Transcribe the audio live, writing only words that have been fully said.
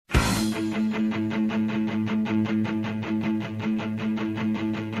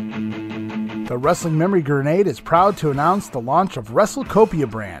The Wrestling Memory Grenade is proud to announce the launch of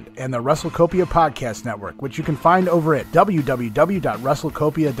WrestleCopia brand and the WrestleCopia Podcast Network, which you can find over at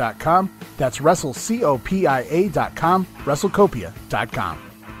www.wrestlecopia.com. That's WrestleCopia.com,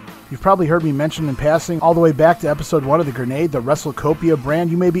 WrestleCopia.com. You've probably heard me mention in passing all the way back to episode 1 of The Grenade, the WrestleCopia brand.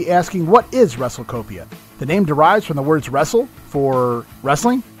 You may be asking, what is WrestleCopia? The name derives from the words wrestle, for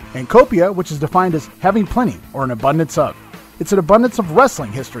wrestling, and copia, which is defined as having plenty or an abundance of. It's an abundance of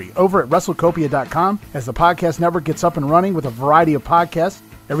wrestling history over at WrestleCopia.com as the podcast network gets up and running with a variety of podcasts,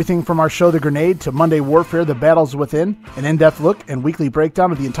 everything from our show The Grenade to Monday Warfare, The Battles Within, an in-depth look and weekly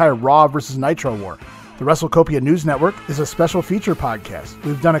breakdown of the entire Raw vs. Nitro War. The WrestleCopia News Network is a special feature podcast.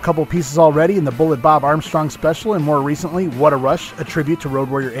 We've done a couple pieces already in the Bullet Bob Armstrong special and more recently, What a Rush, a tribute to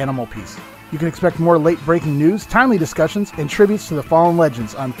Road Warrior Animal piece. You can expect more late-breaking news, timely discussions, and tributes to the fallen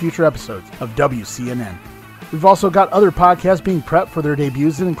legends on future episodes of WCNN. We've also got other podcasts being prepped for their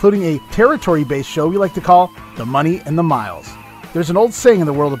debuts, including a territory-based show we like to call The Money and the Miles. There's an old saying in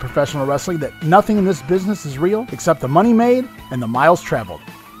the world of professional wrestling that nothing in this business is real except the money made and the miles traveled.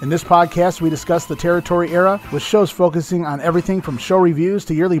 In this podcast, we discuss the territory era with shows focusing on everything from show reviews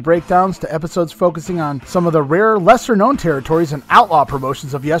to yearly breakdowns to episodes focusing on some of the rare, lesser-known territories and outlaw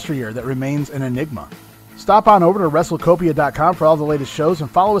promotions of yesteryear that remains an enigma. Stop on over to WrestleCopia.com for all the latest shows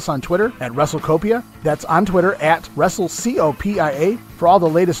and follow us on Twitter at WrestleCopia. That's on Twitter at WrestleCopia for all the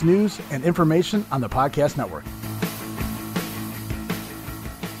latest news and information on the podcast network.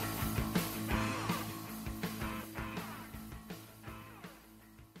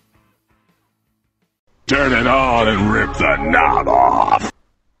 Turn it on and rip the knob off.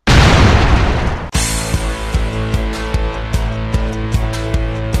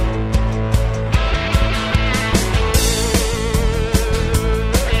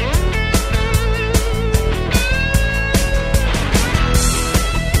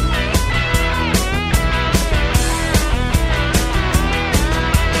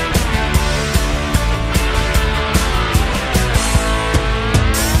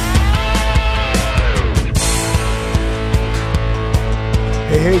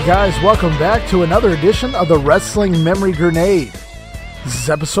 Hey guys, welcome back to another edition of the Wrestling Memory Grenade. This is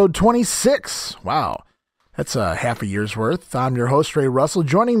episode 26. Wow, that's a half a year's worth. I'm your host, Ray Russell.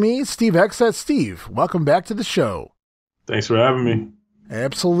 Joining me, Steve X. Steve, welcome back to the show. Thanks for having me.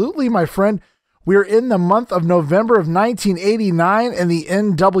 Absolutely, my friend. We're in the month of November of 1989 and the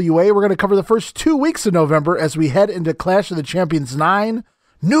NWA. We're going to cover the first 2 weeks of November as we head into Clash of the Champions 9,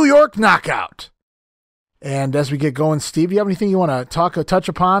 New York Knockout. And as we get going, Steve, you have anything you want to touch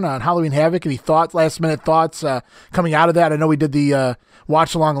upon on Halloween Havoc? Any thoughts, last minute thoughts coming out of that? I know we did the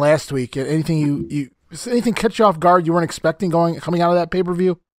watch along last week. Anything anything catch you off guard you weren't expecting coming out of that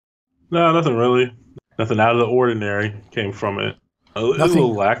pay-per-view? No, nothing really. Nothing out of the ordinary came from it. A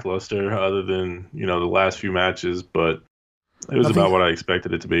little lackluster other than, the last few matches, but it was about what I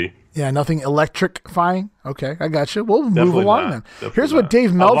expected it to be. Yeah, nothing electrifying. Okay, I got you. We'll move along then. Here's what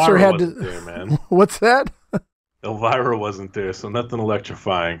Dave Meltzer had to. There, man. What's that? Elvira wasn't there, so nothing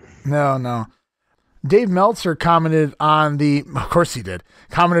electrifying. No. Dave Meltzer commented on of course he did,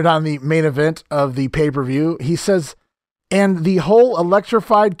 commented on the main event of the pay-per-view. He says, and the whole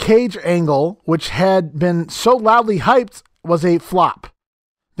electrified cage angle, which had been so loudly hyped, was a flop.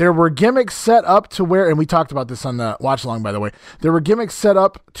 There were gimmicks set up to where, and we talked about this on the watch along, by the way, there were gimmicks set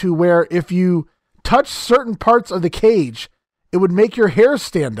up to where if you touch certain parts of the cage, it would make your hair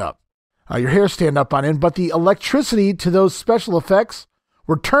stand up. On end, but the electricity to those special effects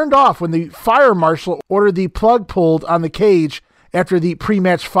were turned off when the fire marshal ordered the plug pulled on the cage after the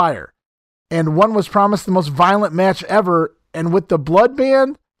pre-match fire. And one was promised the most violent match ever, and with the blood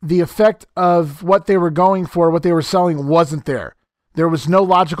ban, the effect of what they were going for, what they were selling, wasn't there. There was no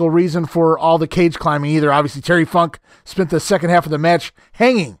logical reason for all the cage climbing either. Obviously, Terry Funk spent the second half of the match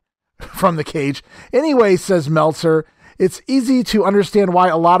hanging from the cage. Anyway, says Meltzer, it's easy to understand why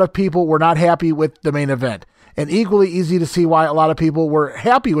a lot of people were not happy with the main event, and equally easy to see why a lot of people were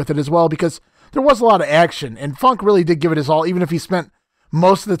happy with it as well, because there was a lot of action, and Funk really did give it his all. Even if he spent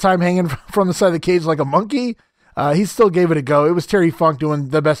most of the time hanging from the side of the cage like a monkey, he still gave it a go. It was Terry Funk doing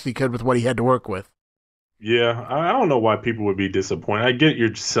the best he could with what he had to work with. Yeah, I don't know why people would be disappointed. I get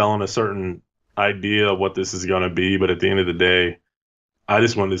you're selling a certain idea of what this is going to be, but at the end of the day, I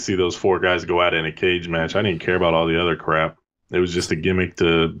just wanted to see those four guys go out in a cage match. I didn't care about all the other crap. It was just a gimmick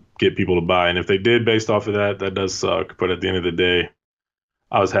to get people to buy. And if they did based off of that, that does suck. But at the end of the day,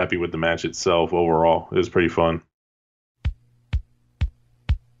 I was happy with the match itself overall. It was pretty fun.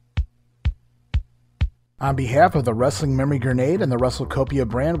 On behalf of the Wrestling Memory Grenade and the WrestleCopia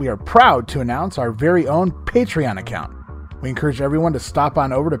brand, we are proud to announce our very own Patreon account. We encourage everyone to stop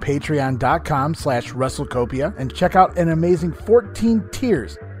on over to patreon.com/WrestleCopia and check out an amazing 14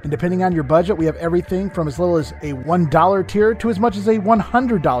 tiers. And depending on your budget, we have everything from as little as a $1 tier to as much as a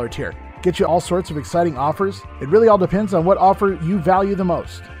 $100 tier. Get you all sorts of exciting offers. It really all depends on what offer you value the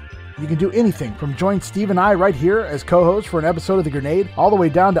most. You can do anything from join Steve and I right here as co-hosts for an episode of The Grenade, all the way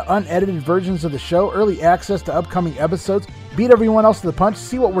down to unedited versions of the show, early access to upcoming episodes, beat everyone else to the punch,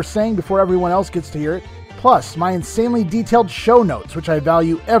 see what we're saying before everyone else gets to hear it, plus my insanely detailed show notes, which I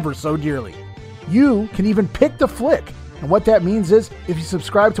value ever so dearly. You can even pick the flick. And what that means is, if you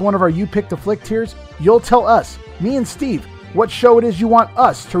subscribe to one of our You Pick the Flick tiers, you'll tell us, me and Steve, what show it is you want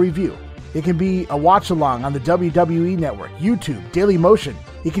us to review. It can be a watch-along on the WWE Network, YouTube, Daily Motion.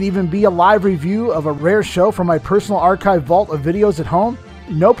 It can even be a live review of a rare show from my personal archive vault of videos at home.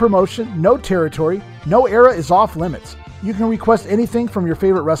 No promotion, no territory, no era is off limits. You can request anything from your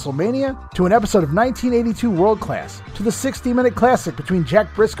favorite WrestleMania to an episode of 1982 World Class to the 60-minute classic between Jack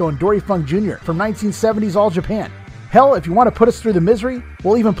Briscoe and Dory Funk Jr. from 1970's All Japan. Hell, if you want to put us through the misery,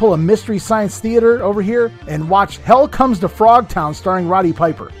 we'll even pull a Mystery Science Theater over here and watch Hell Comes to Frogtown starring Roddy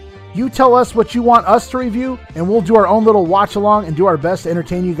Piper. You tell us what you want us to review, and we'll do our own little watch-along and do our best to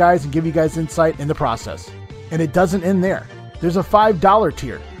entertain you guys and give you guys insight in the process. And it doesn't end there. There's a $5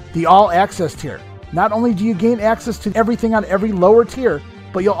 tier, the All Access tier. Not only do you gain access to everything on every lower tier,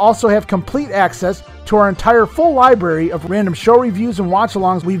 but you'll also have complete access to our entire full library of random show reviews and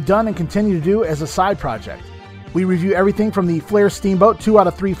watch-alongs we've done and continue to do as a side project. We review everything from the Flair Steamboat 2 out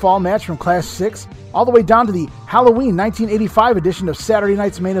of 3 fall match from Class 6, all the way down to the Halloween 1985 edition of Saturday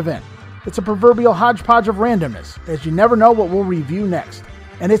Night's Main Event. It's a proverbial hodgepodge of randomness, as you never know what we'll review next.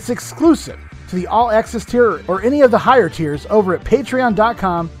 And it's exclusive to the All Access tier or any of the higher tiers over at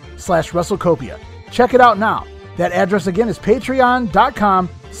patreon.com/WrestleCopia. Check it out now. That address again is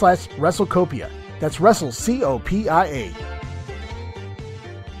patreon.com/WrestleCopia. That's Wrestle, C-O-P-I-A.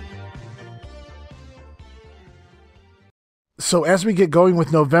 So as we get going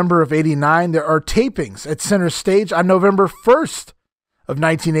with November of 89, there are tapings at Center Stage on November 1st of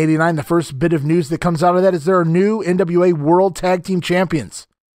 1989. The first bit of news that comes out of that is there are new NWA World Tag Team Champions.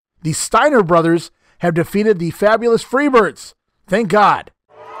 The Steiner brothers have defeated the Fabulous Freebirds. Thank God.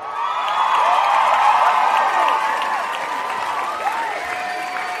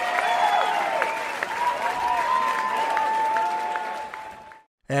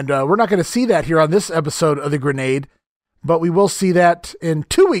 And we're not going to see that here on this episode of The Grenade, but we will see that in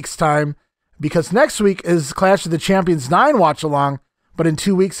 2 weeks' time, because next week is Clash of the Champions 9 watch-along, but in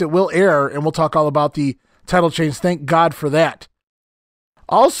 2 weeks it will air, and we'll talk all about the title change. Thank God for that.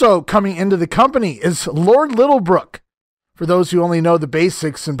 Also coming into the company is Lord Littlebrook. For those who only know the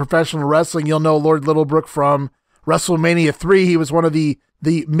basics in professional wrestling, you'll know Lord Littlebrook from WrestleMania 3. He was one of the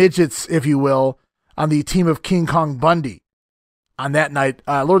midgets, if you will, on the team of King Kong Bundy. On that night,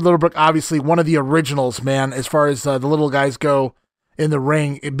 Lord Littlebrook, obviously one of the originals, man, as far as the little guys go in the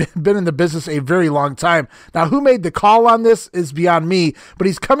ring. Been in the business a very long time. Now, who made the call on this is beyond me, but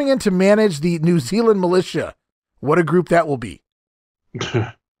he's coming in to manage the New Zealand militia. What a group that will be.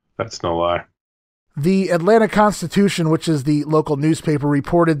 That's no lie. The Atlanta Constitution, which is the local newspaper,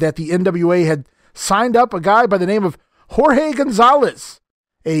 reported that the NWA had signed up a guy by the name of Jorge Gonzalez,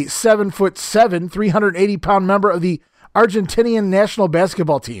 a 7'7", 380-pound member of the Argentinian national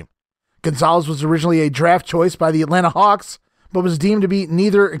basketball team. Gonzalez was originally a draft choice by the Atlanta Hawks, but was deemed to be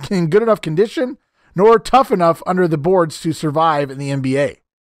neither in good enough condition nor tough enough under the boards to survive in the NBA.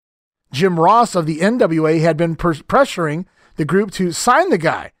 Jim Ross of the NWA had been pressuring the group to sign the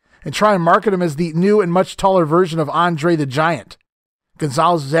guy and try and market him as the new and much taller version of Andre the Giant.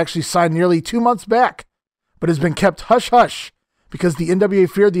 Gonzalez was actually signed nearly 2 months back, but has been kept hush-hush because the NWA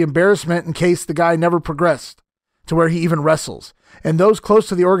feared the embarrassment in case the guy never progressed to where he even wrestles. And those close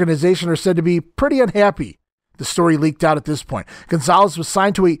to the organization are said to be pretty unhappy. The story leaked out at this point. Gonzalez was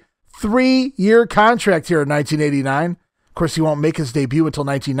signed to a 3-year contract here in 1989. Of course, he won't make his debut until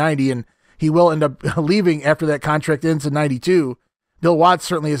 1990, and he will end up leaving after that contract ends in 92. Bill Watts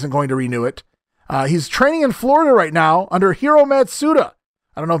certainly isn't going to renew it. He's training in Florida right now under Hiro Matsuda.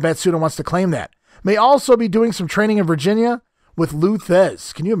 I don't know if Matsuda wants to claim that. May also be doing some training in Virginia with Lou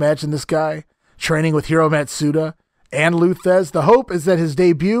Thez. Can you imagine this guy training with Hiro Matsuda and Lou Thez? The hope is that his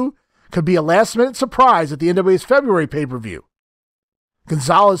debut could be a last-minute surprise at the NWA's February pay-per-view.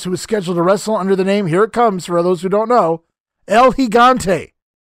 Gonzalez, who is scheduled to wrestle under the name, here it comes for those who don't know, El Gigante,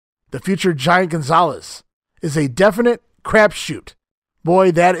 the future Giant Gonzalez, is a definite crapshoot.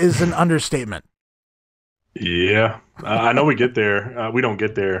 Boy, that is an understatement. Yeah, I know we get there. We don't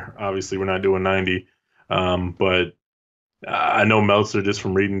get there. Obviously, we're not doing 90. But I know Meltzer, just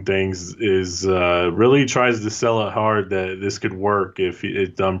from reading things, is really tries to sell it hard that this could work if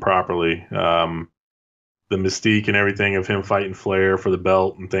it's done properly. The mystique and everything of him fighting Flair for the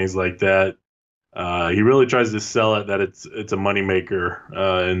belt and things like that. He really tries to sell it that it's a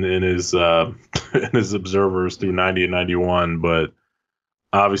moneymaker in his in his observers through 90 and 91, but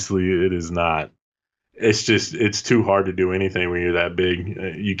obviously it is not. It's too hard to do anything when you're that big.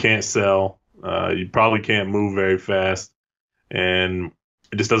 You can't sell. You probably can't move very fast, and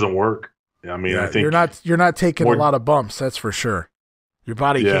it just doesn't work. I mean, I think you're not taking a lot of bumps. That's for sure. Your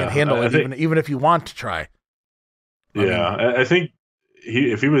body can't handle it, even if you want to try. I think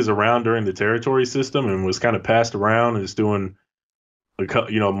if he was around during the territory system and was kind of passed around and just doing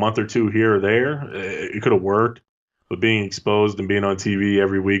a month or two here or there, it could have worked. But being exposed and being on TV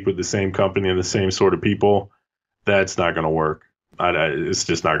every week with the same company and the same sort of people, that's not going to work. It's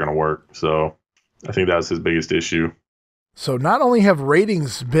just not going to work. So I think that's his biggest issue. So not only have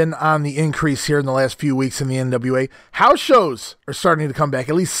ratings been on the increase here in the last few weeks in the NWA, house shows are starting to come back,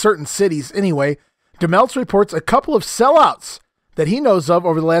 at least certain cities anyway. DeMeltz reports a couple of sellouts that he knows of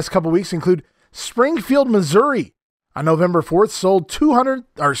over the last couple of weeks include Springfield, Missouri on November 4th, sold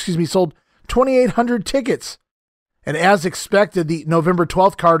 2,800 tickets. And as expected, the November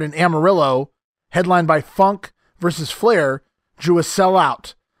 12th card in Amarillo, headlined by Funk versus Flair, drew a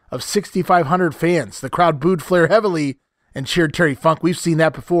sellout of 6,500 fans. The crowd booed Flair heavily and cheered Terry Funk. We've seen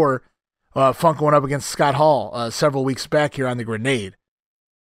that before. Funk going up against Scott Hall several weeks back here on the Grenade.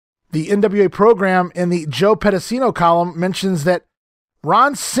 The NWA program in the Joe Pedicino column mentions that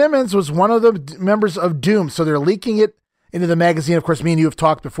Ron Simmons was one of the members of Doom, so they're leaking it into the magazine. Of course, me and you have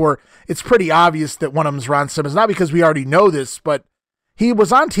talked before. It's pretty obvious that one of them is Ron Simmons, not because we already know this, but he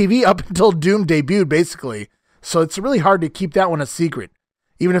was on TV up until Doom debuted, basically. So it's really hard to keep that one a secret.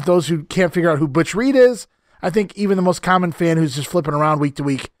 Even if those who can't figure out who Butch Reed is, I think even the most common fan who's just flipping around week to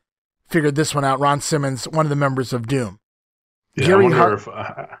week figured this one out. Ron Simmons, one of the members of Doom. Yeah, I wonder if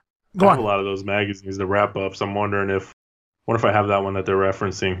I have a lot of those magazines, the wrap-ups. I'm wondering if I have that one that they're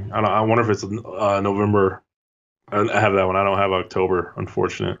referencing. I wonder if it's November. I have that one. I don't have October,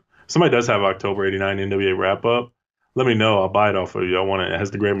 unfortunate. Somebody does have October 89 NWA wrap-up. Let me know. I'll buy it off of you. I want it. It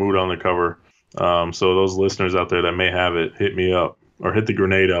has the Great Muta on the cover. So those listeners out there that may have it, hit me up or hit the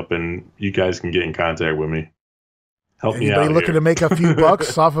Grenade up, and you guys can get in contact with me. Help me out. Anybody looking to make a few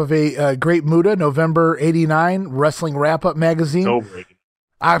bucks off of a Great Muta November 89 Wrestling Wrap-Up magazine?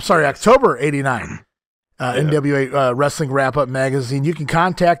 October 89 NWA Wrestling Wrap-Up magazine. You can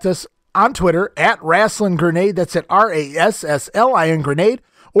contact us on Twitter at Rasslin Grenade. That's at RASSLIN Grenade,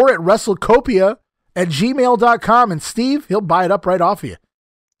 or at WrestleCopia@gmail.com. And Steve, he'll buy it up right off of you.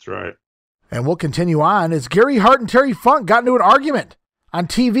 That's right. And we'll continue on as Gary Hart and Terry Funk got into an argument on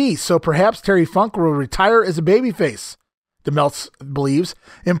TV, so perhaps Terry Funk will retire as a babyface, DeMeltz believes.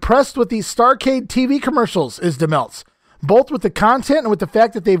 Impressed with these Starrcade TV commercials is DeMeltz, both with the content and with the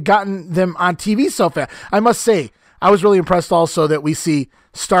fact that they've gotten them on TV so fast. I must say, I was really impressed also that we see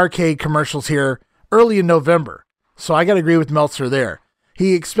Starrcade commercials here early in November. So I got to agree with Meltzer there.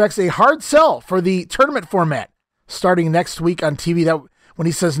 He expects a hard sell for the tournament format starting next week on TV. That when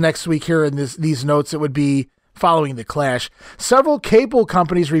he says next week here in these notes, it would be following the Clash. Several cable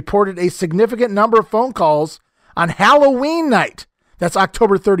companies reported a significant number of phone calls on Halloween night. That's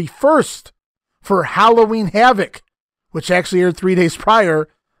October 31st for Halloween Havoc, which actually aired 3 days prior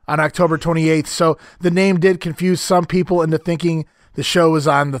on October 28th. So the name did confuse some people into thinking the show was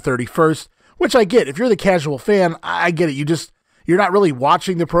on the 31st, which I get. If you're the casual fan, I get it. You're not really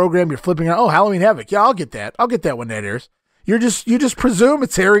watching the program. You're flipping around. Oh, Halloween Havoc. Yeah, I'll get that. I'll get that when that airs. You just presume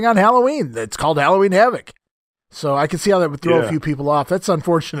it's airing on Halloween. It's called Halloween Havoc. So I can see how that would throw a few people off. That's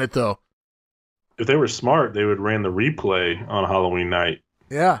unfortunate, though. If they were smart, they would ran the replay on Halloween night.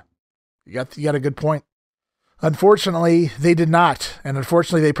 Yeah, you got a good point. Unfortunately, they did not, and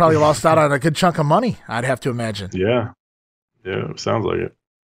unfortunately, they probably lost out on a good chunk of money, I'd have to imagine. Yeah, sounds like it.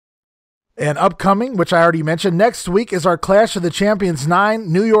 And upcoming, which I already mentioned, next week is our Clash of the Champions 9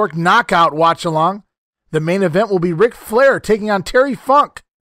 New York Knockout watch-along. The main event will be Ric Flair taking on Terry Funk.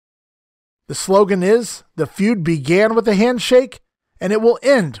 The slogan is, the feud began with a handshake, and it will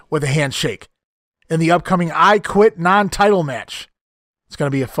end with a handshake in the upcoming I Quit non-title match. It's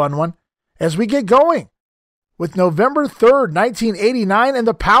going to be a fun one. As we get going with November 3rd, 1989, and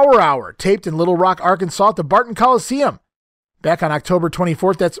the Power Hour, taped in Little Rock, Arkansas at the Barton Coliseum. Back on October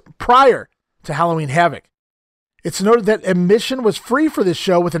 24th, that's prior to Halloween Havoc. It's noted that admission was free for this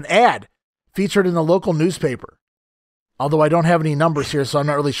show with an ad featured in the local newspaper. Although I don't have any numbers here, so I'm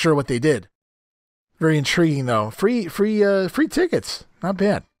not really sure what they did. Very intriguing, though. Free tickets. Not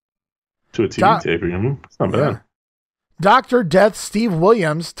bad. to a TV taping. It's not bad. Dr. Death Steve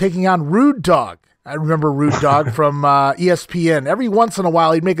Williams taking on Rude Dog. I remember Rude Dog from ESPN. Every once in a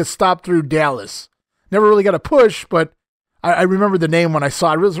while, he'd make a stop through Dallas. Never really got a push, but I remember the name when I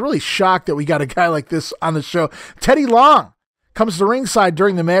saw it. I was really shocked that we got a guy like this on the show. Teddy Long comes to ringside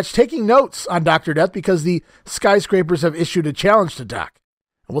during the match, taking notes on Dr. Death because the Skyscrapers have issued a challenge to Doc.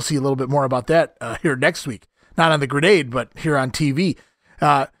 And we'll see a little bit more about that here next week. Not on the Grenade, but here on TV.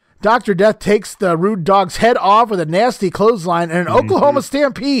 Dr. Death takes the Rude Dog's head off with a nasty clothesline and an Oklahoma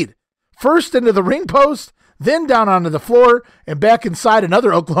Stampede. First into the ring post, then down onto the floor, and back inside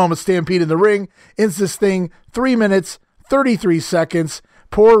another Oklahoma Stampede in the ring. Ends this thing 3 minutes, 33 seconds.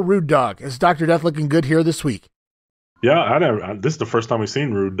 Poor Rude Dog. Is Dr. Death looking good here this week? Yeah, this is the first time we've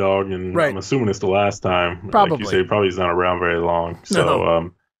seen Rude Dog, and I'm assuming it's the last time. Probably. Like you say, probably he's not around very long.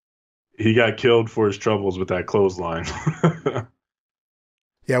 So he got killed for his troubles with that clothesline.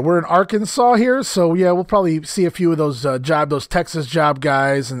 Yeah, we're in Arkansas here, so yeah, we'll probably see a few of those those Texas job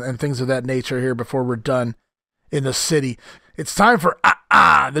guys and things of that nature here before we're done in the city. It's time for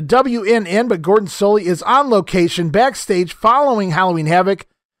the WNN, but Gordon Soley is on location backstage following Halloween Havoc,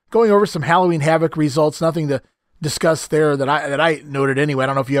 going over some Halloween Havoc results. Nothing to discuss there that I noted anyway. I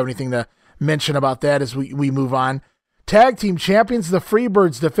don't know if you have anything to mention about that as we move on. Tag team champions, the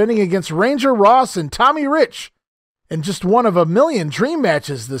Freebirds, defending against Ranger Ross and Tommy Rich. And just one of a million dream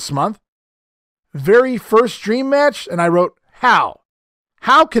matches this month. Very first dream match, and I wrote, how?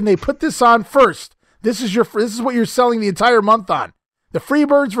 How can they put this on first? This is what you're selling the entire month on. The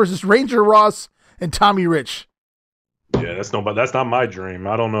Freebirds versus Ranger Ross and Tommy Rich. Yeah, that's not my dream.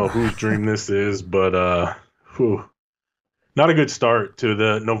 I don't know whose dream this is, but not a good start to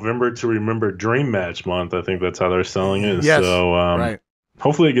the November to Remember Dream Match month. I think that's how they're selling it. Yes, so right.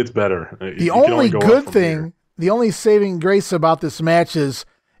 Hopefully it gets better. The only good thing, the only saving grace about this match is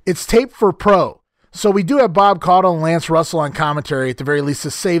it's taped for pro. So we do have Bob Caudle and Lance Russell on commentary at the very least to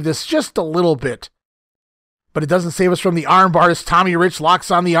save this just a little bit. But it doesn't save us from the arm bars. Tommy Rich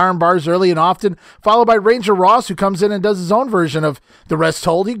locks on the arm bars early and often, followed by Ranger Ross, who comes in and does his own version of the rest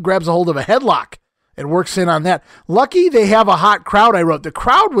hold. He grabs a hold of a headlock and works in on that. Lucky they have a hot crowd, I wrote. The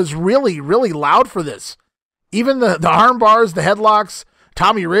crowd was really, really loud for this. Even the arm bars, the headlocks,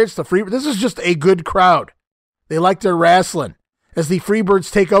 Tommy Rich, the Freebirds. This is just a good crowd. They like their wrestling as the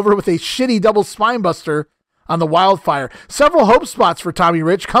Freebirds take over with a shitty double spinebuster on the Wildfire. Several hope spots for Tommy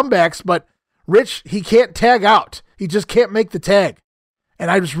Rich, comebacks, but Rich, he can't tag out. He just can't make the tag. And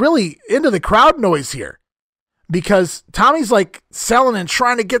I was really into the crowd noise here because Tommy's like selling and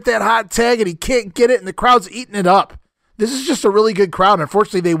trying to get that hot tag and he can't get it and the crowd's eating it up. This is just a really good crowd.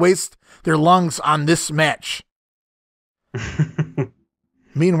 Unfortunately, they waste their lungs on this match.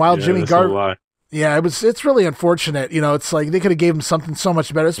 Meanwhile, Jimmy Garvin. Yeah, it's really unfortunate. You know, it's like they could have gave him something so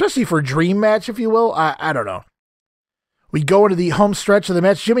much better, especially for a dream match, if you will. I don't know. We go into the home stretch of the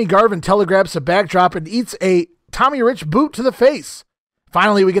match. Jimmy Garvin telegraphs a backdrop and eats a Tommy Rich boot to the face.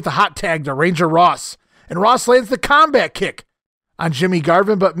 Finally, we get the hot tag to Ranger Ross. And Ross lands the combat kick on Jimmy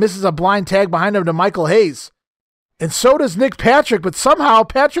Garvin, but misses a blind tag behind him to Michael Hayes. And so does Nick Patrick, but somehow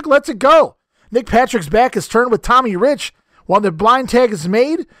Patrick lets it go. Nick Patrick's back is turned with Tommy Rich while the blind tag is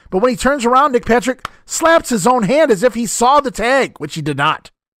made, but when he turns around, Nick Patrick slaps his own hand as if he saw the tag, which he did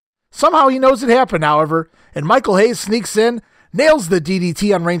not. Somehow he knows it happened, however, and Michael Hayes sneaks in, nails the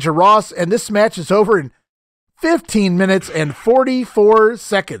DDT on Ranger Ross, and this match is over in 15 minutes and 44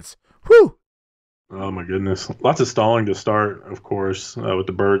 seconds. Whew! Oh my goodness. Lots of stalling to start, of course, with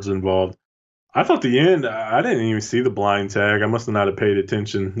the birds involved. I thought the end, I didn't even see the blind tag. I must have not have paid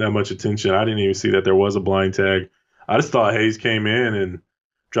that much attention. I didn't even see that there was a blind tag. I just thought Hayes came in and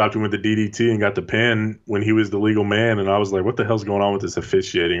dropped him with the DDT and got the pin when he was the legal man. And I was like, what the hell's going on with this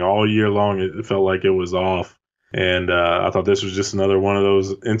officiating? All year long, it felt like it was off. And I thought this was just another one of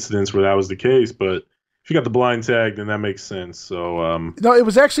those incidents where that was the case. But if you got the blind tag, then that makes sense. So no, it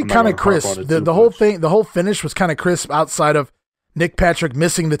was actually kind of crisp. The whole thing, the whole finish was kind of crisp outside of Nick Patrick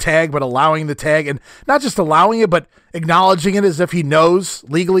missing the tag, but allowing the tag, and not just allowing it, but acknowledging it as if he knows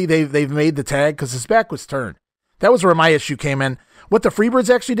legally they've made the tag because his back was turned. That was where my issue came in. What the Freebirds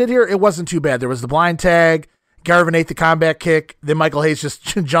actually did here, it wasn't too bad. There was the blind tag, Garvin ate the combat kick, then Michael Hayes just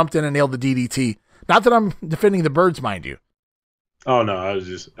jumped in and nailed the DDT. Not that I'm defending the Birds, mind you. Oh no, I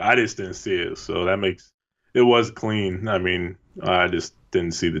just didn't see it, so it was clean. I mean, I just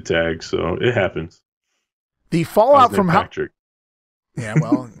didn't see the tag, so it happens. The fallout from Patrick. Yeah,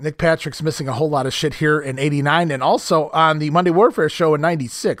 well, Nick Patrick's missing a whole lot of shit here in 89 and also on the Monday Warfare show in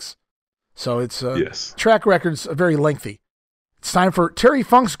 96. So it's yes. Track record's very lengthy. It's time for Terry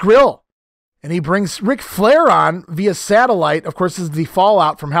Funk's Grill. And he brings Ric Flair on via satellite. Of course, this is the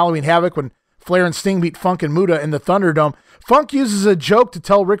fallout from Halloween Havoc when Flair and Sting beat Funk and Muta in the Thunderdome. Funk uses a joke to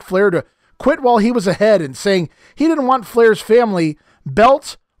tell Ric Flair to quit while he was ahead and saying he didn't want Flair's family,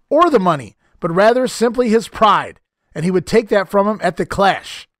 belt, or the money, but rather simply his pride, and he would take that from him at the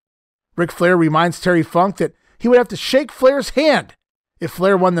Clash. Ric Flair reminds Terry Funk that he would have to shake Flair's hand if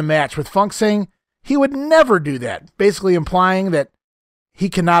Flair won the match, with Funk saying he would never do that, basically implying that he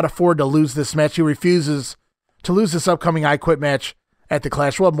cannot afford to lose this match. He refuses to lose this upcoming I Quit match at the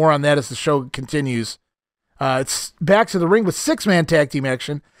Clash. We'll have more on that as the show continues. It's back to the ring with 6-man tag team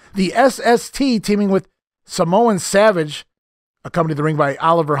action. The SST teaming with Samoan Savage, accompanied the ring by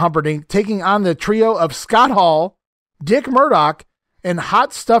Oliver Humperdinck, taking on the trio of Scott Hall, Dick Murdoch, and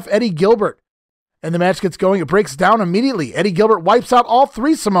Hot Stuff Eddie Gilbert. And the match gets going. It breaks down immediately. Eddie Gilbert wipes out all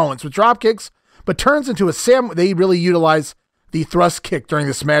 3 Samoans with drop kicks, but turns into a They really utilize the thrust kick during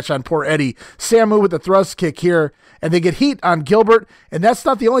this match on poor Eddie. Samu with the thrust kick here, and they get heat on Gilbert, and that's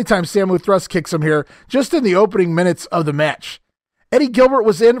not the only time Samu thrust kicks him here, just in the opening minutes of the match. Eddie Gilbert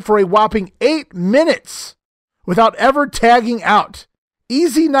was in for a whopping 8 minutes without ever tagging out.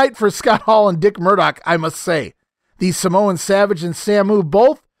 Easy night for Scott Hall and Dick Murdoch, I must say. The Samoan Savage and Samu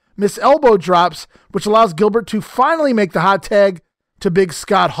both miss elbow drops, which allows Gilbert to finally make the hot tag to Big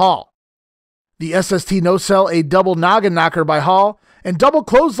Scott Hall. The SST no-sell a double noggin knocker by Hall and double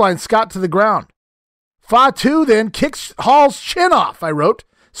clothesline Scott to the ground. Fatu then kicks Hall's chin off, I wrote.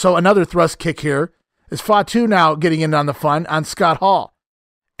 So another thrust kick here is Fatu now getting in on the fun on Scott Hall.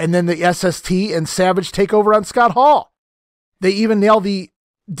 And then the SST and Savage take over on Scott Hall. They even nail the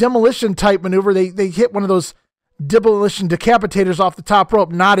demolition type maneuver. They hit one of those demolition decapitators off the top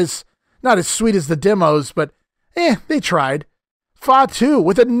rope. Not as sweet as the demos, but they tried. Fatu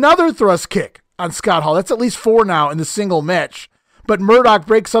with another thrust kick on Scott Hall. That's at least 4 now in the single match. But Murdoch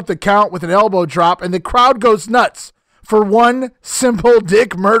breaks up the count with an elbow drop, and the crowd goes nuts for one simple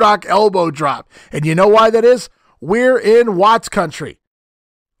Dick Murdoch elbow drop. And you know why that is? We're in Watts country.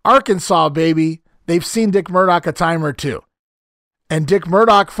 Arkansas, baby. They've seen Dick Murdoch a time or two. And Dick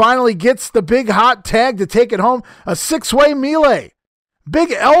Murdoch finally gets the big hot tag to take it home. A 6-way melee.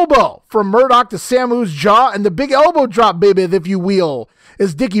 Big elbow from Murdoch to Samu's jaw, and the big elbow drop, baby, if you will,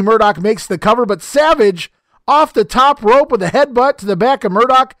 as Dickie Murdoch makes the cover. But Savage off the top rope with a headbutt to the back of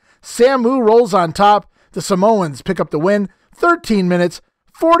Murdoch. Samu rolls on top. The Samoans pick up the win. 13 minutes,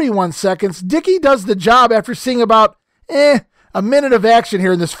 41 seconds. Dickie does the job after seeing about a minute of action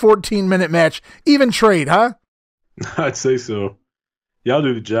here in this 14-minute match. Even trade, huh? I'd say so. Y'all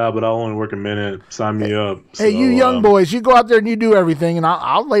do the job, but I'll only work a minute. Sign me up. Hey, you young boys, you go out there and you do everything, and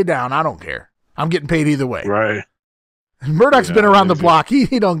I'll lay down. I don't care. I'm getting paid either way. Right. Murdoch's been around the block. He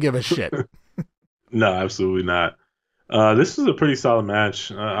don't give a shit. No, absolutely not. This is a pretty solid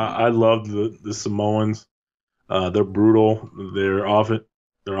match. I love the Samoans. They're brutal. Their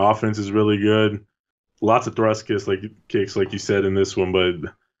offense is really good. Lots of thrust kicks, like you said in this one,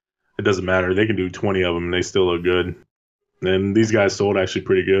 but it doesn't matter. They can do 20 of them, and they still look good. And these guys sold actually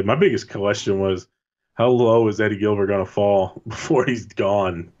pretty good. My biggest question was, how low is Eddie Gilbert going to fall before he's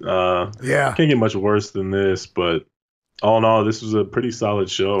gone? Can't get much worse than this, but all in all, this was a pretty solid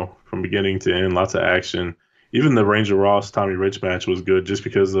show from beginning to end. Lots of action. Even the Ranger Ross Tommy Rich match was good just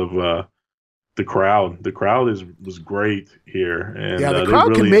because of the crowd. The crowd was great here. And, the crowd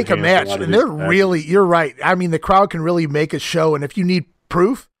really can make a match, and they're really, you're right. I mean, the crowd can really make a show, and if you need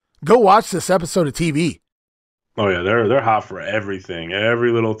proof, go watch this episode of TV. Oh, yeah, they're hot for everything.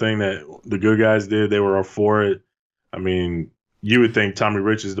 Every little thing that the good guys did, they were all for it. I mean, you would think Tommy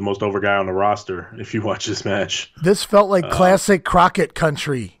Rich is the most over guy on the roster if you watch this match. This felt like classic Crockett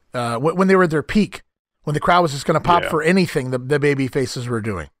country when they were at their peak, when the crowd was just going to pop for anything the baby faces were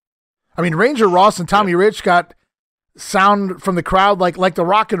doing. I mean, Ranger Ross and Tommy Rich got sound from the crowd like the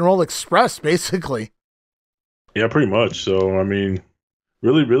Rock and Roll Express, basically. Yeah, pretty much. So, I mean,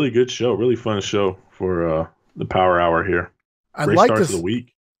 really, really good show. Really fun show for the Power Hour here. Great start to the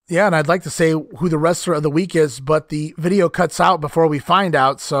week. Yeah, and I'd like to say who the wrestler of the week is, but the video cuts out before we find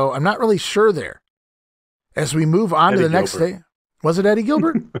out, so I'm not really sure there. As we move on to the next day. Was it Eddie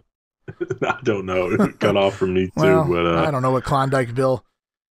Gilbert? I don't know. It cut off from me, well, too. But I don't know what Klondike Bill.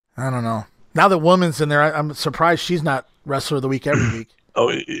 I don't know. Now that Woman's in there, I'm surprised she's not wrestler of the week every week.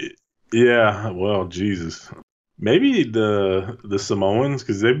 Oh, yeah. Well, Jesus. Maybe the Samoans,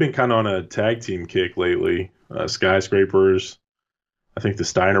 because they've been kind of on a tag team kick lately. Skyscrapers. I think the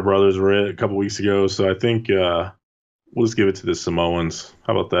Steiner brothers were it a couple weeks ago. So I think we'll just give it to the Samoans.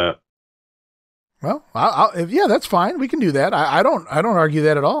 How about that? Well, yeah, that's fine. We can do that. I don't argue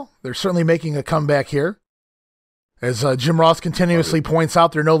that at all. They're certainly making a comeback here. As Jim Ross continuously points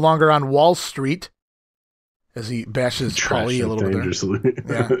out, they're no longer on Wall Street, as he bashes Paulie a little bit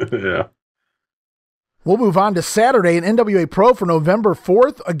there. Yeah. We'll move on to Saturday in NWA Pro for November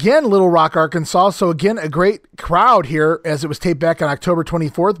 4th. Again, Little Rock, Arkansas. So again, a great crowd here as it was taped back on October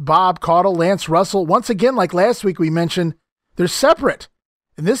 24th. Bob Caudle, Lance Russell. Once again, like last week we mentioned, they're separate.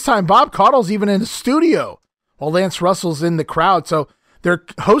 And this time Bob Caudle's even in the studio while Lance Russell's in the crowd. So they're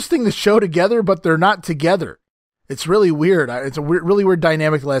hosting the show together, but they're not together. It's really weird. It's a really weird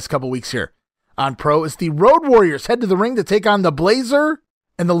dynamic the last couple weeks here on Pro. It's the Road Warriors head to the ring to take on the Blazer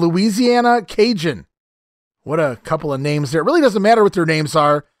and the Louisiana Cajun. What a couple of names there. It really doesn't matter what their names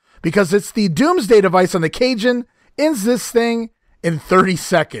are because it's the Doomsday Device on the Cajun ends this thing in 30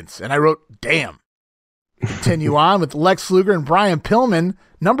 seconds. And I wrote, damn. Continue on with Lex Luger and Brian Pillman.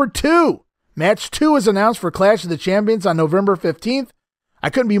 Number 2. Match 2 is announced for Clash of the Champions on November 15th.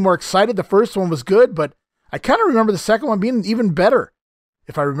 I couldn't be more excited. The first one was good, but I kind of remember the second one being even better,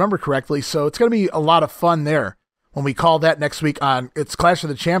 if I remember correctly. So it's going to be a lot of fun there when we call that next week on, it's Clash of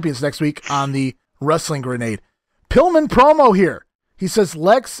the Champions next week on the Wrestling Grenade. Pillman promo here. He says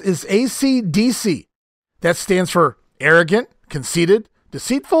Lex is AC/DC. That stands for arrogant, conceited,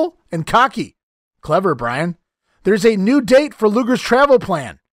 deceitful, and cocky. Clever, Brian. There's a new date for Luger's travel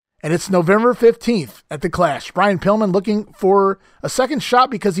plan, and it's November 15th at the Clash. Brian Pillman looking for a second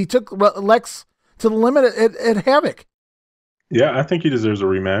shot because he took Lex to the limit at Havoc. Yeah, I think he deserves a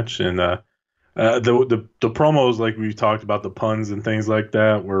rematch. And the promos, like we talked about, the puns and things like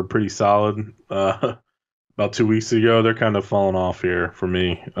that, were pretty solid. About 2 weeks ago, they're kind of falling off here for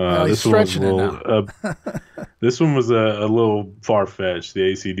me. This one was a little, this one was a little far fetched. The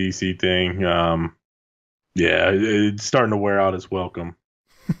AC/DC thing, it's starting to wear out its welcome.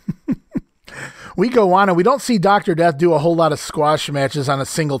 We go on, and we don't see Dr. Death do a whole lot of squash matches on a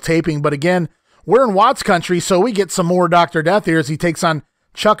single taping, but again, we're in Watts country, so we get some more Dr. Death here as he takes on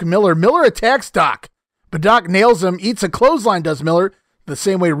Chuck Miller. Miller attacks Doc, but Doc nails him, eats a clothesline, does Miller, the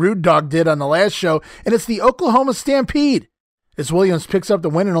same way Rude Dog did on the last show, and it's the Oklahoma Stampede as Williams picks up the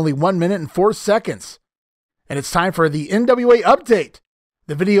win in only 1 minute and 4 seconds. And it's time for the NWA update.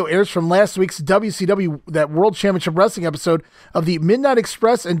 The video airs from last week's WCW, that World Championship Wrestling episode of the Midnight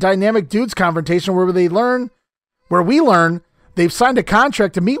Express and Dynamic Dudes confrontation where we learn they've signed a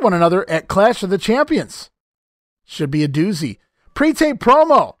contract to meet one another at Clash of the Champions. Should be a doozy. Pre-tape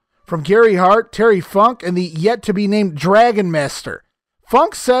promo from Gary Hart, Terry Funk, and the yet-to-be-named Dragon Master.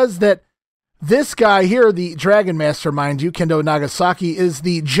 Funk says that this guy here, the Dragon Master, mind you, Kendo Nagasaki, is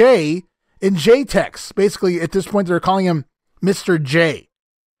the J in J-Tex. Basically, at this point, they're calling him Mr. J.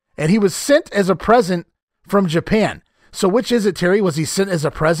 And he was sent as a present from Japan. So which is it, Terry? Was he sent as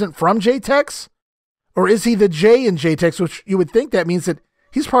a present from J-Tex? Or is he the J in J-Tex, which you would think that means that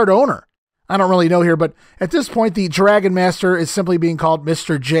he's part owner? I don't really know here, but at this point, the Dragon Master is simply being called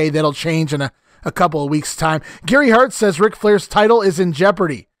Mr. J. That'll change in a couple of weeks' time. Gary Hart says Ric Flair's title is in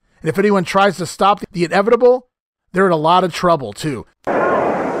jeopardy. And if anyone tries to stop the inevitable, they're in a lot of trouble, too.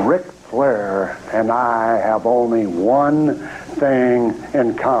 Ric Flair and I have only one thing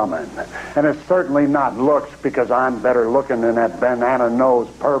in common. And it's certainly not looks, because I'm better looking than that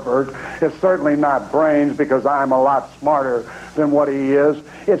banana-nosed pervert. It's certainly not brains, because I'm a lot smarter than what he is.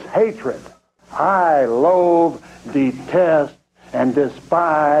 It's hatred. I loathe, detest, and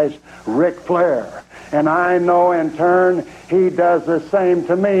despise Ric Flair. And I know in turn he does the same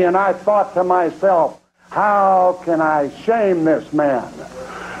to me. And I thought to myself, how can I shame this man?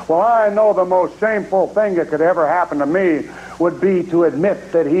 Well, I know the most shameful thing that could ever happen to me would be to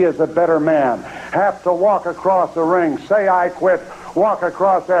admit that he is a better man. Have to walk across the ring, say I quit, walk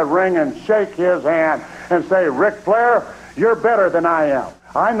across that ring and shake his hand and say, Ric Flair, you're better than I am.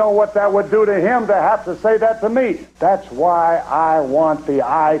 I know what that would do to him to have to say that to me. That's why I want the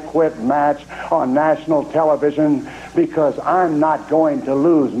I Quit match on national television, because I'm not going to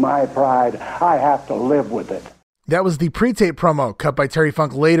lose my pride. I have to live with it. That was the pre-tape promo cut by Terry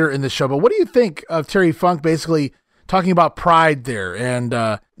Funk later in the show. But what do you think of Terry Funk basically talking about pride there and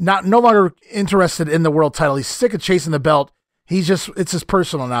no longer interested in the world title? He's sick of chasing the belt. It's his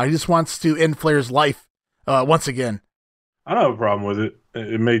personal now. He just wants to end Flair's life once again. I don't have a problem with it.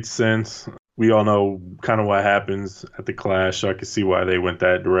 It made sense. We all know kind of what happens at the Clash, so I can see why they went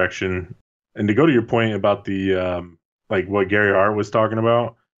that direction. And to go to your point about the like what Gary Hart was talking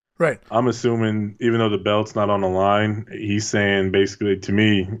about, right? I'm assuming even though the belt's not on the line, he's saying basically to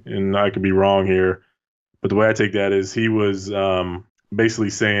me, and I could be wrong here, but the way I take that is he was basically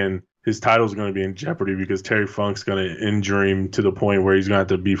saying his title's going to be in jeopardy because Terry Funk's going to injure him to the point where he's going to have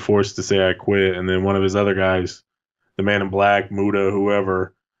to be forced to say I quit, and then one of his other guys, the Man in Black, Muda,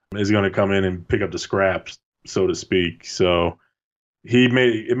 whoever, is going to come in and pick up the scraps. so to speak. So it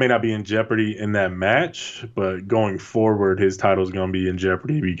may not be in jeopardy in that match, but going forward, his title is going to be in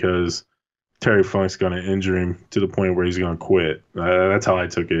jeopardy because Terry Funk's going to injure him to the point where he's going to quit. That's how I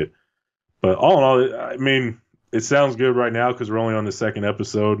took it. But all in all, I mean, it sounds good right now because we're only on the second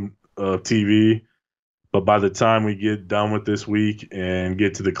episode of TV. But by the time we get done with this week and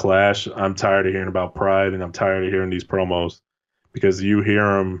get to the Clash, I'm tired of hearing about Pride and I'm tired of hearing these promos because you hear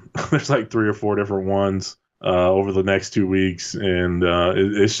them. There's like 3 or 4 different ones over the next 2 weeks. And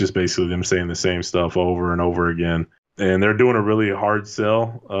it's just basically them saying the same stuff over and over again. And they're doing a really hard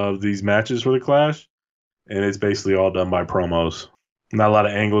sell of these matches for the Clash. And it's basically all done by promos. Not a lot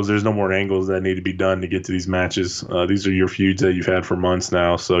of angles. There's no more angles that need to be done to get to these matches. These are your feuds that you've had for months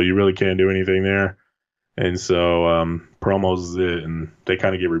now. So you really can't do anything there. And so promos is it. And they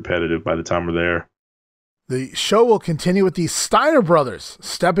kind of get repetitive by the time we're there. The show will continue with the Steiner brothers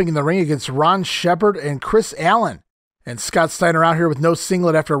stepping in the ring against Ron Shepard and Chris Allen. And Scott Steiner out here with no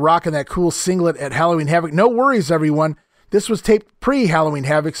singlet after rocking that cool singlet at Halloween Havoc. No worries, everyone. This was taped pre-Halloween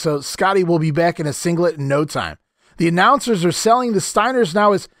Havoc, so Scotty will be back in a singlet in no time. The announcers are selling the Steiners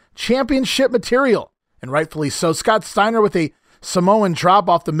now as championship material, and rightfully so. Scott Steiner with a Samoan drop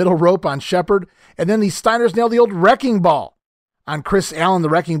off the middle rope on Shepard, and then the Steiners nail the old wrecking ball on Chris Allen. The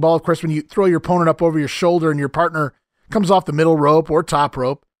wrecking ball, of course, when you throw your opponent up over your shoulder and your partner comes off the middle rope or top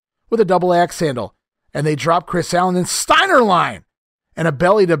rope with a double axe handle. And they drop Chris Allen, then Steiner line. And a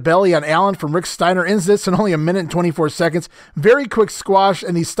belly-to-belly on Allen from Rick Steiner ends this in only a minute and 24 seconds. Very quick squash,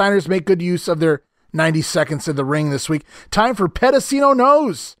 and these Steiners make good use of their 90 seconds in the ring this week. Time for Pedicino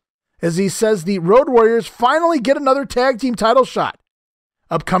Knows, as he says the Road Warriors finally get another tag team title shot.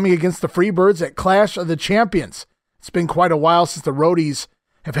 Upcoming against the Freebirds at Clash of the Champions. It's been quite a while since the Roadies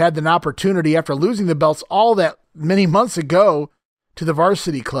have had an opportunity after losing the belts all that many months ago to the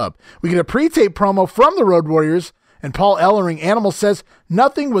Varsity Club. We get a pre-tape promo from the Road Warriors, and Paul Ellering, Animal, says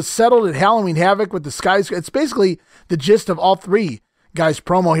nothing was settled at Halloween Havoc with the Skies. It's basically the gist of all three guys'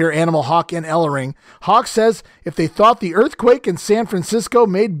 promo here, Animal, Hawk, and Ellering. Hawk says if they thought the earthquake in San Francisco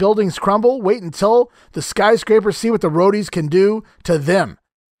made buildings crumble, wait until the skyscrapers see what the Roadies can do to them.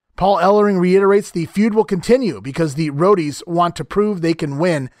 Paul Ellering reiterates the feud will continue because the Roadies want to prove they can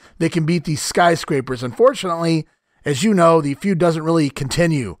win. They can beat these skyscrapers. Unfortunately, as you know, the feud doesn't really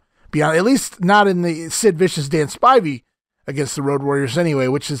continue beyond, at least not in the Sid Vicious Dan Spivey against the Road Warriors anyway,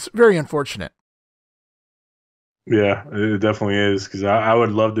 which is very unfortunate. Yeah, it definitely is, because I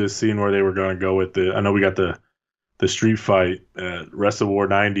would love to have seen where they were going to go with it. I know we got the street fight at Wrestle War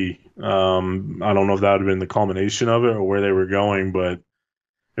 90. I don't know if that would have been the culmination of it or where they were going, but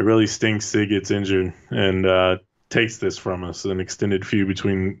it really stinks Sid gets injured and takes this from us, an extended feud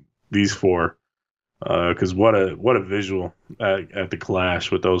between these four. Because what a visual at the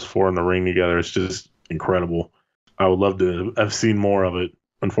Clash with those four in the ring together. It's just incredible. I would love to have seen more of it.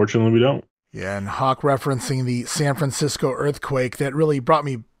 Unfortunately, we don't. Yeah, and Hawk referencing the San Francisco earthquake, that really brought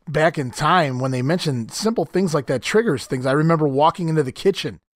me back in time when they mentioned simple things like that triggers things. I remember walking into the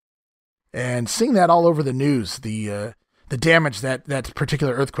kitchen and seeing that all over the news, the damage that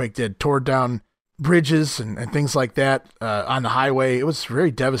particular earthquake did, tore down bridges and things like that on the highway. It was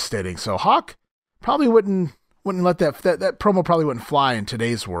very devastating. So Hawk probably wouldn't let that promo probably wouldn't fly in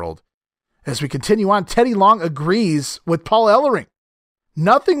today's world. As we continue on, Teddy Long agrees with Paul Ellering.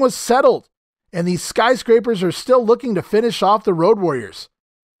 Nothing was settled, and these skyscrapers are still looking to finish off the Road Warriors.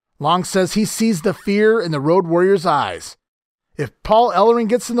 Long says he sees the fear in the Road Warriors' eyes. If Paul Ellering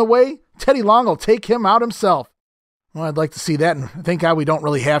gets in the way, Teddy Long will take him out himself. Well, I'd like to see that, and thank God we don't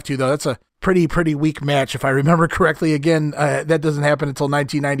really have to, though. That's a pretty weak match, if I remember correctly. Again, that doesn't happen until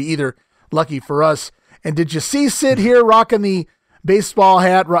 1990 either. Lucky for us. And did you see Sid here rocking the baseball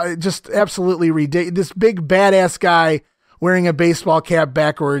hat? Just absolutely ridiculous. This big badass guy wearing a baseball cap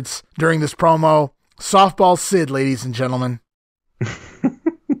backwards during this promo. Softball Sid, ladies and gentlemen.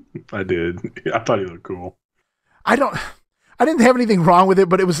 I did. I thought he looked cool. I didn't have anything wrong with it,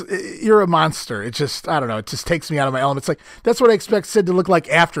 but you're a monster. It just, I don't know. It just takes me out of my element. It's like, that's what I expect Sid to look like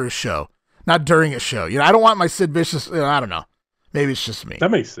after a show, not during a show. I don't want my Sid Vicious, I don't know. Maybe it's just me.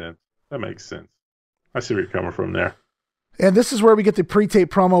 That makes sense. I see where you're coming from there. And this is where we get the pre-tape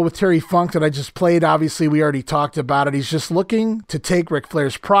promo with Terry Funk that I just played. Obviously, we already talked about it. He's just looking to take Ric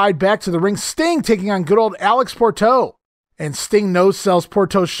Flair's pride back to the ring. Sting taking on good old Alex Porto. And Sting no-sells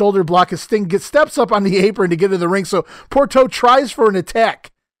Porto's shoulder block as Sting steps up on the apron to get to the ring. So Porto tries for an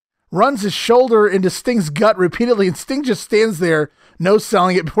attack, runs his shoulder into Sting's gut repeatedly, and Sting just stands there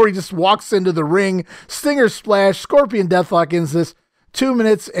no-selling it before he just walks into the ring. Stinger splash, Scorpion Deathlock ends this. 2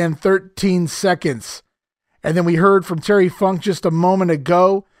 minutes and 13 seconds. And then we heard from Terry Funk just a moment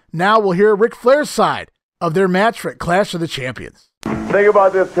ago. Now we'll hear Ric Flair's side of their match for Clash of the Champions. Think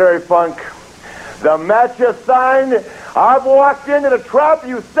about this, Terry Funk. The match you signed, I've walked into the trap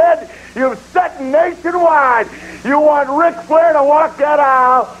you said you've set nationwide. You want Ric Flair to walk that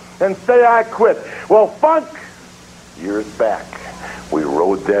aisle and say I quit. Well, Funk, years back, we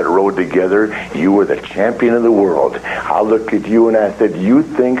rode that road together. You were the champion of the world. I looked at you and I said, you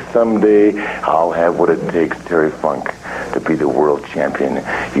think someday I'll have what it takes, Terry Funk, to be the world champion?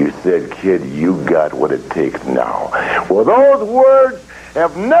 You said, kid, you got what it takes now. Well, those words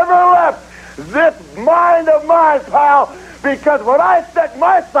have never left this mind of mine, pal, because when I set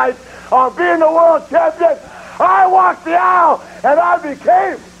my sights on being the world champion, I walked the aisle and I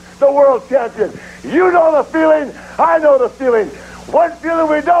became the world champion. You know the feeling, I know the feeling. One feeling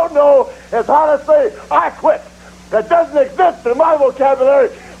we don't know is how to say, I quit. That doesn't exist in my vocabulary,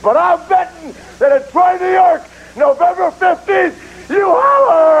 but I'm betting that in Troy, New York, November 15th, you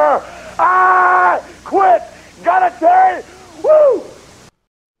holler, I quit. Got it, Terry? Woo!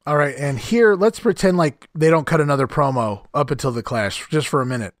 All right, and here, let's pretend like they don't cut another promo up until the Clash, just for a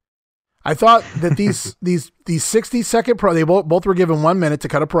minute. I thought that these 60-second they both were given 1 minute to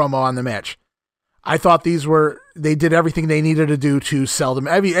cut a promo on the match. I thought they did everything they needed to do to sell them.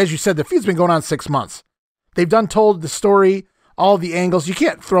 I mean, as you said, the feud's been going on 6 months. They've told the story, all the angles. You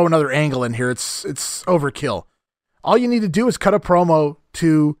can't throw another angle in here. It's overkill. All you need to do is cut a promo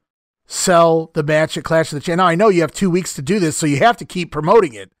to sell the match at Clash of the Champions. Now, I know you have 2 weeks to do this, so you have to keep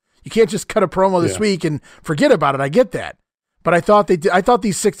promoting it. You can't just cut a promo this week and forget about it. I get that. But I thought these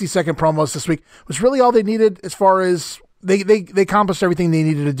 60-second promos this week was really all they needed as far as they accomplished everything they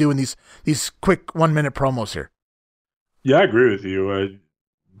needed to do in these quick 1 minute promos here. Yeah, I agree with you.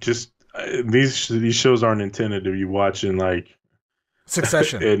 These shows aren't intended to be watching like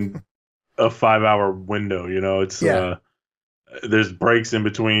Succession in a 5-hour window. You know, it's there's breaks in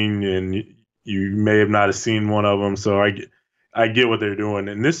between, and you may have not have seen one of them. So I get what they're doing,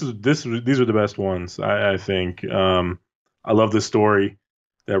 and these are the best ones. I think. I love the story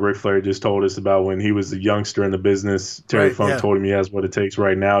that Ric Flair just told us about when he was a youngster in the business. Terry Funk told him he has what it takes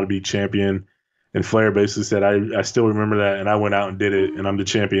right now to be champion. And Flair basically said, I still remember that, and I went out and did it, and I'm the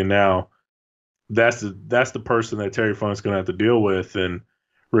champion now. That's the person that Terry Funk's going to have to deal with, and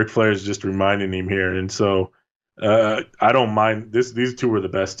Ric Flair is just reminding him here. And so I don't mind. These two were the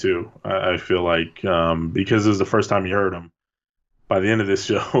best two, I feel like, because it was the first time you heard them. By the end of this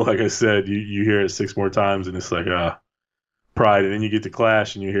show, like I said, you hear it 6 more times, and it's like, Pride, and then you get to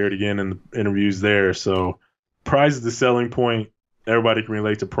Clash and you hear it again in the interviews there. So Pride is the selling point. Everybody can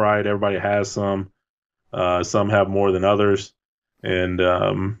relate to Pride. Everybody has some. Some have more than others. And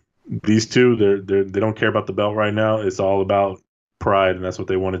these two, they don't care about the belt right now. It's all about Pride, and that's what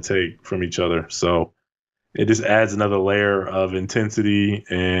they want to take from each other. So it just adds another layer of intensity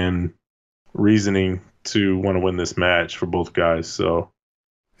and reasoning to want to win this match for both guys. So.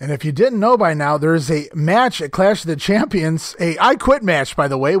 And if you didn't know by now, there's a match at Clash of the Champions, a I Quit match, by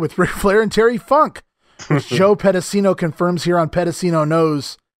the way, with Ric Flair and Terry Funk, which Joe Pedicino confirms here on Pedicino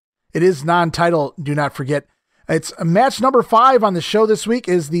Knows. It is non-title, do not forget. It's match number 5 on the show this week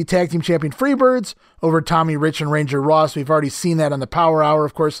is the Tag Team Champion Freebirds over Tommy Rich and Ranger Ross. We've already seen that on the Power Hour.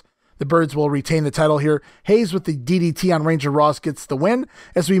 Of course, the Birds will retain the title here. Hayes with the DDT on Ranger Ross gets the win.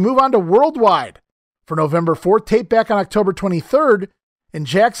 As we move on to Worldwide for November 4th, tape back on October 23rd, in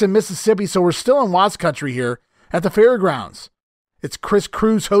Jackson, Mississippi, so we're still in Watts country here at the fairgrounds. It's Chris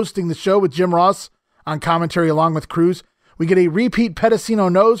Cruz hosting the show with Jim Ross on commentary along with Cruz. We get a repeat Pedicino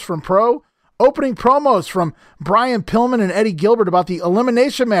Knows from Pro, opening promos from Brian Pillman and Eddie Gilbert about the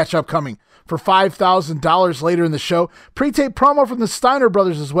elimination match upcoming for $5,000 later in the show. Pre-tape promo from the Steiner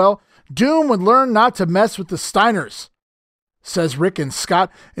brothers as well. Doom would learn not to mess with the Steiners, says Rick and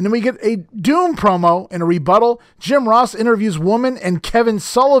Scott. And then we get a Doom promo and a rebuttal. Jim Ross interviews Woman and Kevin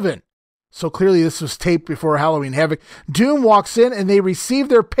Sullivan. So clearly this was taped before Halloween Havoc. Doom walks in and they receive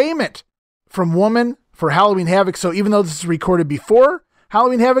their payment from Woman for Halloween Havoc. So even though this is recorded before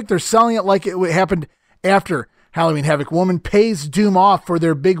Halloween Havoc, they're selling it like it happened after Halloween Havoc. Woman pays Doom off for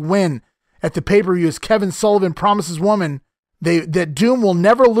their big win at the pay-per-view as Kevin Sullivan promises Woman that Doom will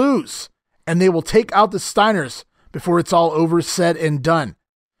never lose and they will take out the Steiners before it's all over, said, and done.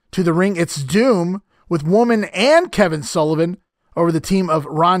 To the ring, it's Doom with Woman and Kevin Sullivan over the team of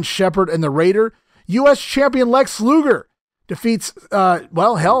Ron Shepard and the Raider. U.S. champion Lex Luger defeats,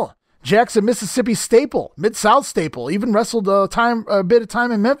 Jackson, Mississippi staple, Mid-South staple, even wrestled a bit of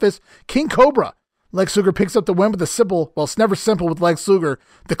time in Memphis, King Cobra. Lex Luger picks up the win with a simple, it's never simple with Lex Luger.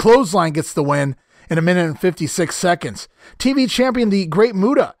 The clothesline gets the win in 1 minute and 56 seconds. TV champion, the Great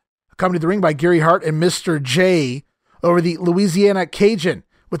Muta, accompanied to the ring by Gary Hart and Mr. J over the Louisiana Cajun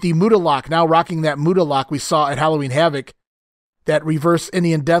with the Muda lock, now rocking that Muda lock we saw at Halloween Havoc, that reverse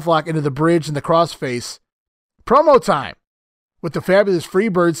Indian Deathlock into the bridge and the crossface. Promo time with the fabulous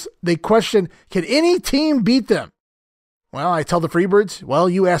Freebirds. They question, can any team beat them? Well, I tell the Freebirds, well,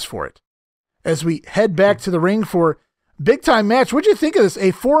 you asked for it. As we head back to the ring for big time match. What'd you think of this?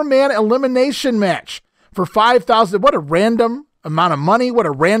 A 4-man elimination match for $5,000. What a random amount of money. What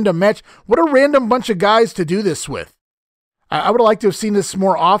a random match. What a random bunch of guys to do this with. I would have liked to have seen this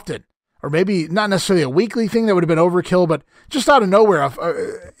more often. Or maybe not necessarily a weekly thing, that would have been overkill, but just out of nowhere.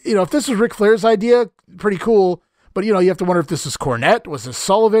 If this was Ric Flair's idea, pretty cool. But, you have to wonder if this is Cornette, was this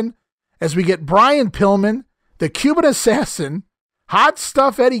Sullivan? As we get Brian Pillman, the Cuban Assassin, Hot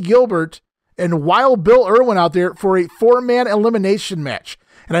Stuff Eddie Gilbert, and Wild Bill Irwin out there for a 4-man elimination match.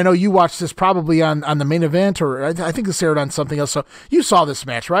 And I know you watched this probably on the main event, or I think this aired on something else. So you saw this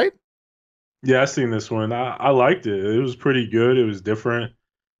match, right? Yeah, I seen this one. I liked it. It was pretty good. It was different.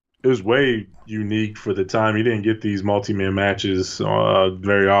 It was way unique for the time. You didn't get these multi-man matches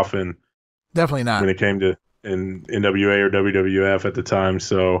very often. Definitely not. When it came to in NWA or WWF at the time.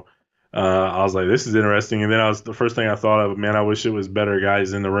 So I was like, this is interesting. And then the first thing I thought of, man, I wish it was better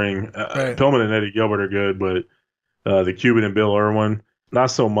guys in the ring. Right. Pillman and Eddie Gilbert are good, but the Cuban and Bill Irwin,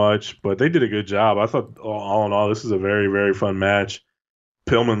 not so much. But they did a good job. I thought, all in all, this is a very, very fun match.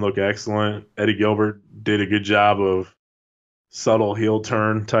 Pillman looked excellent. Eddie Gilbert did a good job of subtle heel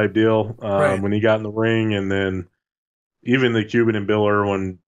turn type deal when he got in the ring, and then even the Cuban and Bill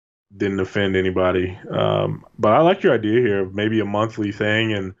Irwin didn't offend anybody. But I like your idea here of maybe a monthly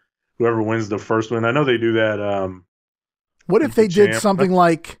thing, and whoever wins the first one. I know they do that. What if they did something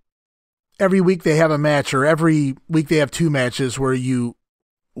like every week they have a match, or every week they have 2 matches where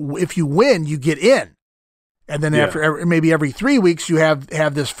if you win, you get in. And then after maybe every 3 weeks you have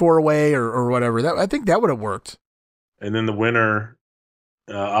this 4-way or whatever. I think that would have worked. And then the winner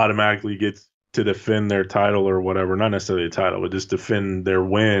automatically gets to defend their title or whatever. Not necessarily a title, but just defend their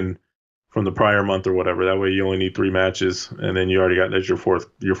win from the prior month or whatever. That way you only need 3 matches, and then you already got that's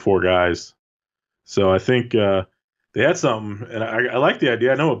your 4 guys. So I think they had something, and I like the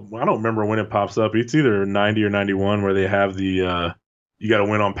idea. I don't remember when it pops up. It's either 90 or 91 where they have the you got to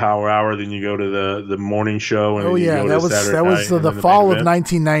win on Power Hour, then you go to the morning show. And that was the fall of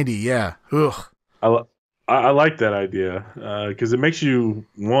 1990. Yeah. Ugh. I like that idea because it makes you,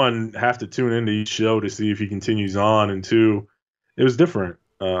 1, have to tune into each show to see if he continues on, and 2, it was different.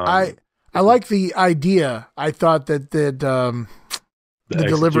 I like the idea. I thought that the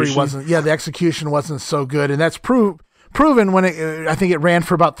delivery wasn't. Yeah, the execution wasn't so good, and that's proven when I think it ran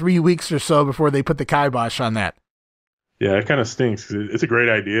for about 3 weeks or so before they put the kibosh on that. Yeah, it kind of stinks. It's a great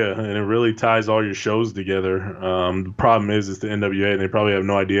idea, and it really ties all your shows together. The problem is the NWA, and they probably have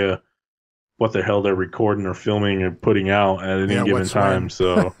no idea what the hell they're recording or filming and putting out at any given time.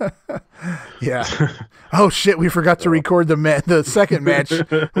 So, yeah. Oh shit, we forgot to record the second match.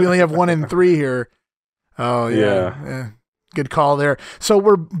 We only have 1 and 3 here. Oh yeah. Good call there. So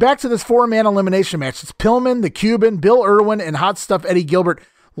we're back to this 4-man elimination match. It's Pillman, the Cuban, Bill Irwin, and Hot Stuff Eddie Gilbert.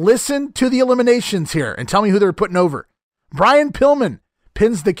 Listen to the eliminations here and tell me who they're putting over. Brian Pillman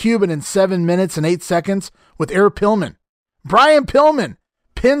pins the Cuban in 7 minutes and 8 seconds with Air Pillman. Brian Pillman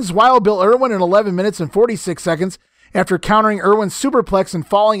pins Wild Bill Irwin in 11 minutes and 46 seconds after countering Irwin's superplex and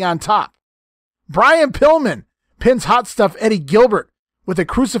falling on top. Brian Pillman pins Hot Stuff Eddie Gilbert with a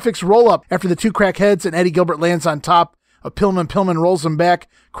crucifix roll-up after the 2 crackheads, and Eddie Gilbert lands on top of Pillman. Pillman rolls him back,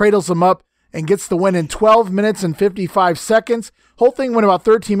 cradles him up, and gets the win in 12 minutes and 55 seconds. Whole thing went about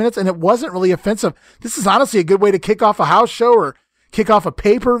 13 minutes, and it wasn't really offensive. This is honestly a good way to kick off a house show or kick off a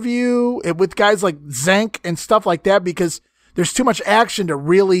pay-per-view with guys like Zank and stuff like that, because there's too much action to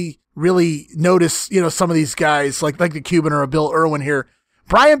really, really notice, some of these guys like the Cuban or a Bill Irwin here.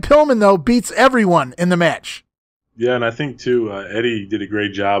 Brian Pillman, though, beats everyone in the match. Yeah, and I think, too, Eddie did a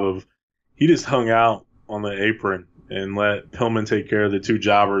great job he just hung out on the apron and let Pillman take care of the 2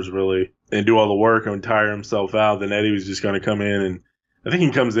 jobbers, really, and do all the work and tire himself out. Then Eddie was just going to come in, and I think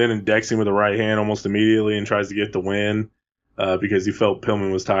he comes in and decks him with the right hand almost immediately and tries to get the win because he felt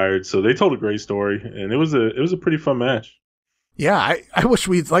Pillman was tired. So they told a great story, and it was a pretty fun match. Yeah, I wish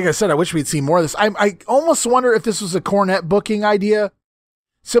I wish we'd see more of this. I almost wonder if this was a Cornette booking idea,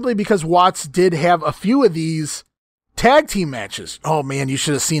 simply because Watts did have a few of these tag team matches. Oh man, you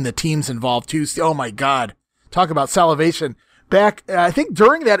should have seen the teams involved too. Oh my God. Talk about salivation. Back, I think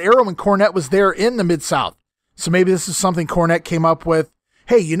during that era when Cornette was there in the Mid-South. So maybe this is something Cornette came up with.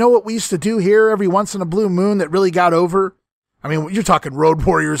 Hey, you know what we used to do here every once in a blue moon that really got over? I mean, you're talking Road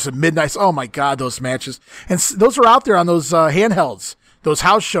Warriors and Midnights. Oh my God, those matches. And those are out there on those handhelds, those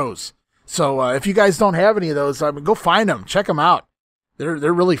house shows. So if you guys don't have any of those, go find them. Check them out.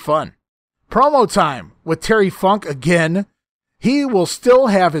 They're really fun. Promo time with Terry Funk again. He will still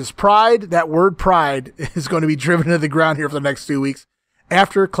have his pride. That word pride is going to be driven to the ground here for the next 2 weeks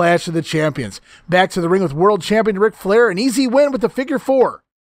after Clash of the Champions. Back to the ring with world champion Ric Flair. An easy win with the figure 4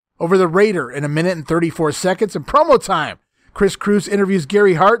 over the Raider in 1 minute and 34 seconds. And promo time. Chris Cruz interviews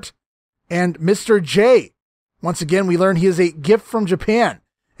Gary Hart and Mr. J. Once again, we learn he is a gift from Japan,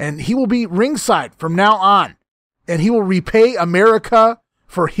 and he will be ringside from now on, and he will repay America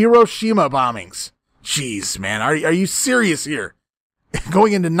for Hiroshima bombings. Jeez, man, are you serious here?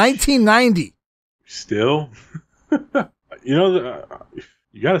 Going into 1990. Still? You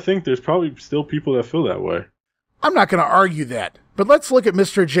got to think there's probably still people that feel that way. I'm not going to argue that, but let's look at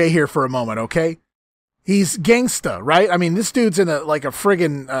Mr. J here for a moment, okay? He's gangsta, right? I mean, this dude's in a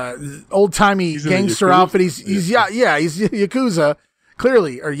friggin' old-timey gangster outfit. He's Yakuza,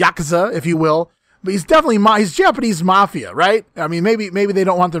 clearly, or Yakuza, if you will. But he's definitely he's Japanese mafia, right? I mean, maybe they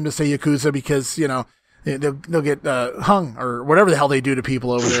don't want them to say Yakuza because, they'll get hung or whatever the hell they do to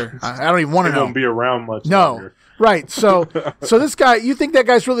people over there. I don't even want to know. They won't be around much No. longer. Right. So this guy, you think that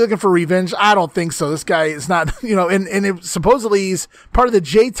guy's really looking for revenge? I don't think so. This guy is not, supposedly he's part of the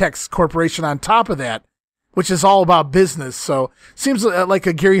JTEX Corporation on top of that, which is all about business. So seems like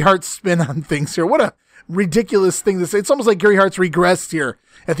a Gary Hart spin on things here. What a ridiculous thing to say. It's almost like Gary Hart's regressed here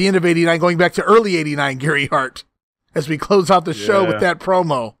at the end of 89, going back to early 89 Gary Hart as we close out the show with that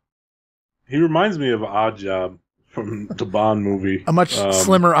promo. He reminds me of Odd Job from the Bond movie. A much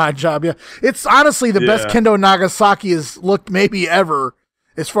slimmer Odd Job, yeah. It's honestly the best Kendo Nagasaki has looked maybe ever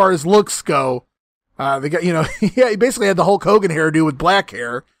as far as looks go. The guy, he basically had the Hulk Hogan hairdo with black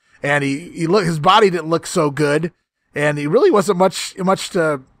hair, and his body didn't look so good, and he really wasn't much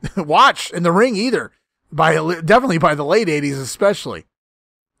to watch in the ring either. Definitely by the late 80s especially.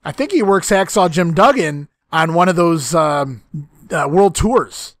 I think he works Hacksaw Jim Duggan on one of those world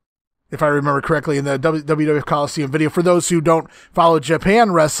tours, if I remember correctly, in the WWF Coliseum video. For those who don't follow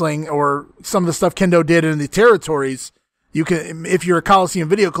Japan wrestling or some of the stuff Kendo did in the territories, you can, if you're a Coliseum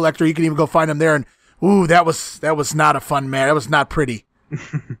video collector, you can even go find him there. And that was not a fun match. That was not pretty.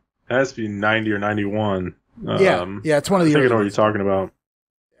 It has to be 90 or 91. Yeah, it's one of the. I think I know what you're talking about.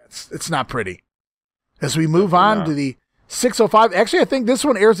 It's not pretty. As we move on to the 6:05. Actually, I think this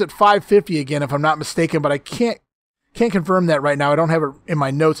one airs at 5:50 again, if I'm not mistaken, but I can't confirm that right now. I don't have it in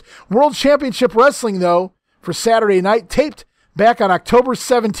my notes. World Championship Wrestling, though, for Saturday night, taped back on October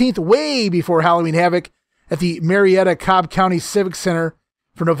 17th, way before Halloween Havoc, at the Marietta Cobb County Civic Center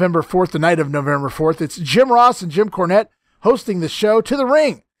for November 4th, the night of November 4th. It's Jim Ross and Jim Cornette hosting the show. To the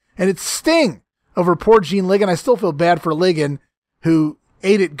ring, and it's Sting over poor Gene Ligon. I still feel bad for Ligon, who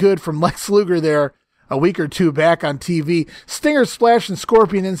ate it good from Lex Luger there a week or two back on TV. Stinger Splash and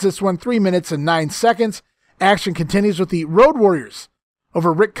Scorpion ends this one 3 minutes and 9 seconds. Action continues with the Road Warriors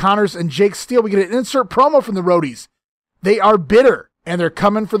over Rick Connors and Jake Steele. We get an insert promo from the Roadies. They are bitter, and they're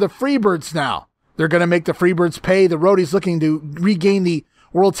coming for the Freebirds now. They're going to make the Freebirds pay. The Roadies looking to regain the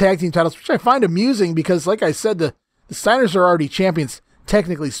World Tag Team titles, which I find amusing because, like I said, the Steiners are already champions,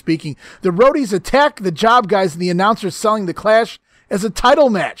 technically speaking. The Roadies attack the job guys, and the announcers selling the Clash as a title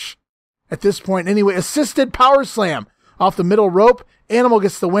match. At this point, anyway, assisted power slam off the middle rope. Animal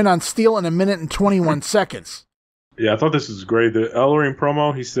gets the win on Steele in 1 minute and 21 seconds. Yeah, I thought this was great. The Ellering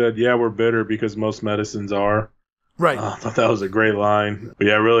promo, he said, we're bitter because most medicines are. Right. I thought that was a great line. But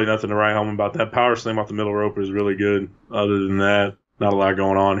yeah, really nothing to write home about. That power slam off the middle rope is really good. Other than that, not a lot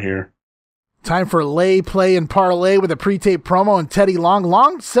going on here. Time for lay, play, and parlay with a pre-tape promo and Teddy Long.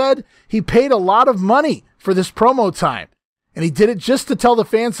 Long said he paid a lot of money for this promo time, and he did it just to tell the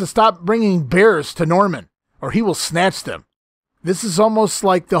fans to stop bringing bears to Norman, or he will snatch them. This is almost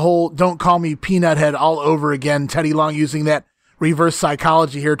like the whole "don't call me Peanut Head" all over again. Teddy Long using that reverse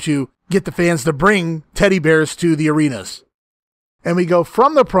psychology here to get the fans to bring teddy bears to the arenas. And we go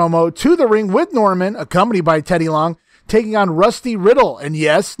from the promo to the ring with Norman, accompanied by Teddy Long, taking on Rusty Riddle. And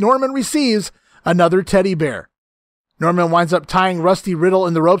yes, Norman receives another teddy bear. Norman winds up tying Rusty Riddle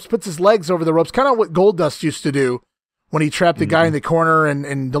in the ropes, puts his legs over the ropes, kind of what Goldust used to do when he trapped the guy in the corner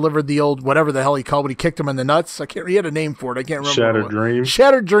and delivered the old, whatever the hell he called when he kicked him in the nuts. He had a name for it. I can't remember. Shattered Dreams.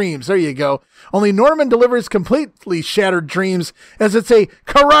 Shattered Dreams. There you go. Only Norman delivers completely shattered dreams as it's a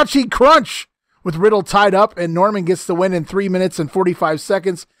Karachi Crunch with Riddle tied up, and Norman gets the win in 3 minutes and 45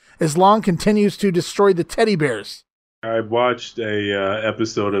 seconds as Long continues to destroy the teddy bears. I watched a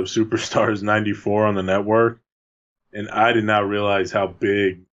episode of Superstars 94 on the network, and I did not realize how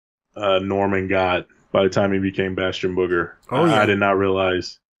big Norman got by the time he became Bastion Booger. Oh, yeah. I did not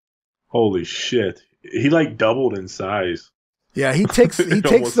realize. Holy shit. He doubled in size. Yeah, he takes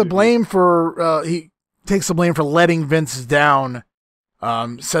the blame for letting Vince down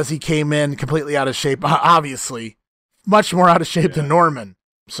says he came in completely out of shape, obviously, much more out of shape than Norman.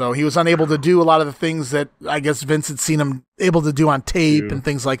 So he was unable to do a lot of the things that I guess Vince had seen him able to do on tape and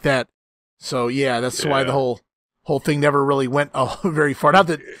things like that. So yeah, that's why the whole thing never really went very far. Not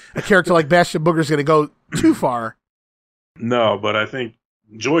that a character like Bastion Booger is going to go too far. No, but I think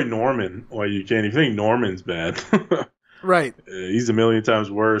Joy Norman, you can't even think Norman's bad. Right. He's a million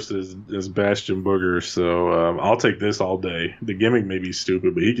times worse as Bastion Booger, so I'll take this all day. The gimmick may be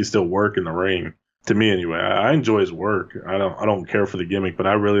stupid, but he can still work in the ring. To me, anyway, I enjoy his work. I don't care for the gimmick, but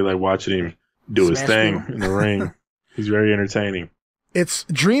I really like watching him do his thing in the ring. He's very entertaining. It's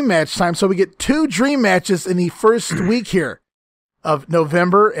dream match time, so we get 2 dream matches in the first week here of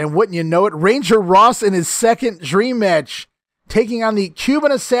November, and wouldn't you know it, Ranger Ross in his second dream match, taking on the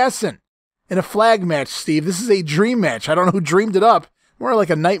Cuban Assassin in a flag match, Steve. This is a dream match. I don't know who dreamed it up. More like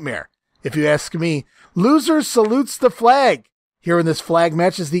a nightmare, if you ask me. Loser salutes the flag. Here in this flag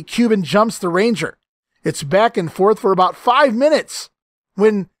match as the Cuban jumps the Ranger. It's back and forth for about 5 minutes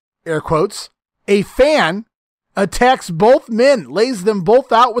when, air quotes, a fan attacks both men, lays them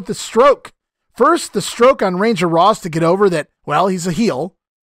both out with the stroke. First, the stroke on Ranger Ross to get over that, well, he's a heel.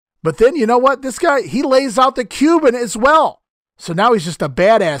 But then, you know what? This guy, he lays out the Cuban as well. So now he's just a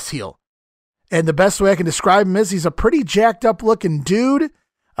badass heel. And the best way I can describe him is he's a pretty jacked up looking dude.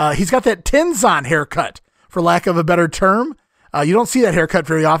 He's got that Tenzon haircut, for lack of a better term. You don't see that haircut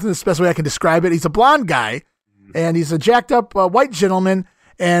very often. That's the best way I can describe it. He's a blonde guy, and he's a jacked up white gentleman.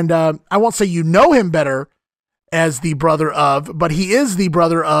 And I won't say you know him better as the brother of, but he is the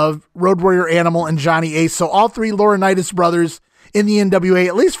brother of Road Warrior Animal and Johnny Ace. So all 3 Laurinaitis brothers in the NWA,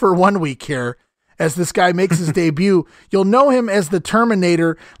 at least for 1 week here, as this guy makes his debut. You'll know him as the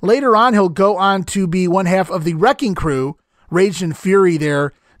Terminator. Later on, he'll go on to be one half of the Wrecking Crew, Rage and Fury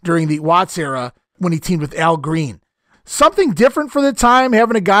there during the Watts era when he teamed with Al Green. Something different for the time,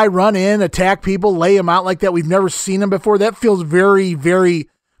 having a guy run in, attack people, lay him out like that. We've never seen him before. That feels very, very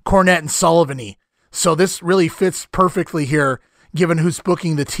Cornette and Sullivan-y. So this really fits perfectly here, given who's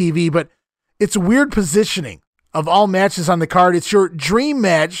booking the TV. But it's weird positioning of all matches on the card. It's your dream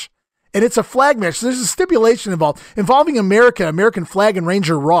match, and it's a flag match. So there's a stipulation involving American flag, and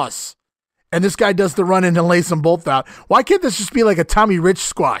Ranger Ross. And this guy does the run in and lays them both out. Why can't this just be like a Tommy Rich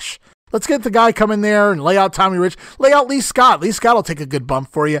squash? Let's get the guy come in there and lay out Tommy Rich. Lay out Lee Scott. Lee Scott will take a good bump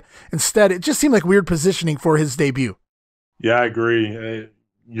for you. Instead, it just seemed like weird positioning for his debut. Yeah, I agree.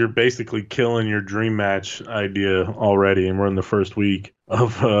 You're basically killing your dream match idea already, and we're in the first week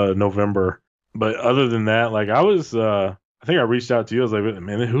of November. But other than that, like I think I reached out to you. I was like,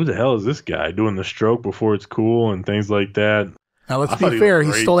 man, who the hell is this guy doing the stroke before it's cool and things like that? Now, let's be fair.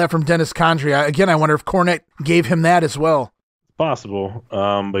 He stole that from Dennis Condrey. Again, I wonder if Cornette gave him that as well. Possible.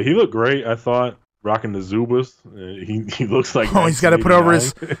 But he looked great, I thought, rocking the Zubas. He looks like he's got to put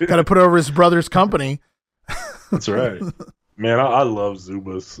over his brother's company. That's right. Man, I love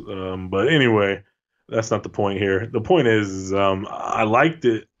Zubas. But anyway, that's not the point here. The point is I liked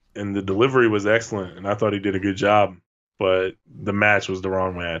it, and the delivery was excellent, and I thought he did a good job, but the match was the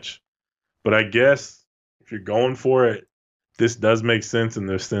wrong match. But I guess if you're going for it, this does make sense in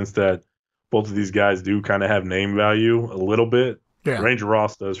the sense that both of these guys do kind of have name value a little bit. Yeah. Ranger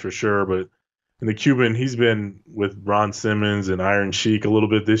Ross does for sure, but in the Cuban, he's been with Ron Simmons and Iron Sheik a little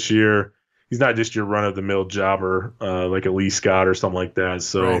bit this year. He's not just your run-of-the-mill jobber like a Lee Scott or something like that.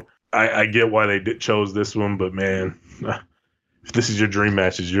 So right. I get why they chose this one, but man, if this is your dream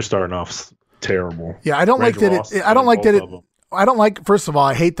matches, you're starting off terrible. Yeah, I don't like that. First of all,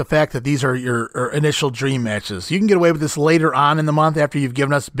 I hate the fact that these are your initial dream matches. You can get away with this later on in the month after you've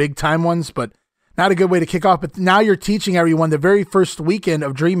given us big time ones, but not a good way to kick off. But now you're teaching everyone the very first weekend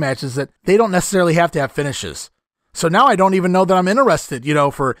of dream matches that they don't necessarily have to have finishes. So now I don't even know that I'm interested,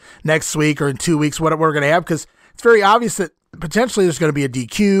 for next week or in 2 weeks, what we're going to have, because it's very obvious that potentially there's going to be a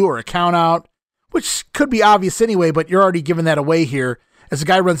DQ or a count out, which could be obvious anyway, but you're already giving that away here as a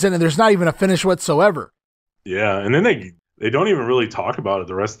guy runs in and there's not even a finish whatsoever. Yeah, and then they don't even really talk about it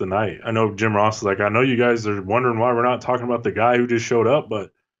the rest of the night. I know Jim Ross is like, I know you guys are wondering why we're not talking about the guy who just showed up,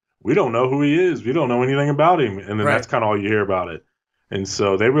 but we don't know who he is. We don't know anything about him. And then That's kind of all you hear about it. And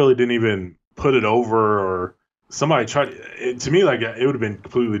so they really didn't even put it over, or somebody tried to me, like it would have been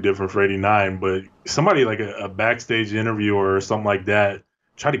completely different for 89, but somebody like a backstage interviewer or something like that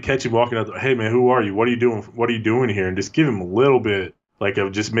tried to catch him walking up. Hey man, who are you? What are you doing? What are you doing here? And just give him a little bit like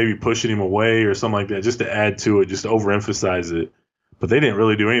of just maybe pushing him away or something like that, just to add to it, just to overemphasize it. But they didn't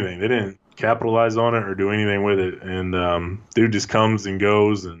really do anything. They didn't capitalize on it or do anything with it. And dude just comes and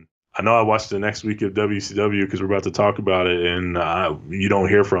goes. And I know I watched the next week of WCW because we're about to talk about it, and you don't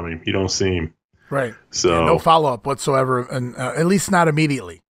hear from him. You don't see him. Right. So no follow-up whatsoever, and at least not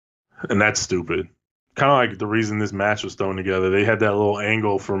immediately. And that's stupid. Kind of like the reason this match was thrown together. They had that little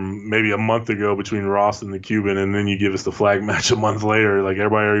angle from maybe a month ago between Ross and the Cuban, and then you give us the flag match a month later. Like,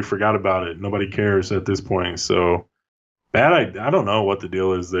 everybody already forgot about it. Nobody cares at this point. So, bad. I don't know what the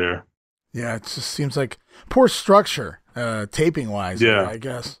deal is there. Yeah, it just seems like poor structure, taping-wise, yeah. I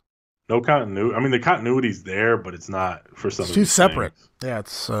guess. No continuity. I mean, the continuity's there, but it's not for some It's of too these separate. things. Yeah,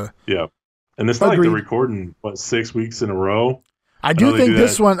 it's... yeah. And it's not like Agreed. they're recording, 6 weeks in a row? I do think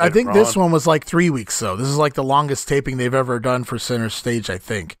this one. I think this Raw. one was like 3 weeks. So this is like the longest taping they've ever done for Center Stage. I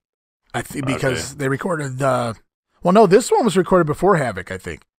think because they recorded. Well, no, this one was recorded before Havoc. I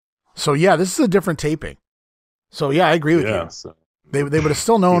think. So yeah, this is a different taping. So yeah, I agree with you. So, they would have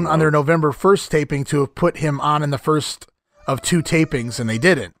still known on their November 1st taping to have put him on in the first of 2 tapings, and they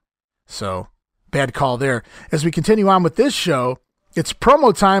didn't. So bad call there. As we continue on with this show, it's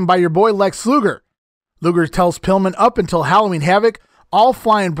promo time by your boy Lex Luger. Luger tells Pillman up until Halloween Havoc, all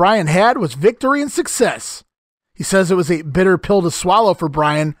Flying Brian had was victory and success. He says it was a bitter pill to swallow for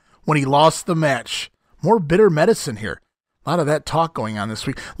Brian when he lost the match. More bitter medicine here. A lot of that talk going on this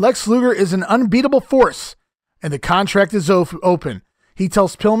week. Lex Luger is an unbeatable force, and the contract is open. He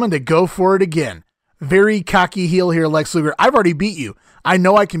tells Pillman to go for it again. Very cocky heel here, Lex Luger. I've already beat you. I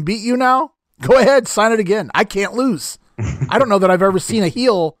know I can beat you now. Go ahead, sign it again. I can't lose. I don't know that I've ever seen a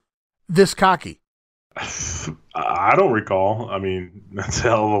heel this cocky. I don't recall. I mean, that's a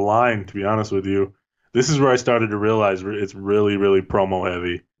hell of a line, to be honest with you. This is where I started to realize it's really, really promo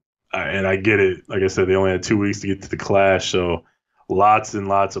heavy. And I get it. Like I said, they only had 2 weeks to get to the Clash, so lots and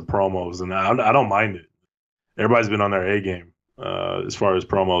lots of promos. And I don't mind it. Everybody's been on their A game as far as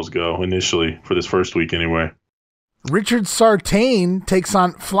promos go initially, for this first week anyway. Richard Sartain takes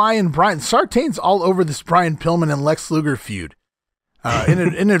on Flying Brian. Sartain's all over this Brian Pillman and Lex Luger feud.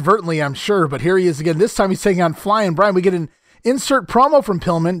 Inadvertently, I'm sure, but here he is again. This time he's taking on Flying Brian. We get an insert promo from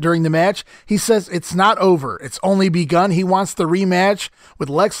Pillman during the match. He says it's not over. It's only begun. He wants the rematch with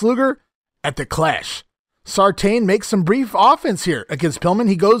Lex Luger at the Clash. Sartain makes some brief offense here against Pillman.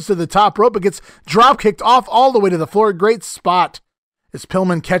 He goes to the top rope, but gets drop kicked off all the way to the floor. Great spot as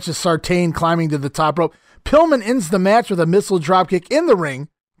Pillman catches Sartain climbing to the top rope. Pillman ends the match with a missile dropkick in the ring.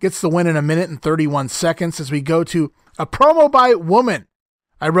 Gets the win in 1 minute and 31 seconds as we go to a promo by Woman.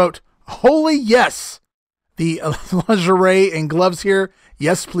 I wrote, holy yes. The lingerie and gloves here,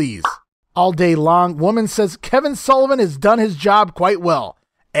 yes please. All day long, Woman says Kevin Sullivan has done his job quite well,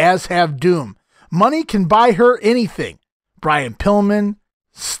 as have Doom. Money can buy her anything. Brian Pillman,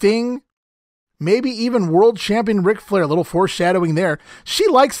 Sting, maybe even world champion Ric Flair. A little foreshadowing there. She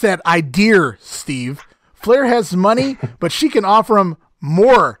likes that idea, Steve. Flair has money, but she can offer him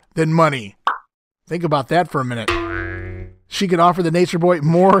more than money. Think about that for a minute. She can offer the Nature Boy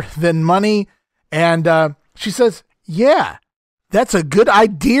more than money. And she says, yeah, that's a good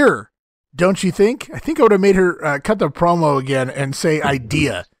idea. Don't you think? I think I would have made her cut the promo again and say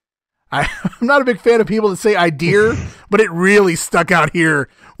idea. I'm not a big fan of people that say idea, but it really stuck out here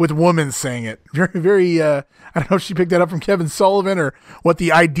with Woman saying it. Very, very, I don't know if she picked that up from Kevin Sullivan or what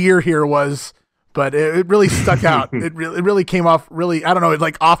the idea here was, but it really stuck out. It really came off really, I don't know,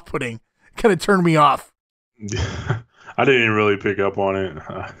 like off-putting. Kind of turned me off. I didn't even really pick up on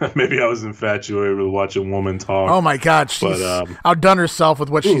it. Maybe I was infatuated with watching Woman talk. Oh my God, she's outdone herself with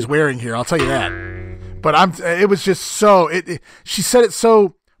what she's wearing here. I'll tell you that. But it was just so. She said it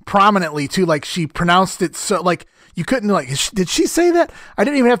so prominently too. Like she pronounced it so. Like you couldn't like. Did she say that? I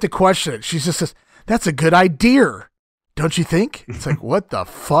didn't even have to question it. She just says, "That's a good idea, don't you think?" It's like, what the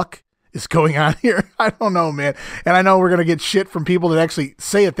fuck is going on here? I don't know, man. And I know we're gonna get shit from people that actually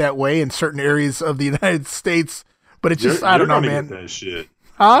say it that way in certain areas of the United States. But it's just, I don't know, man. That shit.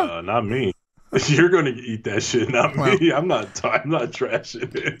 Huh? Not me. You're going to eat that shit, not me. I'm not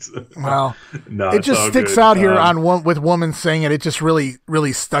trashing it. Well, no, it just sticks out here with Woman saying it. It just really,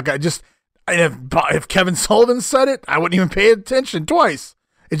 really stuck out. If Kevin Sullivan said it, I wouldn't even pay attention twice.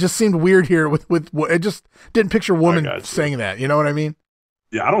 It just seemed weird here with it just didn't picture Woman saying that. You know what I mean?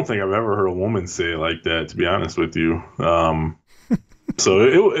 Yeah, I don't think I've ever heard a woman say it like that, to be honest with you. So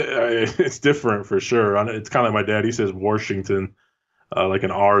it's different for sure. It's kind of like my dad. He says Washington, like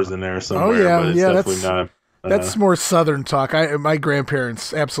an R's in there somewhere. Oh yeah, but it's definitely not. That's more Southern talk. My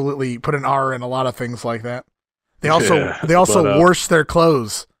grandparents absolutely put an R in a lot of things like that. They also wash their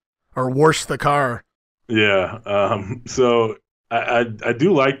clothes or wash the car. Yeah. So I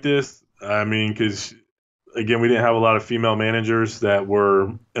do like this. I mean, because again, we didn't have a lot of female managers that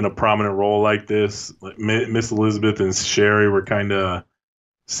were in a prominent role like this. Like Miss Elizabeth and Sherry were kind of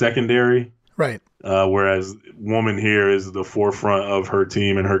secondary Right. Whereas woman here is the forefront of her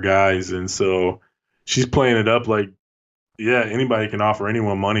team and her guys. And so she's playing it up like, yeah, anybody can offer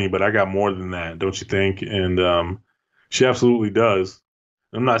anyone money, but I got more than that, don't you think? And she absolutely does.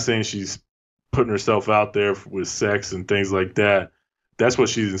 I'm not saying she's putting herself out there with sex and things like that. That's what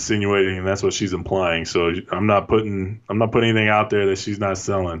she's insinuating, and that's what she's implying. So I'm not putting anything out there that she's not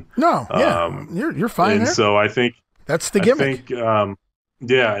selling. No, yeah, you're fine. And there. so I think that's the gimmick.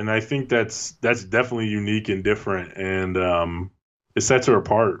 Yeah, and I think that's definitely unique and different, and it sets her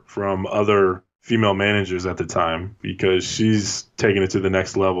apart from other female managers at the time because she's taking it to the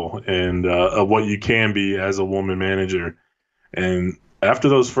next level and of what you can be as a woman manager. And after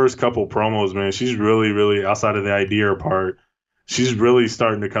those first couple promos, man, she's really, really outside of the idea part. She's really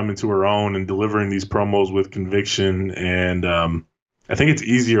starting to come into her own and delivering these promos with conviction. And I think it's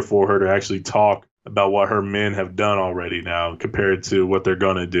easier for her to actually talk about what her men have done already now compared to what they're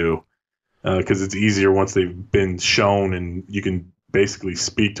going to do. Because it's easier once they've been shown and you can basically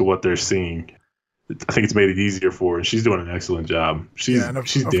speak to what they're seeing. I think it's made it easier for her. And she's doing an excellent job. She's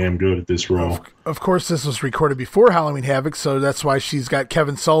damn good at this role. Of course, this was recorded before Halloween Havoc, so that's why she's got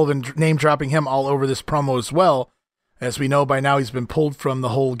Kevin Sullivan name-dropping him all over this promo as well. As we know by now, he's been pulled from the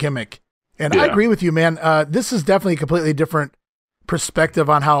whole gimmick. And I agree with you, man. This is definitely a completely different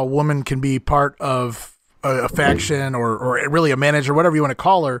perspective on how a woman can be part of a faction or really a manager, whatever you want to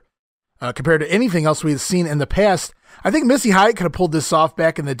call her, compared to anything else we've seen in the past. I think Missy Hyatt could have pulled this off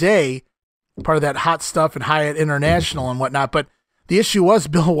back in the day, part of that hot stuff and Hyatt International and whatnot. But the issue was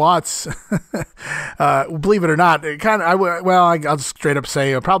Bill Watts, believe it or not, I'll just straight up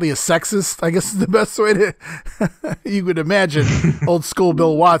say probably a sexist, I guess is the best way to, you could imagine old school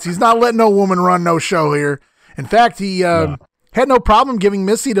Bill Watts. He's not letting no woman run no show here. In fact, he had no problem giving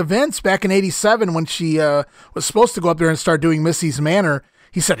Missy to Vince back in 87 when she was supposed to go up there and start doing Missy's Manor.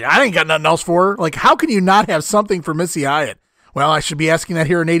 He said, I ain't got nothing else for her. Like, how can you not have something for Missy Hyatt? Well, I should be asking that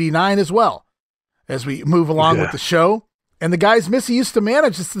here in 89 as well as we move along with the show. And the guys Missy used to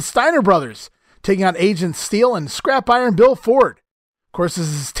manage, it's the Steiner brothers, taking on Agent Steel and Scrap Iron Bill Ford. Of course, this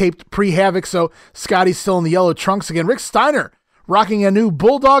is taped pre-Havoc, so Scotty's still in the yellow trunks again. Rick Steiner rocking a new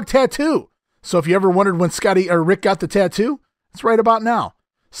bulldog tattoo. So if you ever wondered when Scotty or Rick got the tattoo, it's right about now.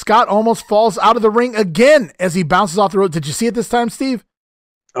 Scott almost falls out of the ring again as he bounces off the rope. Did you see it this time, Steve?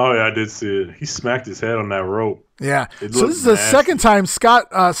 Oh, yeah, I did see it. He smacked his head on that rope. Yeah. So this is the second time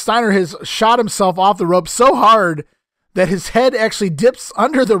Scott Steiner has shot himself off the rope so hard that his head actually dips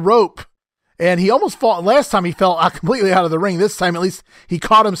under the rope. And he almost fell. Last time he fell completely out of the ring. This time, at least, he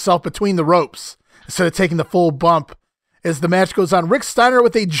caught himself between the ropes instead of taking the full bump. As the match goes on, Rick Steiner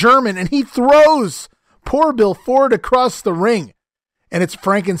with a German, and he throws poor Bill Ford across the ring. And it's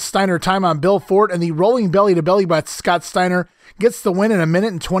Frankensteiner time on Bill Ford, and the rolling belly-to-belly by Scott Steiner gets the win in 1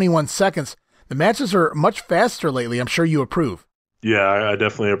 minute and 21 seconds. The matches are much faster lately. I'm sure you approve. Yeah, I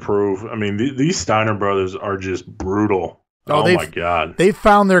definitely approve. I mean, these Steiner brothers are just brutal. Oh my God. They've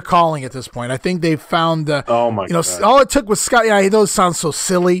found their calling at this point. I think they've found, God. All it took was Scott. Yeah, those sound so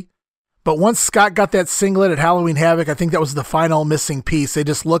silly. But once Scott got that singlet at Halloween Havoc, I think that was the final missing piece. They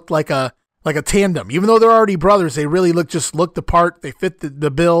just looked like a tandem. Even though they're already brothers, they really looked the part. They fit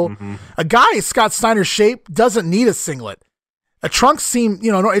the bill. Mm-hmm. A guy Scott Steiner's shape doesn't need a singlet. A trunk seam,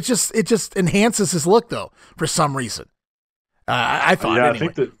 it just enhances his look though for some reason. I thought. Yeah,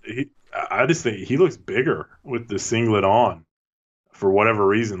 anyway. I just think he looks bigger with the singlet on for whatever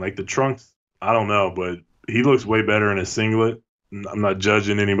reason. Like the trunks, I don't know, but he looks way better in a singlet. I'm not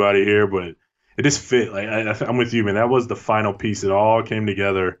judging anybody here, but it just fit. Like I'm with you, man. That was the final piece. It all came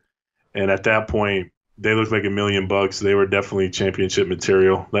together, and at that point, they looked like $1 million. They were definitely championship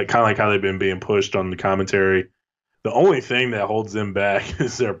material. Like kind of like how they've been being pushed on the commentary. The only thing that holds them back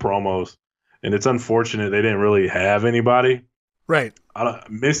is their promos, and it's unfortunate they didn't really have anybody. Right.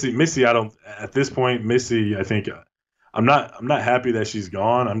 Missy. I don't. At this point, Missy. I think I'm not happy that she's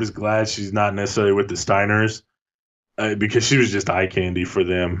gone. I'm just glad she's not necessarily with the Steiners because she was just eye candy for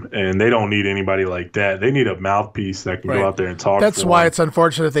them, and they don't need anybody like that. They need a mouthpiece that can go out there and talk. That's why it's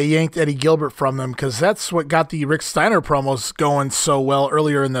unfortunate they yanked Eddie Gilbert from them because that's what got the Rick Steiner promos going so well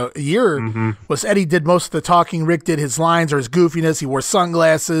earlier in the year. Mm-hmm. Was Eddie did most of the talking, Rick did his lines or his goofiness. He wore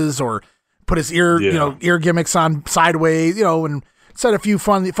sunglasses or put his ear gimmicks on sideways, and said a few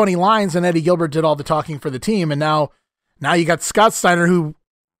funny lines, and Eddie Gilbert did all the talking for the team. And now you got Scott Steiner, who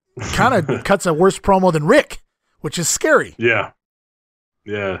kind of cuts a worse promo than Rick, which is scary. Yeah.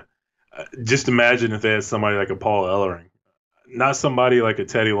 Just imagine if they had somebody like a Paul Ellering, not somebody like a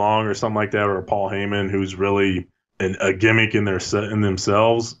Teddy Long or something like that, or a Paul Heyman, who's really a gimmick in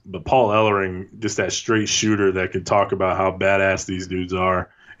themselves. But Paul Ellering, just that straight shooter that could talk about how badass these dudes are.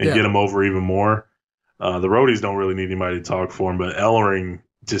 and get him over even more. The roadies don't really need anybody to talk for him, but Ellering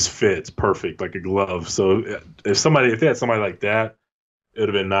just fits perfect like a glove. So if they had somebody like that, it would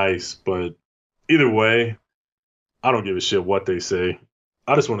have been nice. But either way, I don't give a shit what they say.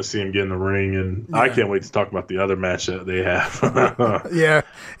 I just want to see him get in the ring, and I can't wait to talk about the other match that they have. Yeah,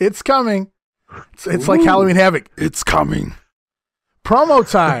 it's coming. It's like Halloween Havoc. It's coming. Promo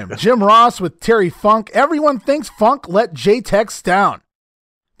time. Jim Ross with Terry Funk. Everyone thinks Funk let J-Tex down.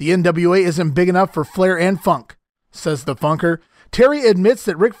 The NWA isn't big enough for Flair and Funk, says the Funker. Terry admits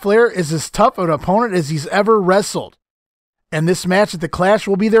that Ric Flair is as tough of an opponent as he's ever wrestled. And this match at the Clash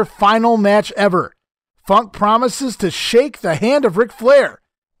will be their final match ever. Funk promises to shake the hand of Ric Flair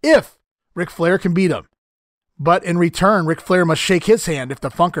if Ric Flair can beat him. But in return, Ric Flair must shake his hand if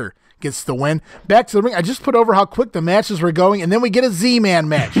the Funker gets the win. Back to the ring. I just put over how quick the matches were going, and then we get a Z-Man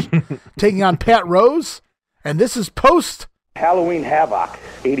match taking on Pat Rose. And this is post Halloween Havoc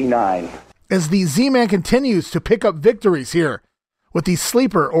 89. As the Z-Man continues to pick up victories here with the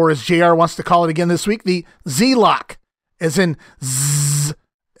sleeper, or as JR wants to call it again this week, the Z-Lock, as in zzz,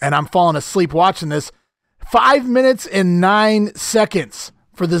 and I'm falling asleep watching this. 5 minutes and 9 seconds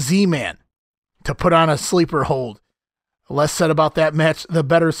for the Z-Man to put on a sleeper hold. The less said about that match, the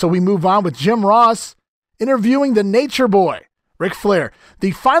better. So we move on with Jim Ross interviewing the Nature Boy, Ric Flair.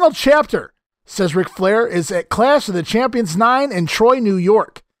 The final chapter, says Ric Flair, is at Clash of the Champions 9 in Troy, New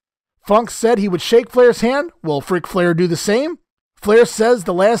York. Funk said he would shake Flair's hand. Will Ric Flair do the same? Flair says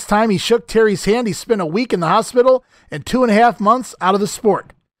the last time he shook Terry's hand, he spent a week in the hospital and 2.5 months out of the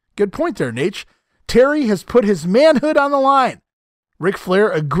sport. Good point there, Nate. Terry has put his manhood on the line. Ric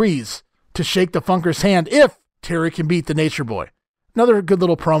Flair agrees to shake the Funker's hand if Terry can beat the Nature Boy. Another good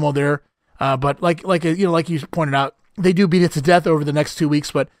little promo there. But like you pointed out, they do beat it to death over the next 2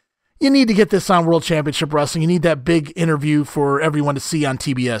 weeks, but you need to get this on World Championship Wrestling. You need that big interview for everyone to see on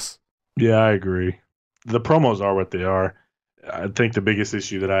TBS. Yeah, I agree. The promos are what they are. I think the biggest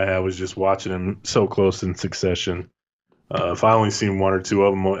issue that I had was just watching them so close in succession. If I only seen one or two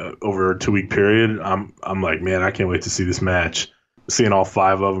of them over a 2-week period, I'm like, man, I can't wait to see this match. Seeing all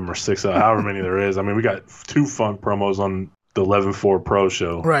 5 of them or 6, however many there is. I mean, we got 2 Funk promos on the 11-4 Pro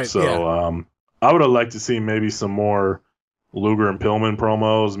show. Right. So yeah. I would have liked to see maybe some more Luger and Pillman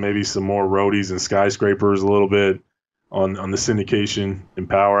promos, maybe some more Roadies and Skyscrapers a little bit on the syndication and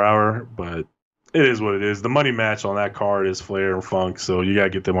Power Hour, but it is what it is. The money match on that card is Flair and Funk, so you got to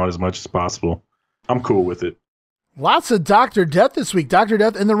get them on as much as possible. I'm cool with it. Lots of Dr. Death this week. Dr.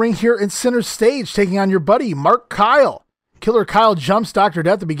 Death in the ring here in center stage, taking on your buddy, Mark Kyle. Killer Kyle jumps Dr.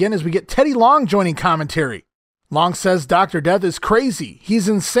 Death to begin as we get Teddy Long joining commentary. Long says Dr. Death is crazy. He's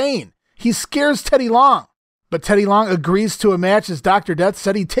insane. He scares Teddy Long. But Teddy Long agrees to a match as Dr. Death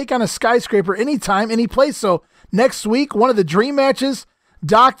said he'd take on a Skyscraper anytime, any place. So next week, one of the dream matches,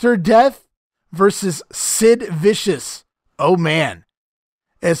 Dr. Death versus Sid Vicious. Oh, man.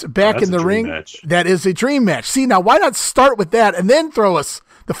 As back in the ring, match. That is a dream match. See, now why not start with that and then throw us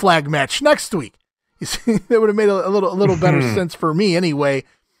the flag match next week? You see, that would have made a little better sense for me anyway.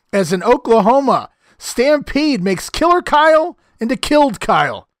 As in Oklahoma, Stampede makes Killer Kyle into Killed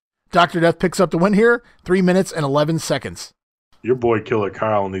Kyle. Dr. Death picks up the win here, 3 minutes and 11 seconds. Your boy Killer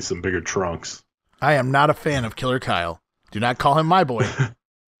Kyle needs some bigger trunks. I am not a fan of Killer Kyle. Do not call him my boy.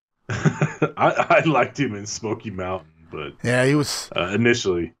 I liked him in Smoky Mountain. But yeah, he was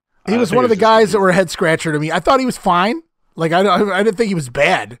initially. He was one of the guys that were a head scratcher to me. I thought he was fine. Like I didn't think he was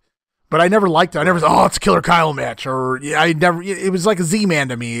bad, but I never liked it. I never said, "Oh, it's a Killer Kyle match," or I never. It was like a Z-Man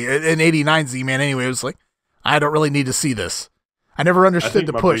to me, an '89 Z-Man. Anyway, it was like I don't really need to see this. I never understood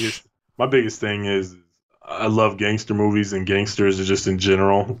the push. My biggest thing is I love gangster movies and gangsters just in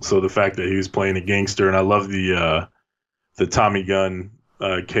general. So the fact that he was playing a gangster, and I love the Tommy Gunn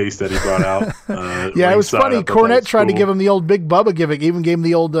case that he brought out. Yeah, it was funny. Cornette tried to give him the old Big Bubba gimmick, even gave him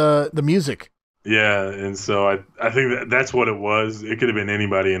the old the music. Yeah, and so I think that's what it was. It could have been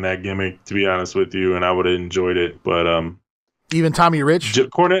anybody in that gimmick, to be honest with you, and I would have enjoyed it. But even Tommy Rich?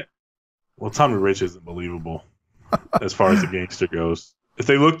 Cornette? Well, Tommy Rich isn't believable as far as the gangster goes. If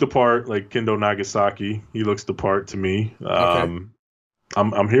they look the part, like Kendo Nagasaki, he looks the part to me. Okay.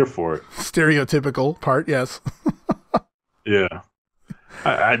 I'm here for it. Stereotypical part, yes. Yeah.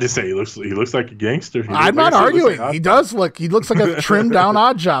 I just say he looks like a gangster. I'm not arguing. He does look. He looks like a trimmed down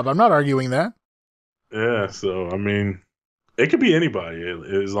odd job. I'm not arguing that. Yeah. So I mean, it could be anybody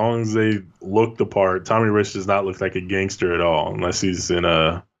as long as they look the part. Tommy Rich does not look like a gangster at all, unless he's in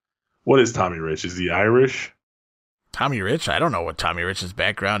a. What is Tommy Rich? Is he Irish? Tommy Rich? I don't know what Tommy Rich's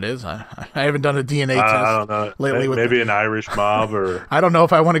background is. I haven't done a DNA test I don't know. Lately. Maybe an Irish mob or. I don't know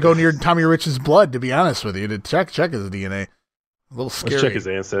if I want to go near Tommy Rich's blood, to be honest with you, to check his DNA. A little scary. Let's check his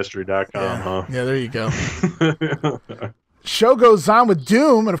Ancestry.com, huh? Yeah, there you go. Show goes on with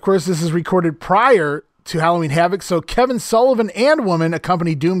Doom, and of course this is recorded prior to Halloween Havoc, so Kevin Sullivan and Woman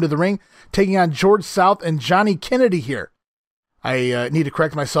accompany Doom to the ring, taking on George South and Johnny Kennedy here. I need to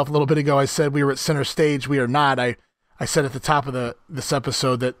correct myself a little bit ago. I said we were at center stage. We are not. I said at the top of this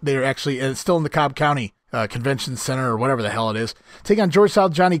episode that they are actually still in the Cobb County Convention Center or whatever the hell it is. Taking on George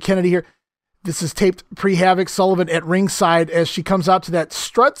South, Johnny Kennedy here. This is taped pre-Havoc. Sullivan at ringside as she comes out to that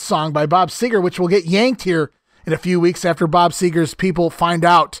strut song by Bob Seger, which will get yanked here in a few weeks after Bob Seger's people find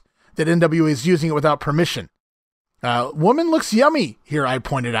out that NWA is using it without permission. Woman looks yummy here, I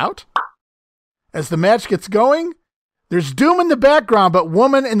pointed out. As the match gets going, there's Doom in the background, but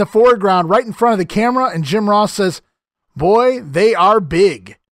Woman in the foreground right in front of the camera, and Jim Ross says, "Boy, they are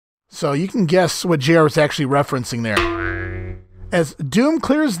big." So you can guess what JR is actually referencing there. As Doom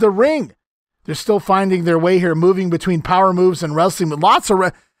clears the ring, they're still finding their way here, moving between power moves and wrestling with lots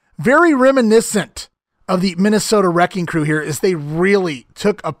of very reminiscent of the Minnesota Wrecking Crew here, as they really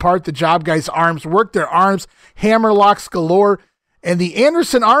took apart the job guys' arms, worked their arms, hammer locks galore, and the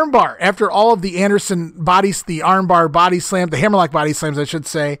Anderson armbar, after all of the Anderson bodies, the armbar body slam, the hammerlock body slams, I should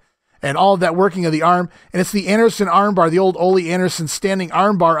say, and all of that working of the arm, and it's the Anderson armbar, the old Ole Anderson standing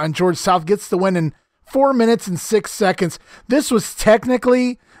armbar on George South, gets the win in 4 minutes and 6 seconds. This was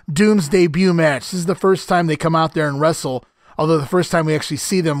technically Doom's debut match. This is the first time they come out there and wrestle, although the first time we actually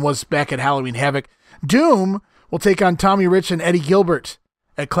see them was back at Halloween Havoc. Doom will take on Tommy Rich and Eddie Gilbert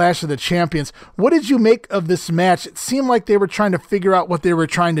at Clash of the Champions. What did you make of this match? It seemed like they were trying to figure out what they were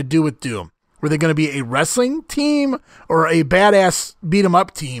trying to do with Doom. Were they going to be a wrestling team or a badass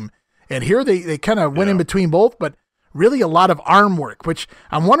beat-em-up team? And here they kind of went in between both, but really a lot of arm work, which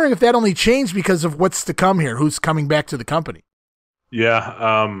I'm wondering if that only changed because of what's to come here, who's coming back to the company.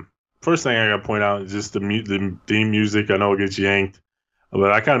 Yeah, first thing I got to point out is just the theme music. I know it gets yanked,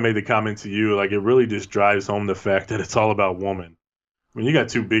 but I kind of made the comment to you, like, it really just drives home the fact that it's all about Woman. I mean, you got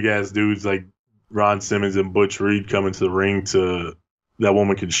two big-ass dudes like Ron Simmons and Butch Reed coming to the ring to That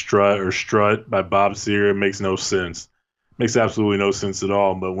Woman Can Strut by Bob Seger. It makes no sense. Makes absolutely no sense at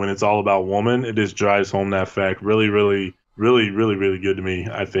all. But when it's all about Woman, it just drives home that fact. Really, really, really, really, really good to me,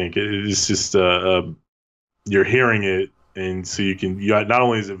 I think. It's just, you're hearing it, and so not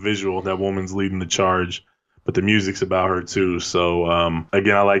only is it visual, that woman's leading the charge, but the music's about her too. So,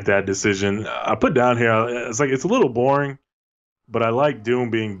 again, I like that decision. I put down here, it's a little boring, but I like Doom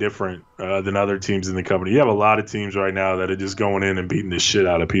being different than other teams in the company. You have a lot of teams right now that are just going in and beating the shit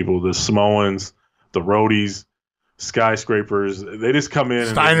out of people. The Samoans, the Roadies, Skyscrapers, they just come in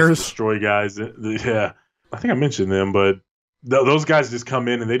and they just destroy guys. Yeah, I think I mentioned them, but those guys just come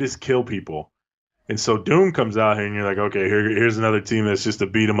in and they just kill people. And so Doom comes out here and you're like, okay, here's another team that's just to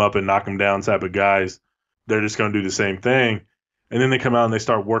beat them up and knock them down type of guys. They're just going to do the same thing. And then they come out and they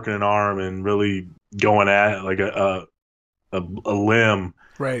start working an arm and really going at like a limb,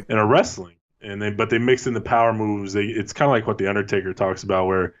 right, in a wrestling. But they mix in the power moves. It's kind of like what the Undertaker talks about,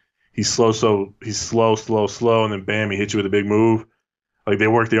 where he's slow, and then bam, he hits you with a big move. Like, they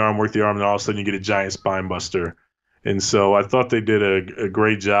work the arm, and then all of a sudden you get a giant spine buster. And so I thought they did a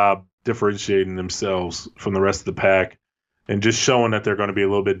great job differentiating themselves from the rest of the pack and just showing that they're going to be a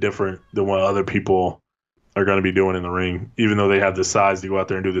little bit different than what other people are going to be doing in the ring, even though they have the size to go out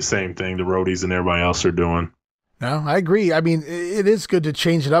there and do the same thing the Roadies and everybody else are doing. No, I agree. I mean, it is good to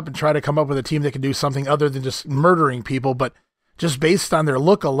change it up and try to come up with a team that can do something other than just murdering people, but just based on their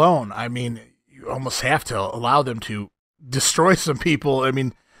look alone, I mean, you almost have to allow them to destroy some people. I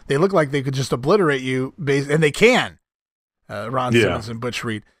mean, they look like they could just obliterate you, and they can. Ron Simmons and Butch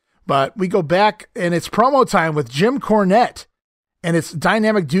Reed. But we go back, and it's promo time with Jim Cornette, and it's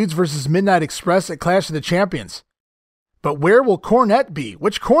Dynamic Dudes versus Midnight Express at Clash of the Champions. But where will Cornette be?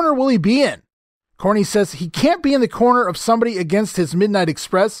 Which corner will he be in? Corny says he can't be in the corner of somebody against his Midnight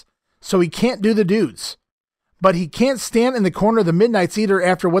Express, so he can't do the dudes. But he can't stand in the corner of the Midnights either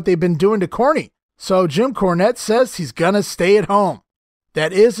after what they've been doing to Corny. So Jim Cornette says he's going to stay at home.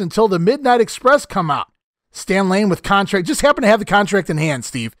 That is until the Midnight Express come out. Stan Lane with contract, just happened to have the contract in hand,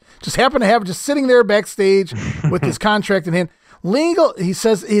 Steve. Just happened to have it just sitting there backstage with his contract in hand. Legal, he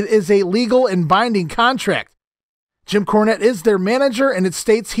says it is a legal and binding contract. Jim Cornette is their manager, and it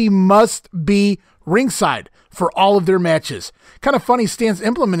states he must be ringside for all of their matches. Kind of funny Stan's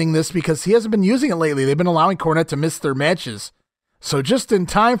implementing this because he hasn't been using it lately. They've been allowing Cornette to miss their matches. So just in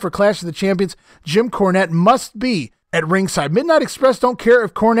time for Clash of the Champions, Jim Cornette must be at ringside. Midnight Express don't care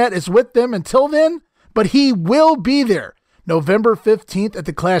if Cornette is with them until then, but he will be there. November 15th at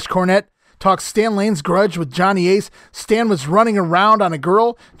the Clash. Cornette talks Stan Lane's grudge with Johnny Ace. Stan was running around on a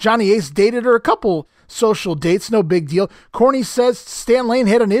girl. Johnny Ace dated her a couple social dates, no big deal. Corny says Stan Lane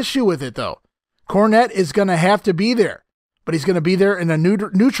had an issue with it, though. Cornette is going to have to be there, but he's going to be there in a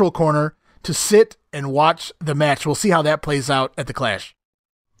neutral corner to sit and watch the match. We'll see how that plays out at the Clash.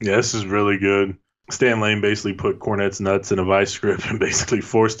 Yeah, this is really good. Stan Lane basically put Cornette's nuts in a vice grip and basically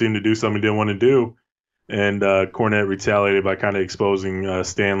forced him to do something he didn't want to do. And Cornette retaliated by kind of exposing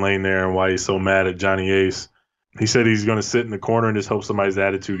Stan Lane there and why he's so mad at Johnny Ace. He said he's going to sit in the corner and just hope somebody's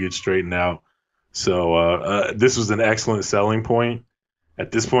attitude gets straightened out. So this was an excellent selling point.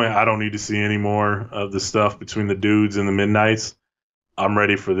 At this point, I don't need to see any more of the stuff between the dudes and the Midnights. I'm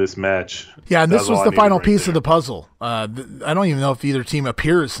ready for this match. Yeah, and this was the final piece of the puzzle. I don't even know if either team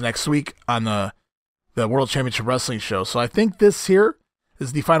appears next week on the World Championship Wrestling show. So I think this here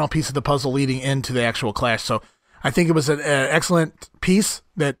is the final piece of the puzzle leading into the actual Clash. So I think it was an excellent piece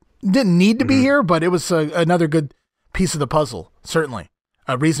that didn't need to be here, but it was another good piece of the puzzle, certainly.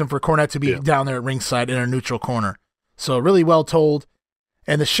 A reason for Cornette to be down there at ringside in a neutral corner. So really well told.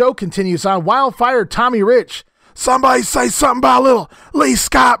 And the show continues on. Wildfire Tommy Rich. Somebody say something about little Lee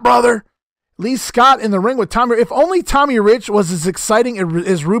Scott, brother. Lee Scott in the ring with Tommy. If only Tommy Rich was as exciting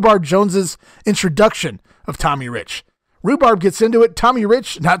as Rhubarb Jones's introduction of Tommy Rich. Rhubarb gets into it. Tommy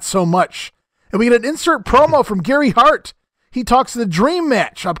Rich, not so much. And we get an insert promo from Gary Hart. He talks the dream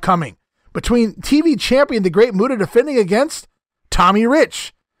match upcoming between TV champion The Great Muta defending against Tommy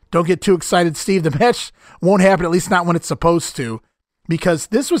Rich. Don't get too excited, Steve. The match won't happen, at least not when it's supposed to, because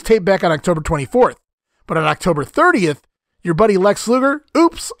this was taped back on October 24th. But on October 30th, your buddy Lex Luger,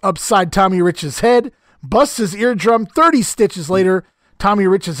 upside Tommy Rich's head, busts his eardrum. 30 stitches later, Tommy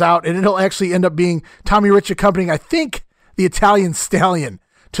Rich is out, and it'll actually end up being Tommy Rich accompanying, I think, the Italian Stallion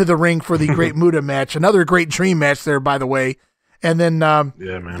to the ring for the Great Muta match. Another great dream match there, by the way. And then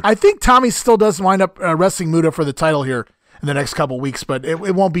man. I think Tommy still does wind up wrestling Muta for the title here in the next couple weeks, but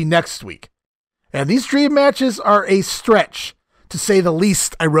it won't be next week. And these dream matches are a stretch, to say the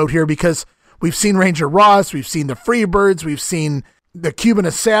least, I wrote here, because we've seen Ranger Ross, we've seen the Freebirds, we've seen the Cuban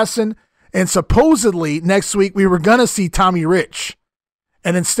Assassin, and supposedly next week we were going to see Tommy Rich.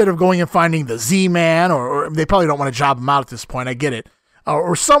 And instead of going and finding the Z-Man, or they probably don't want to job him out at this point, I get it,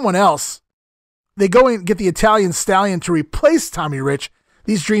 or someone else, they go and get the Italian Stallion to replace Tommy Rich.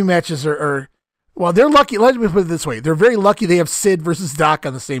 These dream matches are well, they're lucky. Let me put it this way. They're very lucky they have Sid versus Doc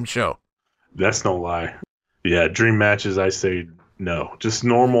on the same show. That's no lie. Yeah, dream matches, I say no. Just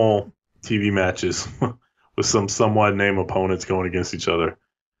normal TV matches with some somewhat named opponents going against each other.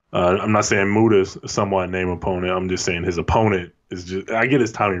 I'm not saying Muta's a somewhat named opponent. I'm just saying his opponent is just, I get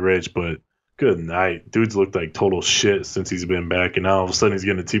it's Tommy Rich, but good night. Dude's looked like total shit since he's been back, and now all of a sudden he's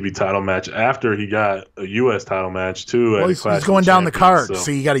getting a TV title match after he got a U.S. title match, too. Well, he's going down the card.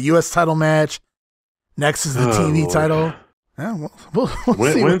 So you got a U.S. title match. Next is the TV title. Yeah, we'll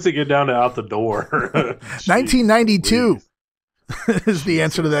when's it get down to out the door? 1992 is the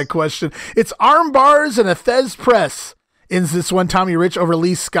answer to that question. It's arm bars and a Thez press. Ends this one, Tommy Rich over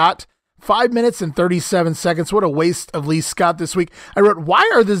Lee Scott. 5 minutes and 37 seconds. What a waste of Lee Scott this week. I wrote,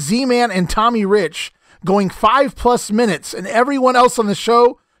 why are the Z-Man and Tommy Rich going 5+ minutes and everyone else on the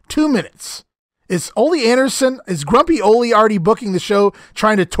show 2 minutes? Is Ole Anderson, is Grumpy Ole already booking the show,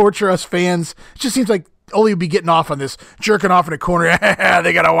 trying to torture us fans? It just seems like Ole would be getting off on this, jerking off in a corner.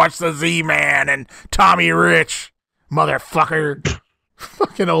 They got to watch the Z-Man and Tommy Rich. Motherfucker.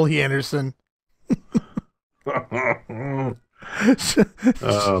 Fucking Ole Anderson.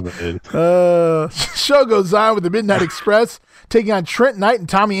 Oh, man. Show goes on with the Midnight Express taking on Trent Knight and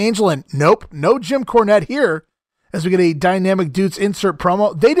Tommy Angel, and nope, no Jim Cornette here as we get a Dynamic Dudes insert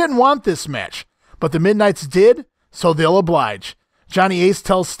promo. They didn't want this match, but the Midnights did, so they'll oblige. Johnny Ace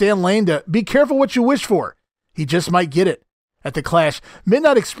tells Stan Lane to be careful what you wish for. He just might get it at the Clash.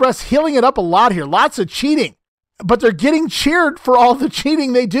 Midnight Express healing it up a lot here. Lots of cheating, but they're getting cheered for all the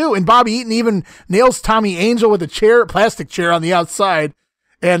cheating they do. And Bobby Eaton even nails Tommy Angel with a plastic chair on the outside.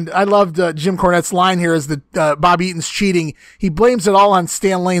 And I loved Jim Cornette's line here as the Bobby Eaton's cheating. He blames it all on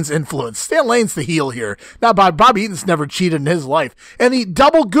Stan Lane's influence. Stan Lane's the heel here. Now, Bobby Eaton's never cheated in his life. And the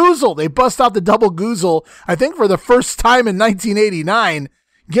double goozle. They bust out the double goozle, I think for the first time in 1989.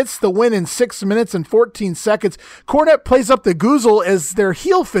 Gets the win in 6 minutes and 14 seconds. Cornette plays up the goozle as their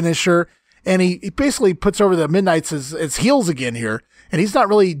heel finisher. And he basically puts over the Midnights as heels again here. And he's not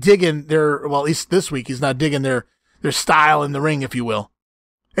really digging well, at least this week, he's not digging their style in the ring, if you will.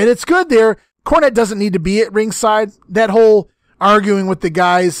 And it's good there. Cornette doesn't need to be at ringside. That whole arguing with the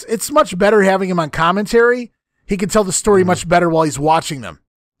guys, it's much better having him on commentary. He can tell the story much better while he's watching them.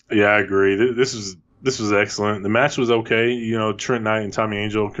 Yeah, I agree. This was excellent. The match was okay. You know, Trent Knight and Tommy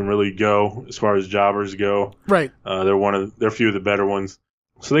Angel can really go as far as jobbers go. Right. They're a few of the better ones.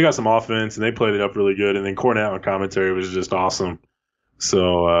 So they got some offense, and they played it up really good. And then Cornette on commentary was just awesome.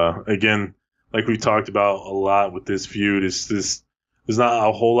 So, again, like we talked about a lot with this feud, there's not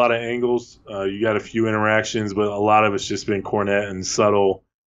a whole lot of angles. You got a few interactions, but a lot of it's just been Cornette and subtle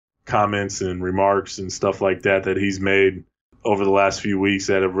comments and remarks and stuff like that he's made over the last few weeks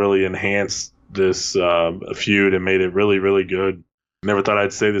that have really enhanced this feud and made it really, really good. Never thought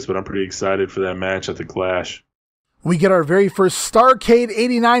I'd say this, but I'm pretty excited for that match at the Clash. We get our very first Starrcade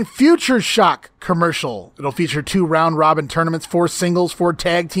 89 Future Shock commercial. It'll feature 2 round-robin tournaments, 4 singles, 4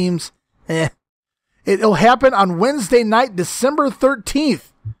 tag teams. It'll happen on Wednesday night, December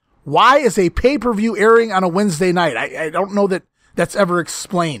 13th. Why is a pay-per-view airing on a Wednesday night? I don't know that that's ever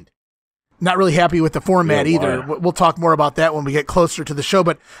explained. Not really happy with the format either. We'll talk more about that when we get closer to the show,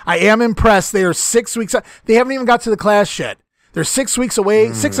 but I am impressed. They are 6 weeks out. They haven't even got to the Clash yet. They're 6 weeks away,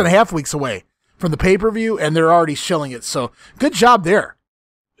 6.5 weeks away from the pay-per-view, and they're already shilling it. So good job there.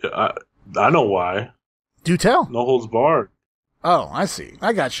 Yeah, I know why. Do tell. No holds barred. Oh, I see.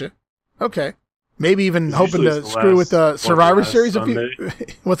 I got you. Okay. Maybe even hoping to screw with the Survivor Series.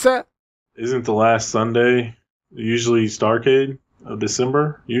 What's that? Isn't the last Sunday usually Starrcade of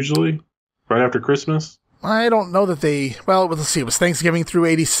December? Usually? Right after Christmas? I don't know that let's see. It was Thanksgiving through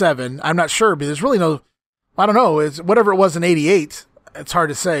 87. I'm not sure, but there's really I don't know. It's whatever it was in 88. It's hard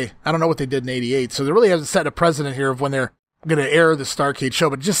to say. I don't know what they did in 88. So they really haven't set a precedent here of when they're going to air the Starrcade show,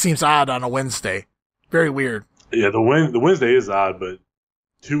 but it just seems odd on a Wednesday. Very weird. Yeah, the Wednesday is odd, but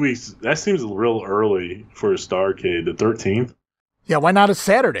 2 weeks, that seems real early for a Starrcade, the 13th. Yeah, why not a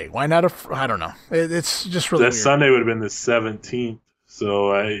Saturday? Why not I don't know. It's just really weird. Sunday would have been the 17th.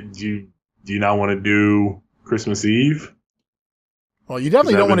 So do you not want to do Christmas Eve? Well, you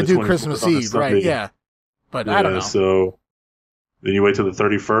definitely don't want to do Christmas Eve, right? Yeah. But I don't know. So then you wait till the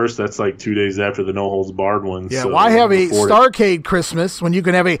 31st. That's like 2 days after the No Holds Barred one. Yeah, so why have a Starrcade Christmas when you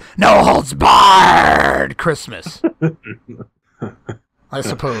can have a No Holds Barred Christmas? I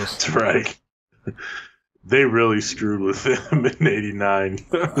suppose. That's right. They really screwed with them in 89.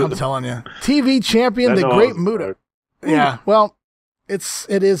 I'm telling you. TV champion, the Great Muta. Yeah, well, it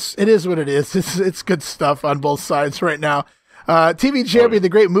is what it is. It's good stuff on both sides right now. TV champion, the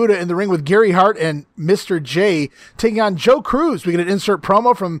Great Muta, in the ring with Gary Hart and Mr. J taking on Joe Cruz. We get an insert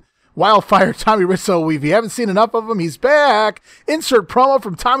promo from Wildfire Tommy Rich. So if you haven't seen enough of him, he's back. Insert promo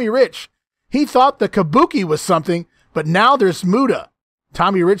from Tommy Rich. He thought the Kabuki was something, but now there's Muta.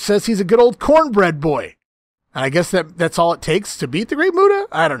 Tommy Rich says he's a good old cornbread boy. And I guess that's all it takes to beat the Great Muta?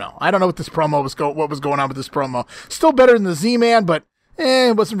 I don't know. I don't know what this promo what was going on with this promo. Still better than the Z-Man, but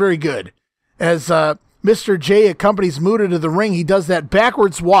it wasn't very good. As Mr. J accompanies Muta to the ring, he does that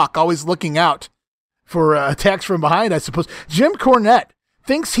backwards walk, always looking out for attacks from behind, I suppose. Jim Cornette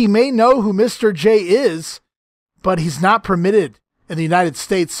thinks he may know who Mr. J is, but he's not permitted in the United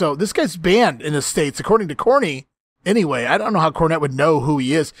States. So this guy's banned in the States, according to Corny. Anyway, I don't know how Cornette would know who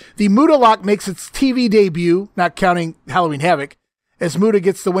he is. The Muta Lock makes its TV debut, not counting Halloween Havoc, as Muta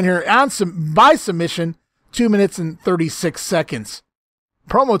gets the win here by submission, 2 minutes and 36 seconds.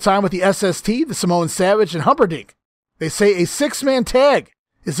 Promo time with the SST, the Samoan Savage, and Humperdinck. They say a 6-man tag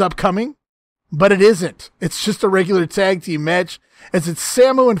is upcoming, but it isn't. It's just a regular tag team match, as it's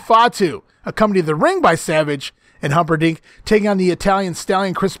Samu and Fatu, accompanied to the ring by Savage and Humperdinck, taking on the Italian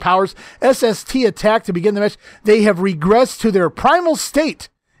stallion Chris Powers. SST attack to begin the match. They have regressed to their primal state,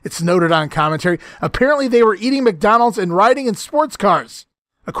 it's noted on commentary. Apparently they were eating McDonald's and riding in sports cars,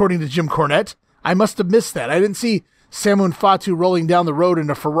 according to Jim Cornette. I must have missed that. I didn't see Samu and Fatu rolling down the road in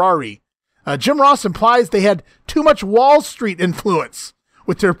a Ferrari. Jim Ross implies they had too much Wall Street influence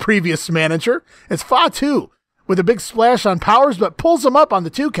with their previous manager, as Fatu with a big splash on Powers, but pulls him up on the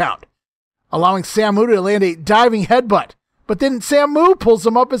 2 count, allowing Samu to land a diving headbutt. But then Samu pulls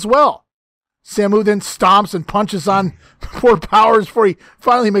him up as well. Samu then stomps and punches on poor Powers before he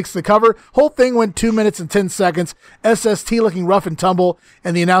finally makes the cover. Whole thing went 2 minutes and 10 seconds. SST looking rough and tumble,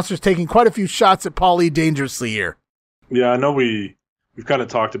 and the announcers taking quite a few shots at Paulie dangerously here. Yeah, I know we've kind of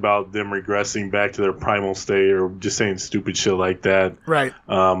talked about them regressing back to their primal state or just saying stupid shit like that. Right.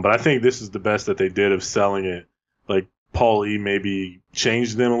 But I think this is the best that they did of selling it. Like, Paulie maybe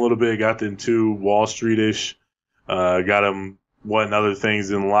changed them a little bit, got them too Wall Street-ish, got them wanting other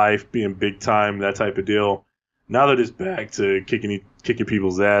things in life, being big time, that type of deal. Now they're just back to kicking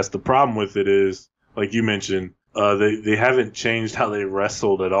people's ass. The problem with it is, like you mentioned, they haven't changed how they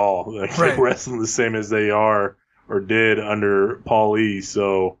wrestled at all. Like, right. They're wrestling the same as they are or did under Paul E.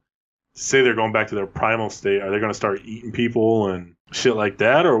 So to say they're going back to their primal state, are they going to start eating people and shit like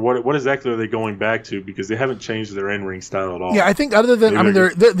that, or what exactly are they going back to? Because they haven't changed their in-ring style at all. Yeah, I think other than,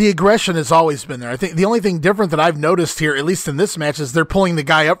 the aggression has always been there. I think the only thing different that I've noticed here, at least in this match, is they're pulling the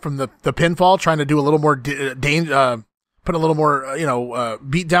guy up from the pinfall, trying to do a little more put a little more,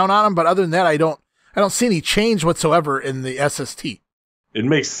 beat down on him. But other than that, I don't see any change whatsoever in the SST. It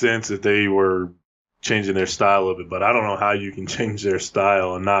makes sense if they were changing their style of it, but I don't know how you can change their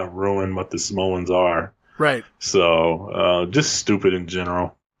style and not ruin what the Samoans are. Right. So, just stupid in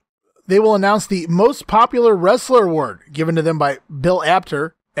general. They will announce the Most Popular Wrestler Award given to them by Bill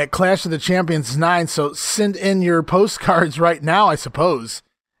Apter at Clash of the Champions 9. So send in your postcards right now, I suppose,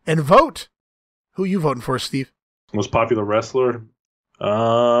 and vote. Who you voting for, Steve? Most popular wrestler?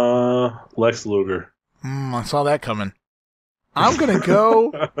 Lex Luger. I saw that coming. I'm going to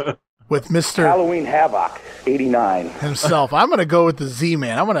go with Mr. Halloween Havoc, 89. himself. I'm going to go with the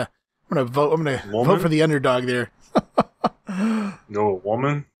Z-Man. I'm going to vote for the underdog there. No, a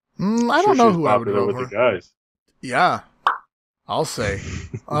woman? I don't know who I would vote with for. the guys. Yeah, I'll say.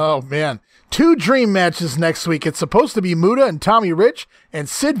 Oh, man. 2 dream matches next week. It's supposed to be Muta and Tommy Rich and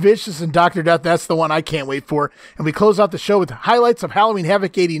Sid Vicious and Dr. Death. That's the one I can't wait for. And we close out the show with highlights of Halloween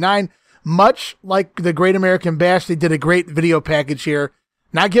Havoc 89. Much like the Great American Bash, they did a great video package here.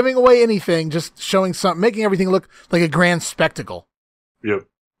 Not giving away anything, just showing something, making everything look like a grand spectacle. Yep.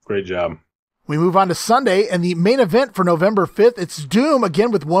 Great job. We move on to Sunday, and the main event for November 5th, it's Doom, again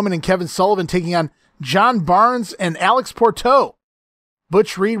with Woman and Kevin Sullivan taking on John Barnes and Alex Porteau.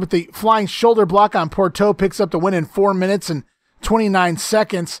 Butch Reed with the flying shoulder block on Porteau picks up the win in 4 minutes and 29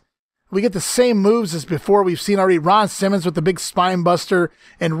 seconds. We get the same moves as before. We've seen already Ron Simmons with the big spine buster,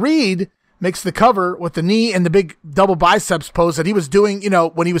 and Reed makes the cover with the knee and the big double biceps pose that he was doing,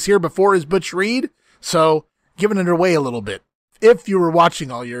 when he was here before as Butch Reed. So giving it away a little bit, if you were watching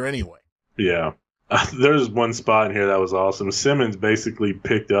all year anyway. Yeah. There's one spot in here that was awesome. Simmons basically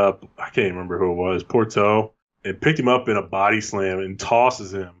picked up, I can't remember who it was, Porteau, and picked him up in a body slam and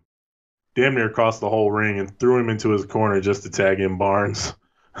tosses him damn near across the whole ring and threw him into his corner just to tag in Barnes.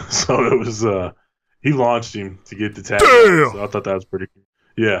 So it was, he launched him to get the tag. So I thought that was pretty cool.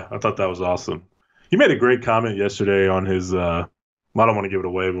 Yeah, I thought that was awesome. He made a great comment yesterday on his, I don't want to give it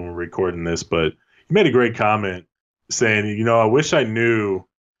away when we're recording this, but he made a great comment saying, I wish I knew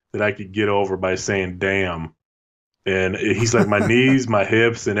that I could get over by saying damn. And he's like, my knees, my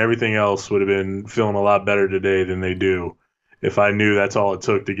hips, and everything else would have been feeling a lot better today than they do if I knew that's all it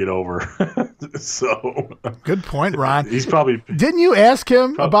took to get over. So good point, Ron. He's probably didn't you ask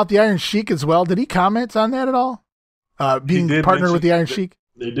him about the Iron Sheik as well? Did he comment on that at all? Being partnered with the Iron Sheik?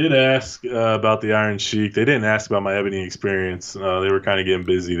 They did ask about the Iron Sheik. They didn't ask about my Ebony experience. They were kind of getting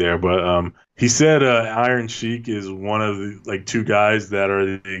busy there, but he said Iron Sheik is one of the 2 guys that are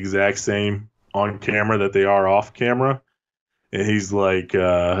the exact same on camera that they are off camera. And he's like,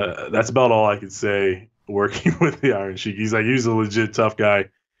 that's about all I could say working with the Iron Sheik. He's like, he's a legit tough guy.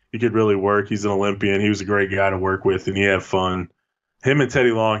 He could really work. He's an Olympian. He was a great guy to work with, and he had fun. Him and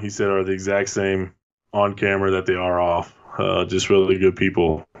Teddy Long, he said, are the exact same on camera that they are off. Just really good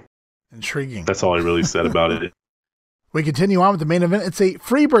people. Intriguing. That's all he really said about it. We continue on with the main event. It's a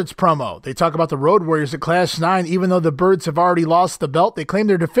Freebirds promo. They talk about the Road Warriors at Clash 9. Even though the Birds have already lost the belt, they claim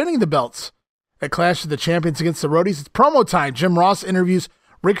they're defending the belts at Clash of the Champions against the Roadies. It's promo time. Jim Ross interviews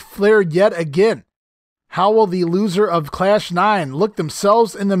Ric Flair yet again. How will the loser of Clash 9 look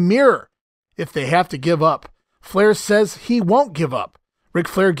themselves in the mirror if they have to give up? Flair says he won't give up. Ric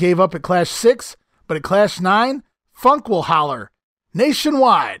Flair gave up at Clash 6, but at Clash 9, Funk will holler,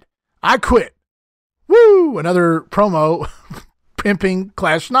 nationwide, I quit. Woo! Another promo pimping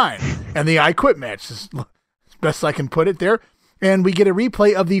Clash 9 and the I Quit match is best I can put it there. And we get a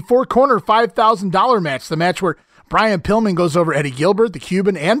replay of the four-corner $5,000 match, the match where Brian Pillman goes over Eddie Gilbert, the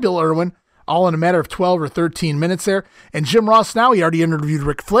Cuban, and Bill Irwin, all in a matter of 12 or 13 minutes there. And Jim Ross now, he already interviewed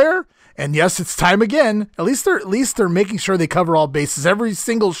Ric Flair, and yes, it's time again. At least they're making sure they cover all bases. Every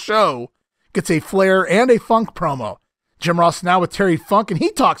single show gets a Flair and a Funk promo. Jim Ross now with Terry Funk, and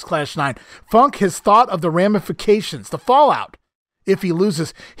he talks Clash 9. Funk has thought of the ramifications, the fallout, if he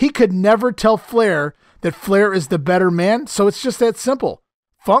loses. He could never tell Flair that Flair is the better man, so it's just that simple.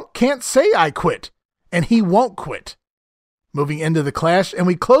 Funk can't say I quit, and he won't quit. Moving into the Clash, and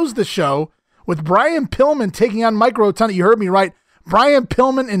we close the show with Brian Pillman taking on Mike Rotunda. You heard me right. Brian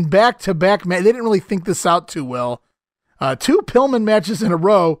Pillman in back-to-back match. They didn't really think this out too well. 2 Pillman matches in a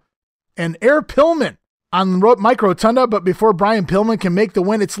row, and Air Pillman on Mike Rotunda, but before Brian Pillman can make the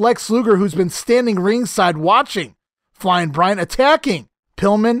win, it's Lex Luger who's been standing ringside watching Flying Brian attacking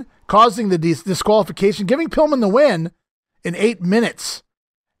Pillman, causing the disqualification, giving Pillman the win in 8 minutes.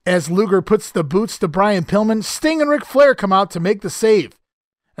 As Luger puts the boots to Brian Pillman, Sting and Ric Flair come out to make the save.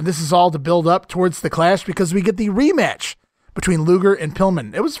 And this is all to build up towards the Clash because we get the rematch between Luger and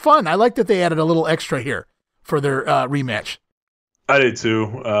Pillman. It was fun. I like that they added a little extra here for their rematch. I did too.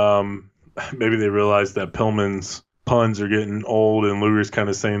 Maybe they realized that Pillman's puns are getting old and Luger's kind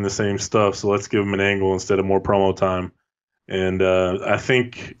of saying the same stuff, so let's give him an angle instead of more promo time. And I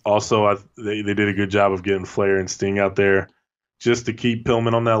think also they did a good job of getting Flair and Sting out there just to keep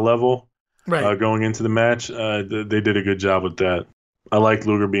Pillman on that level going into the match. They did a good job with that. I like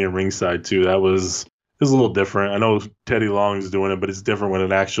Luger being ringside too. It was a little different. I know Teddy Long's doing it, but it's different when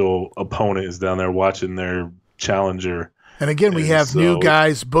an actual opponent is down there watching their challenger. And again, we have new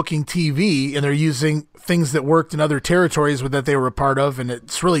guys booking TV, and they're using things that worked in other territories that they were a part of, and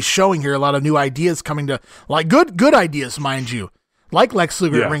it's really showing here a lot of new ideas coming to, like good ideas, mind you, like Lex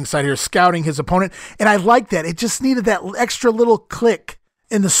Luger at ringside here, scouting his opponent. And I like that. It just needed that extra little click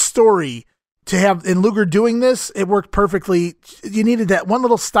in the story to have, in Luger doing this, it worked perfectly. You needed that one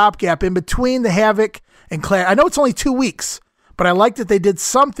little stopgap in between the Havoc and Clash. I know it's only 2 weeks, but I like that they did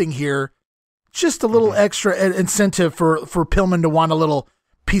something here. Just a little extra incentive for Pillman to want a little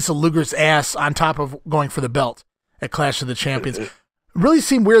piece of Luger's ass on top of going for the belt at Clash of the Champions. Really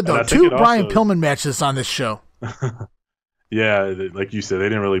seemed weird, though. 2 Brian Pillman matches on this show. Yeah, like you said, they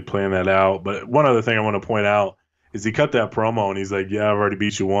didn't really plan that out. But one other thing I want to point out is he cut that promo, and he's like, yeah, I've already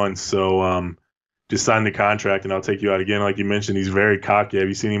beat you once, so just sign the contract, and I'll take you out again. Like you mentioned, he's very cocky. Have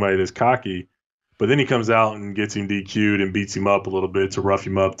you seen anybody that's cocky? But then he comes out and gets him DQ'd and beats him up a little bit to rough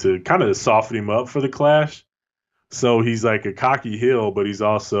him up, to kind of soften him up for the Clash. So he's like a cocky heel, but he's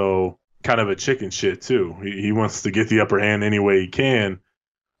also kind of a chicken shit too. He wants to get the upper hand any way he can.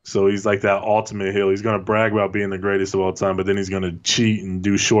 So he's like that ultimate heel. He's going to brag about being the greatest of all time, but then he's going to cheat and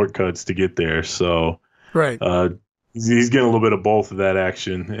do shortcuts to get there. So he's getting a little bit of both of that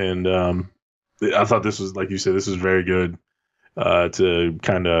action. And I thought this was, like you said, this was very good to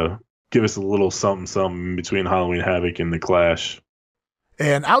kind of give us a little something between Halloween Havoc and the Clash.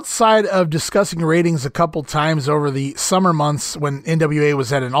 And outside of discussing ratings a couple times over the summer months when NWA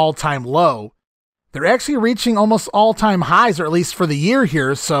was at an all-time low, they're actually reaching almost all-time highs, or at least for the year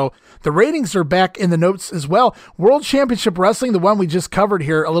here. So the ratings are back in the notes as well. World Championship Wrestling, the one we just covered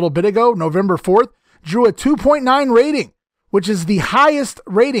here a little bit ago, November 4th, drew a 2.9 rating, which is the highest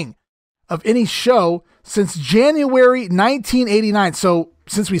rating of any show since January 1989. So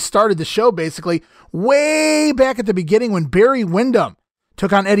since we started the show, basically, way back at the beginning when Barry Windham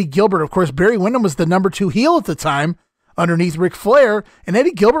took on Eddie Gilbert. Of course, Barry Windham was the number 2 heel at the time underneath Ric Flair, and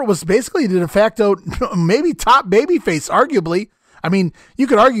Eddie Gilbert was basically the de facto, maybe top babyface, arguably. I mean, you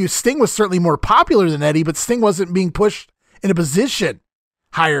could argue Sting was certainly more popular than Eddie, but Sting wasn't being pushed in a position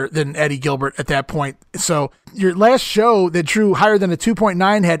higher than Eddie Gilbert at that point. So your last show that drew higher than a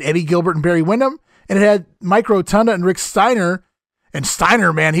 2.9 had Eddie Gilbert and Barry Windham, and it had Mike Rotunda and Rick Steiner. And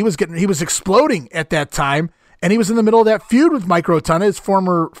Steiner, man, he was exploding at that time, and he was in the middle of that feud with Mike Rotunda, his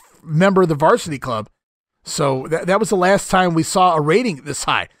former member of the Varsity Club. So that was the last time we saw a rating this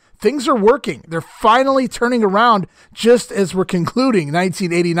high. Things are working. They're finally turning around just as we're concluding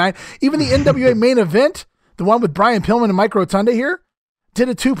 1989. Even the NWA main event, the one with Brian Pillman and Mike Rotunda here, did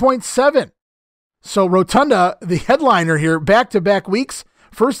a 2.7. So Rotunda, the headliner here, back-to-back weeks,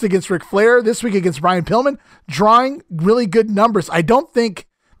 first against Ric Flair, this week against Brian Pillman, drawing really good numbers. I don't think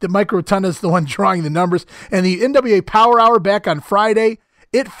that Mike Rotunda is the one drawing the numbers. And the NWA Power Hour back on Friday,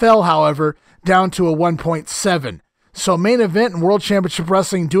 it fell, however, down to a 1.7. So main event and World Championship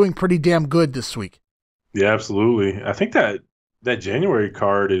Wrestling doing pretty damn good this week. Yeah, absolutely. I think that January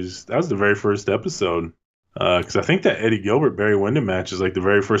card that was the very first episode. Because I think that Eddie Gilbert Barry Windham match is like the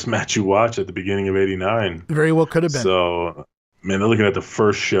very first match you watch at the beginning of '89. Very well could have been. So, man, they're looking at the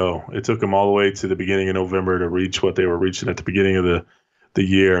first show. It took them all the way to the beginning of November to reach what they were reaching at the beginning of the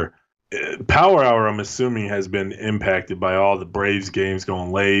year. Power Hour, I'm assuming, has been impacted by all the Braves games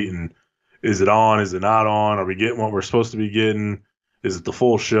going late. And is it on? Is it not on? Are we getting what we're supposed to be getting? Is it the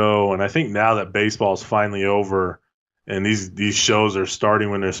full show? And I think now that baseball's finally over, and these shows are starting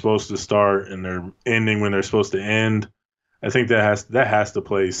when they're supposed to start and they're ending when they're supposed to end, I think that has to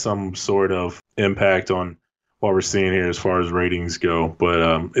play some sort of impact on what we're seeing here as far as ratings go.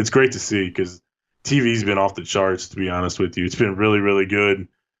 But it's great to see because TV's been off the charts, to be honest with you. It's been really, really good.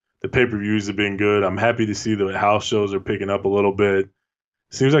 The pay-per-views have been good. I'm happy to see the house shows are picking up a little bit.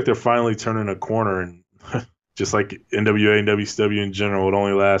 Seems like they're finally turning a corner, and just like NWA and WCW in general, it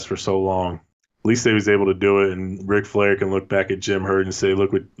only lasts for so long. At least they was able to do it, and Ric Flair can look back at Jim Herd and say,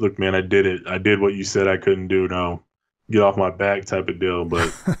 look, man, I did it. I did what you said I couldn't do. Now, get off my back type of deal.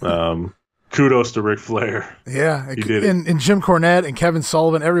 But kudos to Ric Flair. Yeah, he did it. And Jim Cornette and Kevin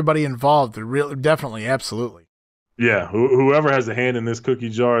Sullivan, everybody involved, definitely, absolutely. Yeah, whoever has a hand in this cookie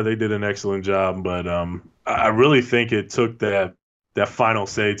jar, they did an excellent job. But I really think it took that final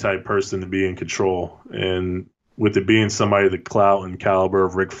say type person to be in control. And with it being somebody the clout and caliber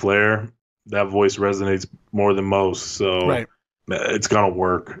of Ric Flair, that voice resonates more than most. So it's going to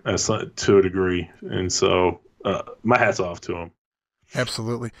work to a degree. And so my hat's off to him.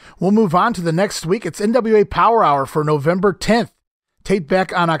 Absolutely. We'll move on to the next week. It's NWA Power Hour for November 10th. Taped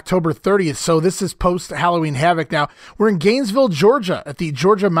back on October 30th, so this is post-Halloween Havoc now. We're in Gainesville, Georgia, at the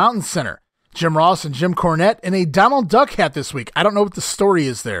Georgia Mountain Center. Jim Ross and Jim Cornette in a Donald Duck hat this week. I don't know what the story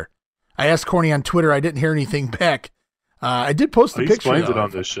is there. I asked Corny on Twitter. I didn't hear anything back. I did post the picture. He explains it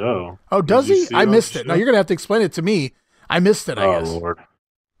on the show. Oh, does he? I missed it. Now you're going to have to explain it to me. I missed it, I guess. Oh, Lord.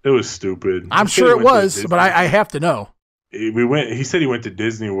 It was stupid. I'm sure it was, but I have to know. He said he went to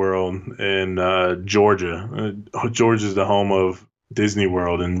Disney World in Georgia. Georgia's the home of Disney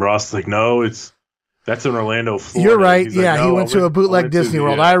World, and Ross like, no, that's in Orlando, Florida. You're right. He's yeah, like, no, he went to a bootleg Disney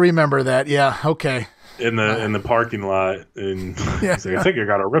World. I remember that. Yeah, okay. In the parking lot, and he's like, I think I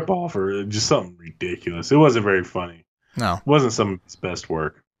got a ripoff or just something ridiculous. It wasn't very funny. No, it wasn't some of his best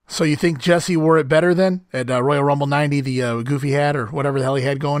work. So you think Jesse wore it better then at Royal Rumble 90, the goofy hat or whatever the hell he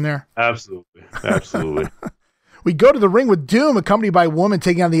had going there? Absolutely. We go to the ring with Doom, accompanied by Woman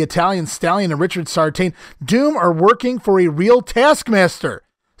taking on the Italian Stallion and Richard Sartain. Doom are working for a real Taskmaster,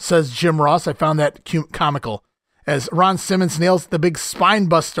 says Jim Ross. I found that comical. As Ron Simmons nails the big spine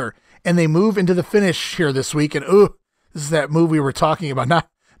buster, and they move into the finish here this week. And this is that move we were talking about.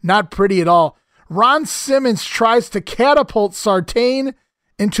 Not pretty at all. Ron Simmons tries to catapult Sartain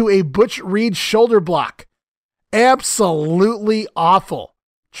into a Butch Reed shoulder block. Absolutely awful.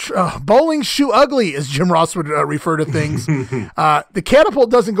 Bowling shoe ugly, as Jim Ross would refer to things. The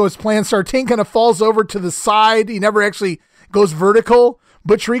catapult doesn't go as planned. Sartain kind of falls over to the side. He never actually goes vertical.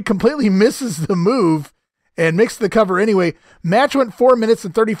 Butch Reed completely misses the move and makes the cover anyway. Match went 4 minutes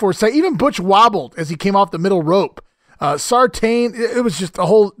and 34 seconds. Even Butch wobbled as he came off the middle rope. Sartain, it was just the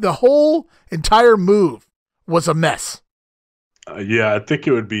whole entire move was a mess. Yeah, I think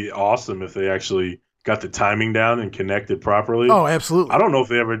it would be awesome if they actually got the timing down and connected properly. Oh, absolutely. I don't know if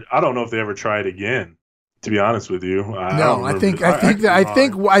they ever try it again, to be honest with you.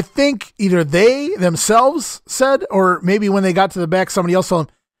 I think either they themselves said, or maybe when they got to the back, somebody else told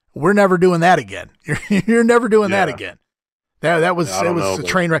them, "We're never doing that again. You're never doing that again." That was a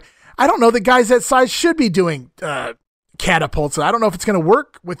train wreck. I don't know that guys that size should be doing catapults. I don't know if it's going to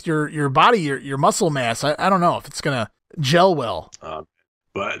work with your body, your muscle mass. I don't know if it's going to gel well.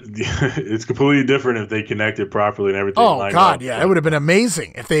 But it's completely different if they connected properly and everything. Oh, God, yeah. It would have been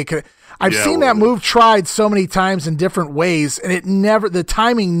amazing if they could. I've seen that move tried so many times in different ways, and the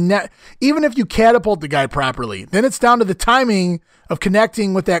timing, even if you catapult the guy properly, then it's down to the timing of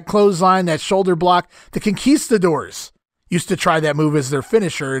connecting with that clothesline, that shoulder block. The Conquistadors used to try that move as their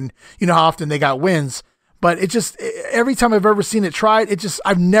finisher, and you know how often they got wins. But every time I've ever seen it tried,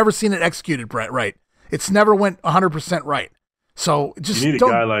 I've never seen it executed right. It's never went 100% right. So you need a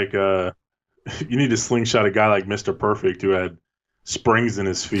guy like you need to slingshot a guy like Mr. Perfect who had springs in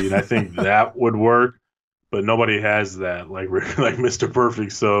his feet. I think that would work, but nobody has that like Mr.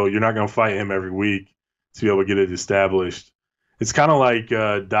 Perfect. So you're not going to fight him every week to be able to get it established. It's kind of like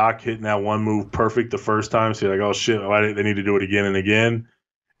Doc hitting that one move perfect the first time. So you're like, oh shit, why they need to do it again and again?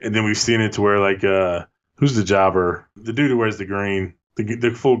 And then we've seen it to where like who's the jobber? The dude who wears the green,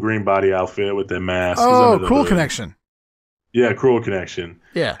 the full green body outfit with that mask. Oh, Cruel Connection. Yeah, Cruel Connection.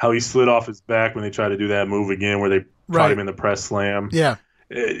 Yeah. How he slid off his back when they tried to do that move again where they caught him in the press slam. Yeah.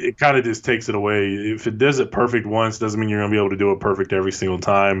 It kind of just takes it away. If it does it perfect once, doesn't mean you're going to be able to do it perfect every single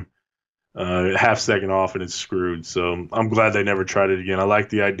time. Half second off and it's screwed. So I'm glad they never tried it again. I like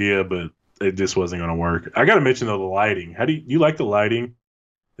the idea, but it just wasn't going to work. I got to mention, though, the lighting. How do you like the lighting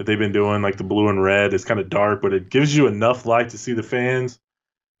that they've been doing, like the blue and red? It's kind of dark, but it gives you enough light to see the fans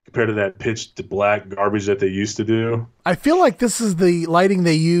compared to that pitch to black garbage that they used to do. I feel like this is the lighting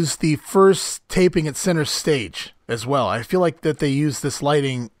they used the first taping at Center Stage as well. I feel like that they used this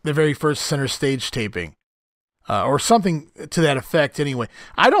lighting the very first Center Stage taping or something to that effect anyway.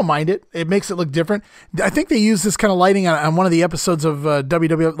 I don't mind it. It makes it look different. I think they used this kind of lighting on one of the episodes of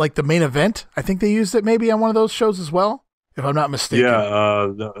WWE, like the main event. I think they used it maybe on one of those shows as well, if I'm not mistaken.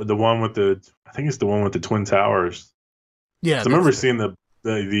 Yeah, the one with I think it's the one with the Twin Towers. Yeah. I remember seeing the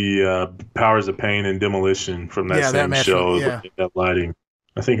Powers of Pain and Demolition from that same show. That lighting.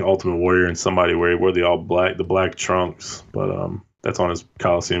 I think Ultimate Warrior and somebody where the black trunks, but that's on his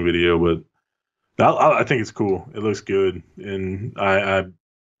Coliseum video. But I think it's cool. It looks good, and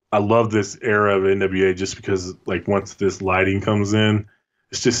I love this era of NWA just because, like, once this lighting comes in,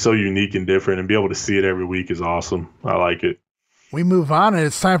 it's just so unique and different, and be able to see it every week is awesome. I like it. We move on, and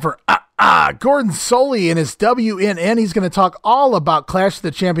it's time for Gordon Soley and his WNN. He's going to talk all about Clash of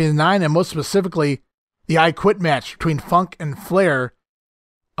the Champions 9, and most specifically, the I Quit match between Funk and Flair.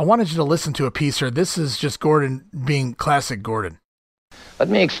 I wanted you to listen to a piece here. This is just Gordon being classic Gordon. Let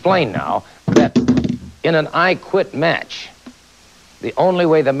me explain now that in an I Quit match, the only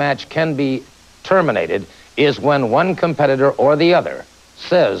way the match can be terminated is when one competitor or the other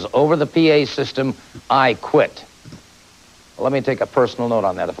says over the PA system, I quit. Let me take a personal note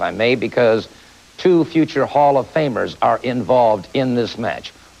on that, if I may, because 2 future Hall of Famers are involved in this match.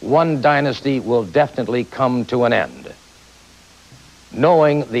 One dynasty will definitely come to an end.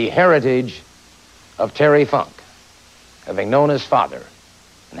 Knowing the heritage of Terry Funk, having known his father,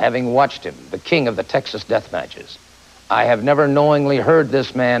 and having watched him, the king of the Texas death matches, I have never knowingly heard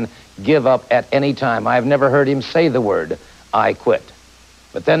this man give up at any time. I have never heard him say the word, I quit.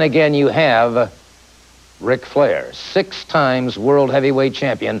 But then again, you have Ric Flair, 6 times world heavyweight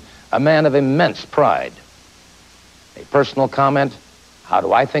champion, a man of immense pride. A personal comment, how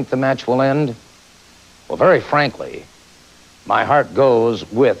do I think the match will end? Well, very frankly, my heart goes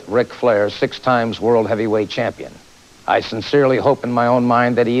with Ric Flair, 6 times world heavyweight champion. I sincerely hope in my own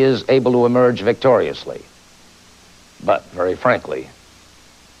mind that he is able to emerge victoriously. But, very frankly,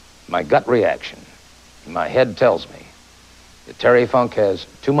 my gut reaction, my head tells me that Terry Funk has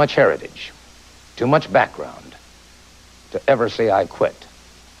too much heritage, too much background to ever say I quit.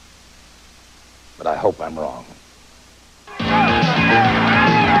 But I hope I'm wrong.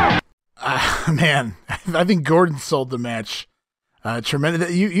 Man, I think Gordon sold the match.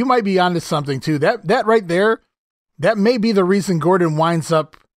 Tremendous. You might be onto something too. That right there, that may be the reason Gordon winds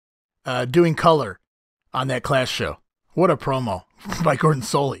up doing color on that Clash show. What a promo by Gordon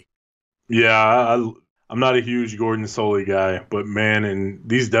Soley. Yeah, I'm not a huge Gordon Soley guy, but man, in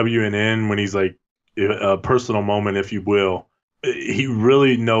these WNN, when he's like a personal moment, if you will, he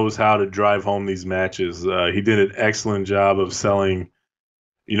really knows how to drive home these matches. He did an excellent job of selling,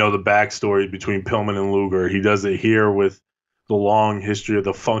 the backstory between Pillman and Luger. He does it here with the long history of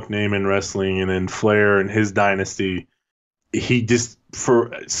the Funk name in wrestling, and then Flair and his dynasty. He just,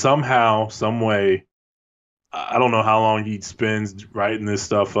 for somehow, some way, I don't know how long he spends writing this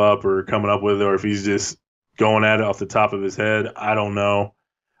stuff up or coming up with it, or if he's just going at it off the top of his head. I don't know.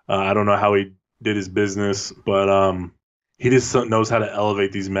 I don't know how he did his business, but he just knows how to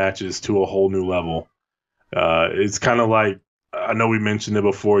elevate these matches to a whole new level. It's kind of like, I know we mentioned it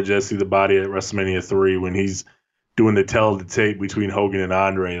before, Jesse the Body at WrestleMania 3, when he's doing the tell of the tape between Hogan and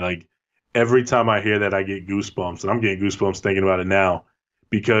Andre. Like, every time I hear that, I get goosebumps, and I'm getting goosebumps thinking about it now,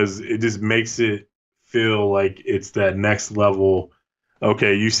 because it just makes it feel like it's that next level.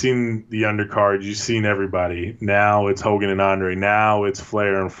 Okay, you've seen the undercard, you've seen everybody. Now it's Hogan and Andre. Now it's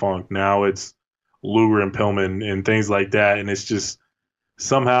Flair and Funk. Now it's Luger and Pillman and things like that. And it's just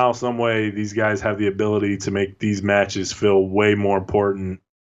somehow, some way, these guys have the ability to make these matches feel way more important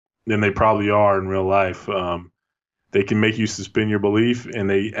than they probably are in real life. They can make you suspend your belief, and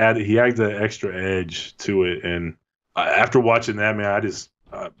he adds that extra edge to it. And after watching that, man, I just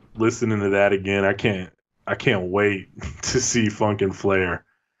listening to that again, I can't wait to see Funk and Flair.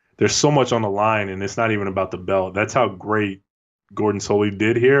 There's so much on the line, and it's not even about the belt. That's how great Gordon Soley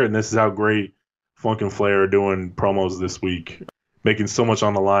did here, and this is how great Funk and Flair are doing promos this week, making so much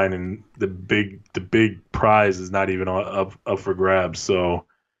on the line, and the big prize is not even up for grabs. So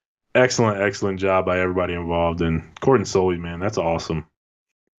excellent job by everybody involved. And Gordon Soley, man, that's awesome.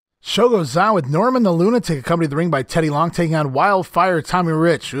 Show goes on with Norman the Lunatic accompanied the ring by Teddy Long, taking on Wildfire Tommy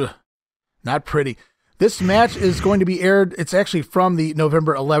Rich. Ugh, not pretty. This match is going to be aired. It's actually from the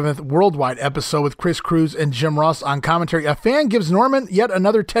November 11th worldwide episode with Chris Cruz and Jim Ross on commentary. A fan gives Norman yet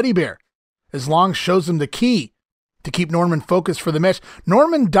another teddy bear as Long shows him the key to keep Norman focused for the match.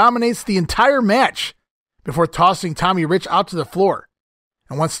 Norman dominates the entire match before tossing Tommy Rich out to the floor.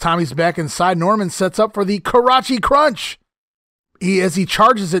 And once Tommy's back inside, Norman sets up for the Karachi Crunch. As he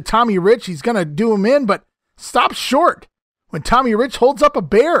charges at Tommy Rich, he's going to do him in, but stops short when Tommy Rich holds up a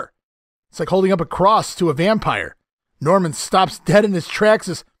bear. It's like holding up a cross to a vampire. Norman stops dead in his tracks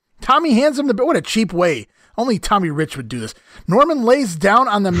as Tommy hands him the bear. What a cheap way. Only Tommy Rich would do this. Norman lays down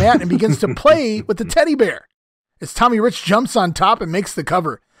on the mat and begins to play with the teddy bear as Tommy Rich jumps on top and makes the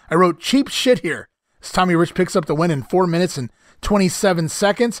cover. I wrote cheap shit here as Tommy Rich picks up the win in 4 minutes and 27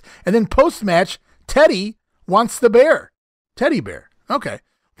 seconds. And then post-match, Teddy wants the bear. Teddy bear. Okay.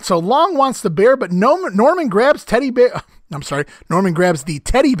 So Long wants the bear, but Norman grabs Norman grabs the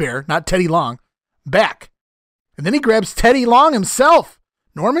teddy bear, not Teddy Long, back. And then he grabs Teddy Long himself,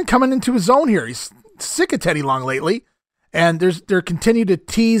 Norman coming into his own here. He's sick of Teddy Long lately, and they're continue to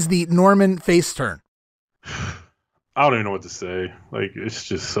tease the Norman face turn. I don't even know what to say. Like, it's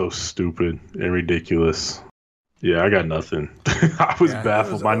just so stupid and ridiculous. Yeah, I got nothing. I was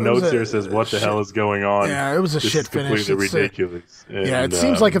baffled. My notes here says, "What the hell is going on?" Yeah, it was a shit finish. Completely ridiculous. It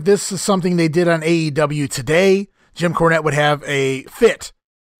seems like if this is something they did on AEW today, Jim Cornette would have a fit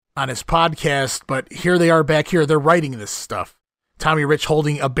on his podcast. But here they are back here. They're writing this stuff. Tommy Rich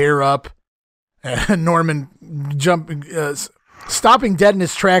holding a bear up, and Norman stopping dead in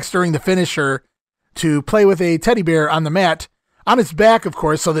his tracks during the finisher to play with a teddy bear on the mat, on his back, of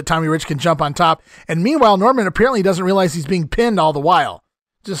course, so that Tommy Rich can jump on top. And meanwhile, Norman apparently doesn't realize he's being pinned all the while.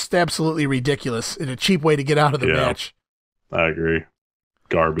 Just absolutely ridiculous and a cheap way to get out of the match. I agree.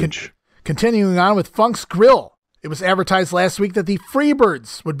 Garbage. Continuing on with Funk's Grill. It was advertised last week that the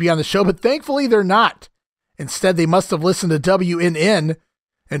Freebirds would be on the show, but thankfully they're not. Instead, they must have listened to WNN,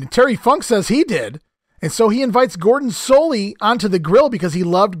 and Terry Funk says he did. And so he invites Gordon Soley onto the grill because he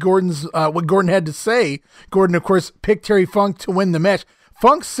loved Gordon's what Gordon had to say. Gordon, of course, picked Terry Funk to win the match.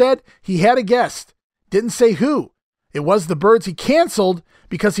 Funk said he had a guest. Didn't say who. It was the Birds. He canceled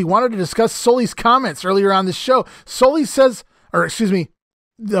because he wanted to discuss Soley's comments earlier on the show. Soley says,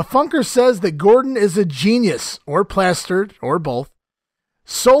 the Funker says that Gordon is a genius, or plastered, or both.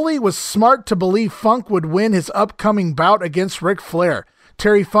 Soley was smart to believe Funk would win his upcoming bout against Ric Flair.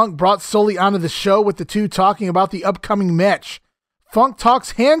 Terry Funk brought Soley onto the show with the two talking about the upcoming match. Funk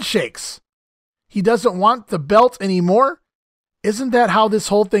talks handshakes. He doesn't want the belt anymore. Isn't that how this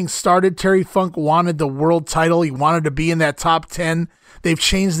whole thing started? Terry Funk wanted the world title. He wanted to be in that top 10. They've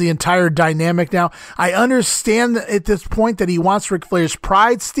changed the entire dynamic now. I understand at this point that he wants Ric Flair's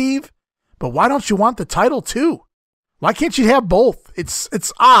pride, Steve, but why don't you want the title too? Why can't you have both?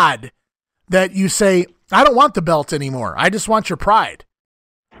 It's odd that you say, I don't want the belt anymore. I just want your pride.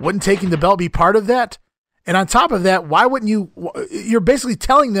 Wouldn't taking the belt be part of that? And on top of that, why wouldn't you? You're basically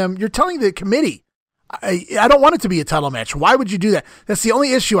telling the committee, I don't want it to be a title match. Why would you do that? That's the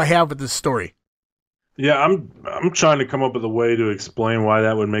only issue I have with this story. Yeah, I'm trying to come up with a way to explain why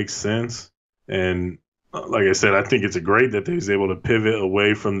that would make sense. And like I said, I think it's great that they was able to pivot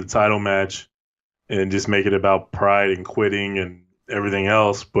away from the title match and just make it about pride and quitting and everything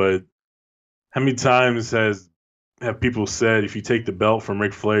else. But how many times have people said, if you take the belt from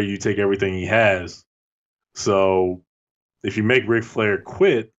Ric Flair, you take everything he has? So if you make Ric Flair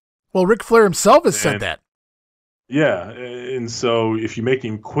quit. Well, Ric Flair himself has said that. Yeah. And so if you make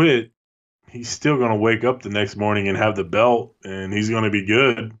him quit, he's still going to wake up the next morning and have the belt, and he's going to be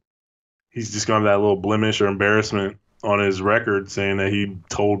good. He's just going to have that little blemish or embarrassment on his record saying that he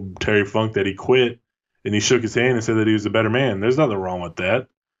told Terry Funk that he quit, and he shook his hand and said that he was a better man. There's nothing wrong with that.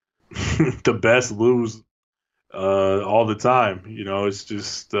 The best lose all the time. You know, it's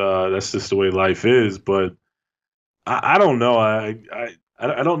just that's just the way life is. But I don't know. I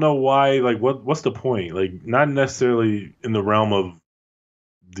don't know why. Like, what's the point? Like, not necessarily in the realm of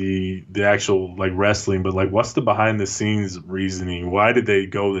the actual like wrestling, but like, what's the behind the scenes reasoning? Why did they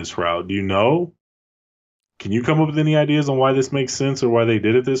go this route? Do you know? Can you come up with any ideas on why this makes sense or why they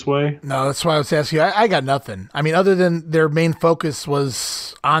did it this way? No, that's why I was asking you. I got nothing. I mean, other than their main focus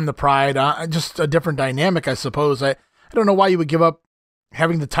was on the pride, just a different dynamic, I suppose. I don't know why you would give up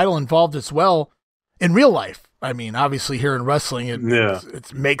having the title involved as well in real life. I mean, obviously here in wrestling,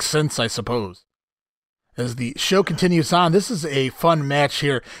 it makes sense, I suppose. As the show continues on, this is a fun match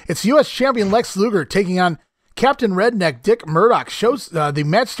here. It's U.S. Champion Lex Luger taking on Captain Redneck Dick Murdoch. The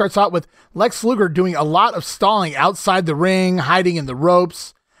match starts out with Lex Luger doing a lot of stalling outside the ring, hiding in the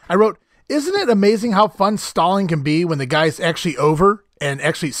ropes. I wrote, isn't it amazing how fun stalling can be when the guy's actually over and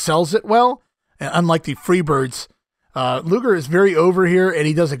actually sells it well? And unlike the Freebirds, Luger is very over here, and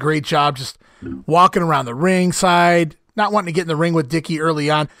he does a great job just walking around the ringside, not wanting to get in the ring with Dickie early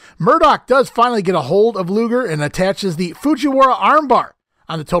on. Murdoch does finally get a hold of Luger and attaches the Fujiwara armbar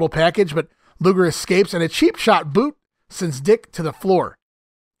on the total package, but Luger escapes, and a cheap shot boot sends Dick to the floor.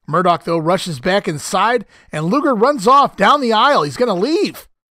 Murdoch, though, rushes back inside, and Luger runs off down the aisle. He's going to leave.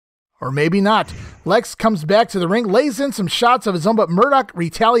 Or maybe not. Lex comes back to the ring, lays in some shots of his own, but Murdoch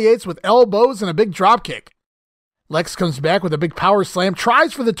retaliates with elbows and a big dropkick. Lex comes back with a big power slam,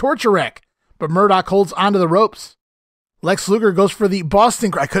 tries for the torture rack, but Murdoch holds onto the ropes. Lex Luger goes for the Boston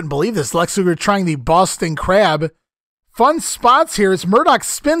Crab. I couldn't believe this. Lex Luger trying the Boston Crab. Fun spots here as Murdoch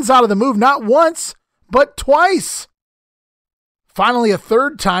spins out of the move not once, but twice. Finally, a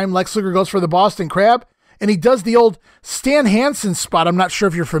third time, Lex Luger goes for the Boston Crab, and he does the old Stan Hansen spot. I'm not sure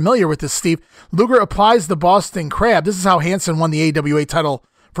if you're familiar with this, Steve. Luger applies the Boston Crab. This is how Hansen won the AWA title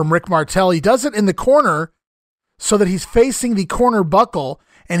from Rick Martel. He does it in the corner so that he's facing the corner buckle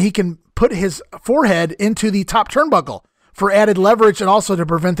and he can put his forehead into the top turnbuckle for added leverage and also to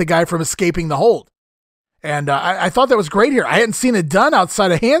prevent the guy from escaping the hold. And I thought that was great here. I hadn't seen it done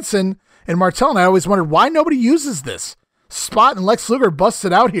outside of Hansen and Martel, and I always wondered why nobody uses this spot, and Lex Luger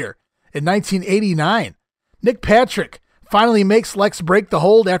busted out here in 1989. Nick Patrick finally makes Lex break the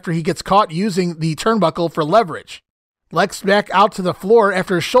hold after he gets caught using the turnbuckle for leverage. Lex back out to the floor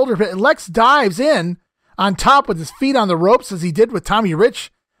after a shoulder hit, and Lex dives in on top with his feet on the ropes as he did with Tommy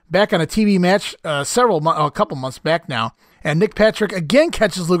Rich back on a TV match a couple months back now. And Nick Patrick again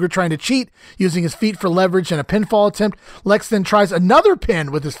catches Luger trying to cheat using his feet for leverage in a pinfall attempt. Lex then tries another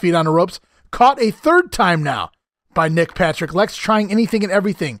pin with his feet on the ropes, caught a third time now by Nick Patrick. Lex trying anything and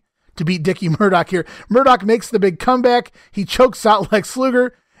everything to beat Dickie Murdoch here. Murdoch makes the big comeback. He chokes out Lex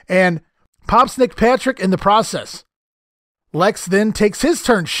Luger and pops Nick Patrick in the process. Lex then takes his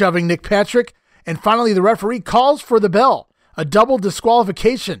turn shoving Nick Patrick, and finally the referee calls for the bell, a double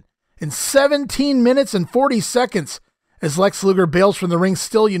disqualification in 17 minutes and 40 seconds as Lex Luger bails from the ring,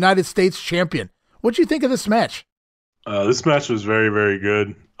 still United States champion. What'd you think of this match? This match was very, very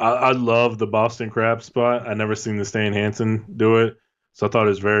good. I love the Boston Crab spot. I never seen the Stan Hansen do it, so I thought it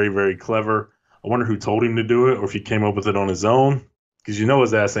was very, very clever. I wonder who told him to do it or if he came up with it on his own, because you know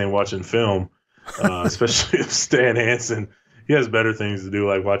his ass ain't watching film, especially if Stan Hansen. He has better things to do,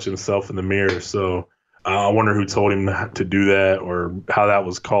 like watching himself in the mirror. So I wonder who told him to do that or how that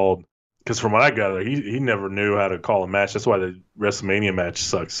was called. Because from what I gather, he never knew how to call a match. That's why the WrestleMania match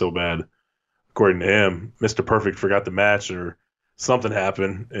sucked so bad, according to him. Mr. Perfect forgot the match or something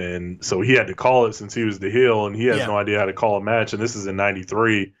happened, and so he had to call it since he was the heel, and he has no idea how to call a match, and this is in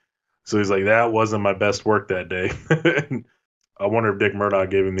 93. So he's like, that wasn't my best work that day. I wonder if Dick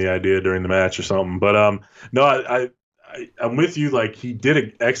Murdoch gave him the idea during the match or something. But no, I'm with you. Like, he did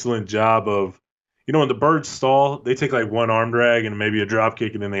an excellent job of, you know, when the birds stall, they take like one arm drag and maybe a drop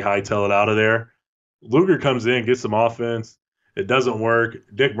kick, and then they hightail it out of there. Luger comes in, gets some offense. It doesn't work.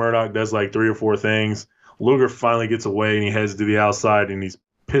 Dick Murdoch does like 3 or 4 things. Luger finally gets away, and he heads to the outside, and he's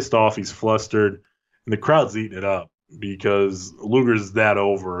pissed off. He's flustered, and the crowd's eating it up because Luger's that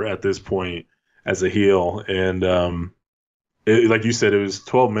over at this point as a heel. And like you said, it was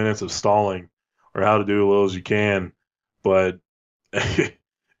 12 minutes of stalling or how to do as little as you can, but it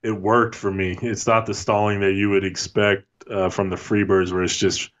worked for me. It's not the stalling that you would expect from the Freebirds, where it's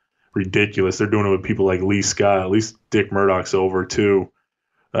just ridiculous. They're doing it with people like Lee Scott. At least Dick Murdoch's over too,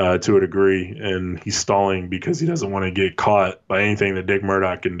 to a degree, and he's stalling because he doesn't want to get caught by anything that Dick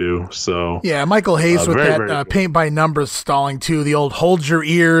Murdoch can do. So yeah, Michael Hayes with that paint by numbers stalling too. The old hold your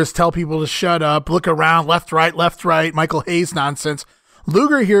ears, tell people to shut up, look around, left, right. Michael Hayes nonsense.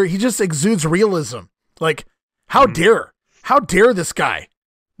 Luger here, he just exudes realism. Like, how dare this guy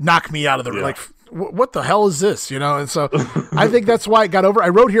knock me out of the ring? Like, what the hell is this? You know? And so I think that's why it got over. I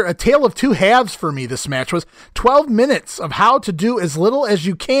wrote here, a tale of two halves for me. This match was 12 minutes of how to do as little as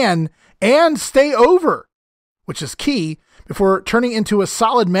you can and stay over, which is key, before turning into a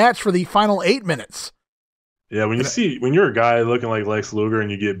solid match for the final 8 minutes. Yeah. When you're a guy looking like Lex Luger and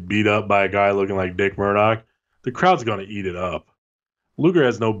you get beat up by a guy looking like Dick Murdoch, the crowd's going to eat it up. Luger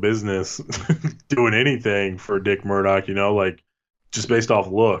has no business doing anything for Dick Murdoch, you know, like, just based off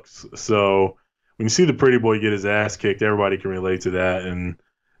looks. So when you see the pretty boy get his ass kicked, everybody can relate to that, and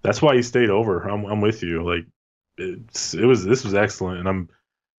that's why he stayed over. I'm with you. Like, this was excellent, and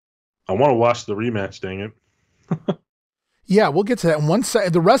I want to watch the rematch. Dang it. Yeah, we'll get to that in one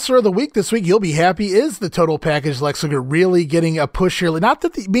second. The wrestler of the week this week, you'll be happy, is the total package. Lex Luger really getting a push here. Not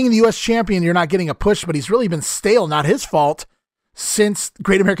that being the U.S. champion, you're not getting a push, but he's really been stale. Not his fault since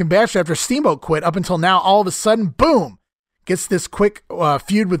Great American Bash after Steamboat quit. Up until now, all of a sudden, boom. Gets this quick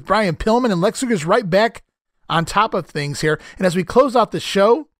feud with Brian Pillman, and Lex Luger's right back on top of things here. And as we close out the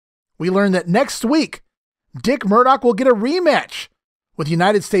show, we learn that next week, Dick Murdoch will get a rematch with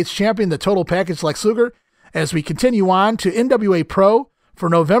United States champion, the total package Lex Luger, as we continue on to NWA Pro for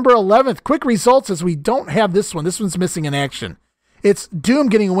November 11th. Quick results, as we don't have this one. This one's missing in action. It's Doom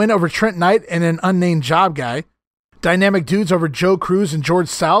getting a win over Trent Knight and an unnamed job guy. Dynamic Dudes over Joe Cruz and George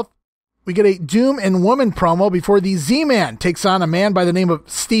South. We get a Doom and Woman promo before the Z-Man takes on a man by the name of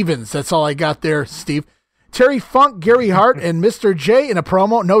Stevens. That's all I got there, Steve. Terry Funk, Gary Hart, and Mr. J in a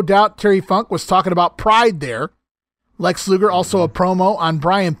promo. No doubt Terry Funk was talking about Pride there. Lex Luger also a promo on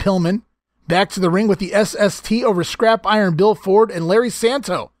Brian Pillman. Back to the ring with the SST over Scrap Iron Bill Ford and Larry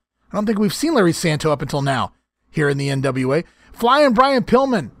Santo. I don't think we've seen Larry Santo up until now here in the NWA. Flying Brian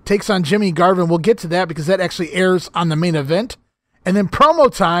Pillman takes on Jimmy Garvin. We'll get to that because that actually airs on the main event. And then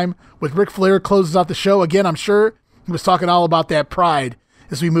promo time with Ric Flair closes out the show. Again, I'm sure he was talking all about that Pride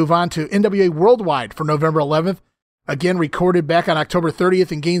as we move on to NWA Worldwide for November 11th. Again, recorded back on October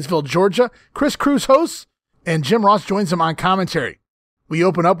 30th in Gainesville, Georgia. Chris Cruz hosts, and Jim Ross joins him on commentary. We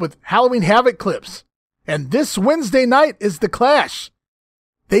open up with Halloween Havoc clips. And this Wednesday night is the Clash.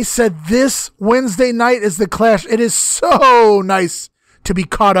 They said this Wednesday night is the Clash. It is so nice to be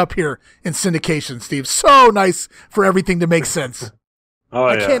caught up here in syndication, Steve. So nice for everything to make sense.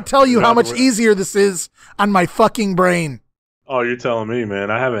 I can't tell you how much easier this is on my fucking brain. Oh, you're telling me,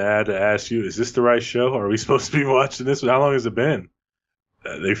 man. I haven't had to ask you, is this the right show? Are we supposed to be watching this? How long has it been?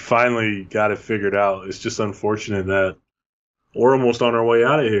 They finally got it figured out. It's just unfortunate that we're almost on our way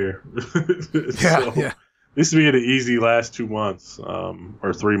out of here. Yeah. This will be an easy last 2 months,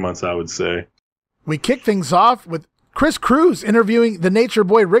 or 3 months, I would say. We kick things off with Chris Cruz interviewing the Nature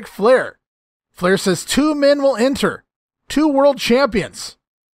Boy Ric Flair. Flair says 2 men will enter, 2 world champions.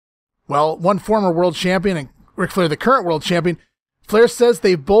 Well, one former world champion and Ric Flair, the current world champion. Flair says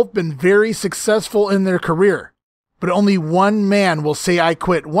they've both been very successful in their career, but only one man will say I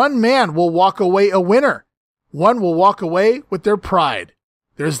quit. One man will walk away a winner. One will walk away with their pride.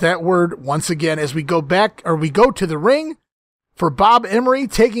 There's that word once again as we go to the ring for Bob Emery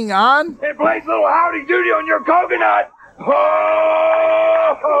taking on... It plays little howdy doody on your coconut.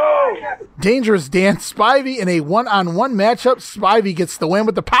 Ho! Dangerous Dan Spivey in a one-on-one matchup. Spivey gets the win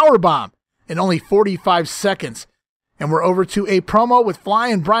with the power bomb in only 45 seconds. And we're over to a promo with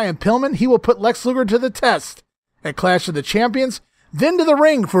Flying Brian Pillman. He will put Lex Luger to the test at Clash of the Champions. Then to the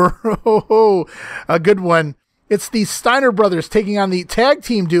ring for a good one. It's the Steiner brothers taking on the tag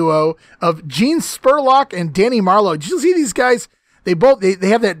team duo of Gene Spurlock and Danny Marlowe. Did you see these guys? They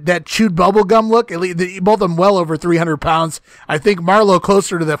have that chewed bubblegum look. At least, both of them well over 300 pounds. I think Marlowe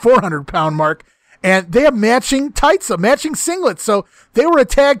closer to the 400-pound mark. And they have matching tights, matching singlets. So they were a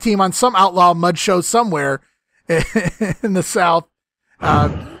tag team on some outlaw mud show somewhere in the South.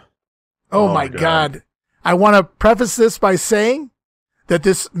 Oh my God. I want to preface this by saying that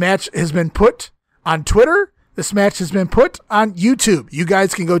this match has been put on Twitter. This match has been put on YouTube. You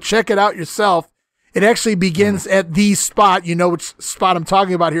guys can go check it out yourself. It actually begins at the spot. You know which spot I'm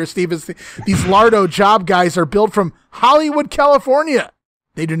talking about here, Steve. These Lardo job guys are billed from Hollywood, California.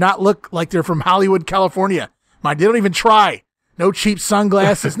 They do not look like they're from Hollywood, California. They don't even try. No cheap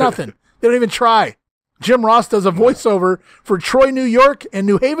sunglasses, nothing. They don't even try. Jim Ross does a voiceover for Troy, New York, and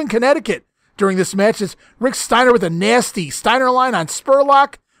New Haven, Connecticut during this match. It's Rick Steiner with a nasty Steiner line on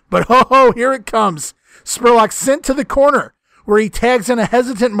Spurlock. But here it comes. Spurlock sent to the corner where he tags in a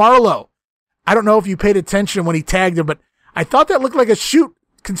hesitant Marlowe. I don't know if you paid attention when he tagged him, but I thought that looked like a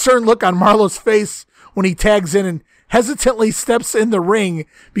concerned look on Marlowe's face when he tags in and hesitantly steps in the ring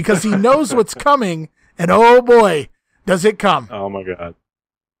because he knows what's coming, and oh boy, does it come. Oh my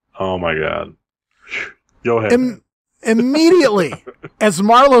God. Go ahead. Immediately, as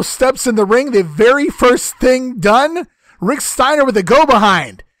Marlowe steps in the ring, the very first thing done, Rick Steiner with a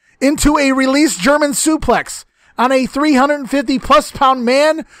go-behind into a released German suplex on a 350-plus pound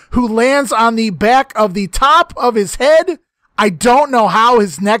man who lands on the back of the top of his head. I don't know how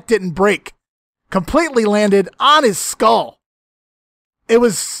his neck didn't break. Completely landed on his skull. It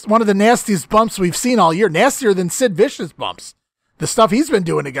was one of the nastiest bumps we've seen all year. Nastier than Sid Vicious bumps. The stuff he's been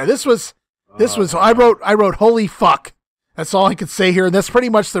doing to guys. This was, I wrote, holy fuck. That's all I could say here. And that's pretty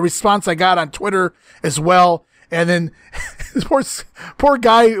much the response I got on Twitter as well. And then this poor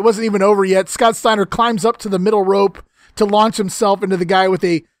guy, it wasn't even over yet. Scott Steiner climbs up to the middle rope to launch himself into the guy with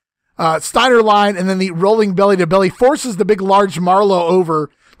a Steiner line, and then the rolling belly to belly forces the big, large Marlowe over.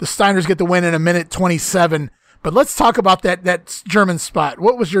 The Steiners get the win in 1:27. But let's talk about that German spot.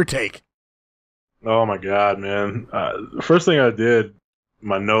 What was your take? Oh, my God, man. The first thing I did,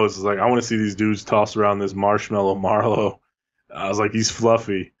 my nose was like, I want to see these dudes toss around this marshmallow Marlowe. I was like, he's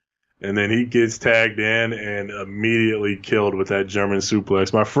fluffy. And then he gets tagged in and immediately killed with that German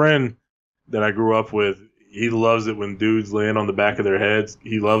suplex. My friend that I grew up with, he loves it when dudes land on the back of their heads.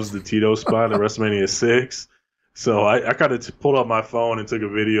 He loves the Tito spot at WrestleMania 6. So I kind of pulled up my phone and took a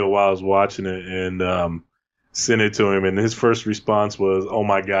video while I was watching it and sent it to him. And his first response was, oh,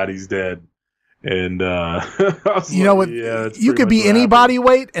 my God, he's dead. And I was you know what? Yeah, you could be any body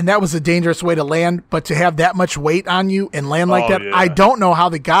weight, and that was a dangerous way to land. But to have that much weight on you and land like that, yeah. I don't know how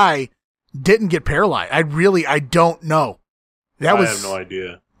the guy didn't get paralyzed. I don't know. I have no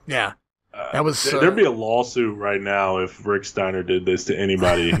idea. Yeah, that was. There'd be a lawsuit right now if Rick Steiner did this to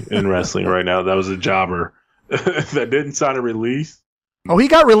anybody in wrestling right now. That was a jobber that didn't sign a release. Oh, he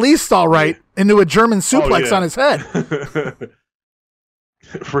got released all right into a German suplex on his head.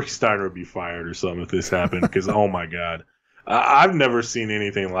 Rick Steiner would be fired or something if this happened because, oh, my God. I've never seen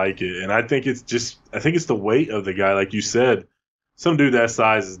anything like it. And I think it's the weight of the guy, like you said. some dude that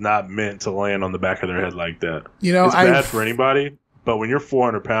size is not meant to land on the back of their head like that. You know, it's bad for anybody, but when you're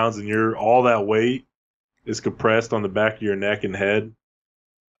 400 pounds and you're all that weight is compressed on the back of your neck and head,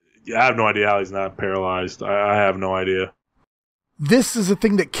 I have no idea how he's not paralyzed. I have no idea. This is a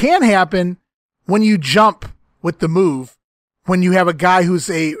thing that can happen when you jump with the move, when you have a guy who's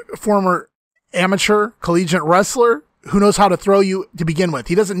a former amateur collegiate wrestler who knows how to throw you to begin with.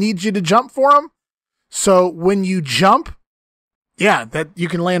 He doesn't need you to jump for him. So when you jump, yeah, that you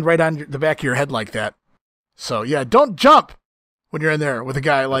can land right on the back of your head like that. So yeah, don't jump when you're in there with a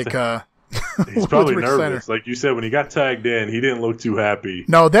guy like he's probably nervous. Like you said, when he got tagged in, he didn't look too happy.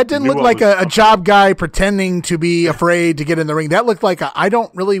 No, that didn't look like a job guy pretending to be afraid to get in the ring. That looked like I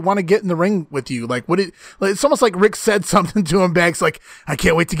don't really want to get in the ring with you. Like it's almost like Rick said something to him back. Like, I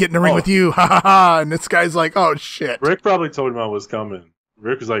can't wait to get in the ring with you. Ha ha ha. And this guy's like, oh shit. Rick probably told him I was coming.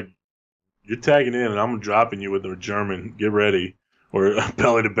 Rick was like, you're tagging in and I'm dropping you with a German. Get ready. Or a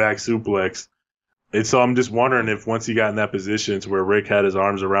belly to back suplex. And so I'm just wondering if once he got in that position to where Rick had his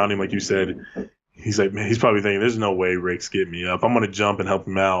arms around him, like you said, he's like, man, he's probably thinking, there's no way Rick's getting me up. I'm going to jump and help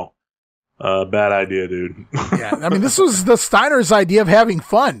him out. Bad idea, dude. Yeah, I mean, this was the Steiners' idea of having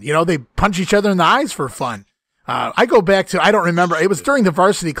fun. You know, they punch each other in the eyes for fun. I go back to, I don't remember, it was during the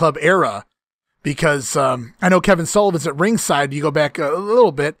Varsity Club era because I know Kevin Sullivan's at ringside. You go back a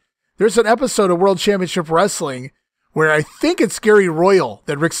little bit. There's an episode of World Championship Wrestling where I think it's Gary Royal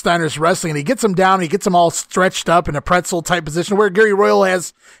that Rick Steiner's wrestling, and he gets him down, and he gets him all stretched up in a pretzel type position where Gary Royal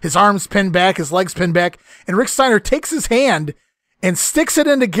has his arms pinned back, his legs pinned back, and Rick Steiner takes his hand and sticks it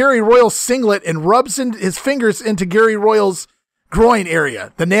into Gary Royal's singlet and rubs his fingers into Gary Royal's groin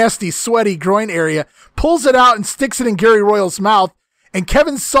area, the nasty, sweaty groin area, pulls it out and sticks it in Gary Royal's mouth. And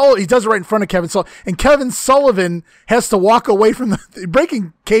Kevin Sullivan, he does it right in front of Kevin Sullivan, and Kevin Sullivan has to walk away from the,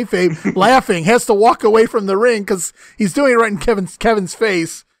 breaking kayfabe, laughing, has to walk away from the ring because he's doing it right in Kevin's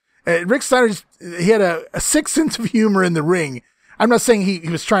face. Rick Steiner, he had a sick sense of humor in the ring. I'm not saying he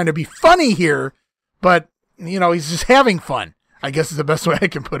was trying to be funny here, but, you know, he's just having fun, I guess is the best way I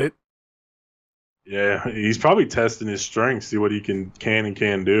can put it. Yeah, he's probably testing his strength, see what he can and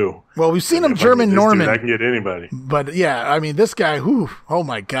can do. Well, we've seen him German Norman. I can get anybody. But yeah, I mean, this guy, oh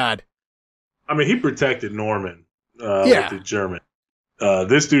my God. I mean, he protected Norman with the German.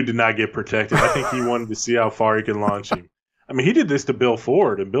 This dude did not get protected. I think he wanted to see how far he can launch him. I mean, he did this to Bill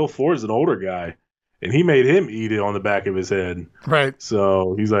Ford, and Bill Ford's an older guy, and he made him eat it on the back of his head. Right.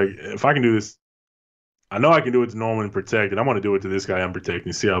 So he's like, if I can do this, I know I can do it to Norman and protect, and I'm going to do it to this guy I'm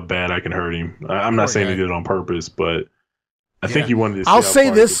protecting, see how bad I can hurt him. I'm not saying he did it on purpose, but I think he wanted to see I'll how say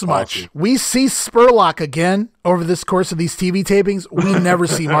far this much. We see Spurlock again over this course of these TV tapings. We never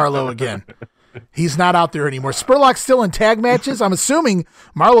see Marlowe again. He's not out there anymore. Spurlock's still in tag matches. I'm assuming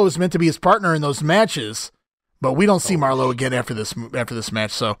Marlowe is meant to be his partner in those matches, but we don't see Marlowe again after this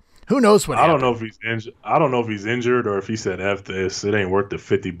match, so who knows what happened. I don't know if he's injured. I don't know if he's injured or if he said, F this. It ain't worth the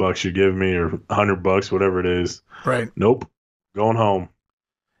 $50 you give me or $100, whatever it is. Right. Nope. Going home.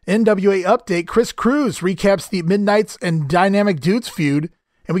 NWA update. Chris Cruz recaps the Midnights and Dynamic Dudes feud,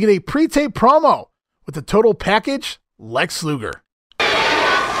 and we get a pre-tape promo with the total package, Lex Luger.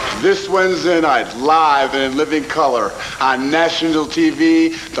 This Wednesday night, live and in living color on national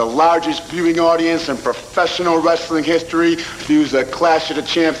TV, the largest viewing audience in professional wrestling history views the Clash of the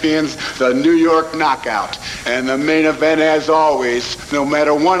Champions, the New York Knockout. And the main event, as always, no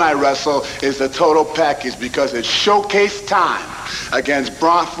matter when I wrestle, is the total package because it's showcase time against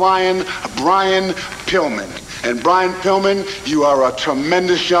Brian Pillman. And Brian Pillman, you are a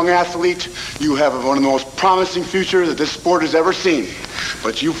tremendous young athlete. You have one of the most promising futures that this sport has ever seen.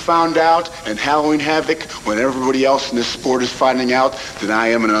 But you found out in Halloween Havoc, when everybody else in this sport is finding out, that I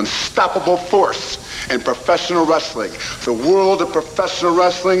am an unstoppable force in professional wrestling. The world of professional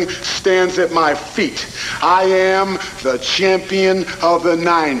wrestling stands at my feet. I am the champion of the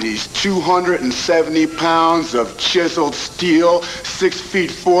 90s, 270 pounds of chiseled steel, 6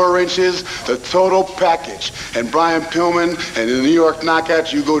 feet 4 inches, the total package. And Brian Pillman and the New York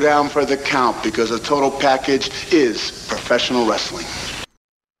Knockout, you go down for the count because the total package is professional wrestling.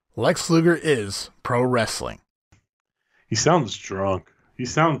 Lex Luger is pro wrestling. He sounds drunk. He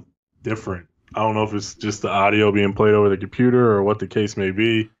sounds different. I don't know if it's just the audio being played over the computer or what the case may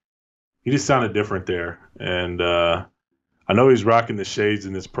be. He just sounded different there. And I know he's rocking the shades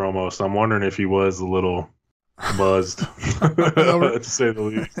in this promo, so I'm wondering if he was a little buzzed, to say the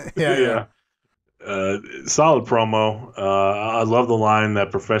least. Yeah. Solid promo. I love the line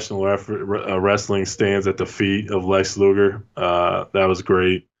that professional wrestling stands at the feet of Lex Luger. That was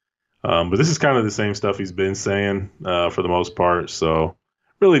great. But this is kind of the same stuff he's been saying for the most part. So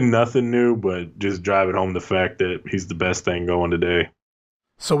really nothing new, but just driving home the fact that he's the best thing going today.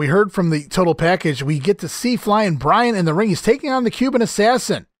 So we heard from the total package. We get to see Flying Brian in the ring. He's taking on the Cuban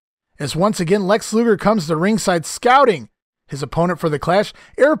Assassin. As once again, Lex Luger comes to ringside scouting his opponent for the clash.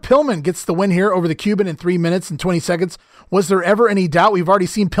 Eric Pillman gets the win here over the Cuban in 3 minutes and 20 seconds. Was there ever any doubt? We've already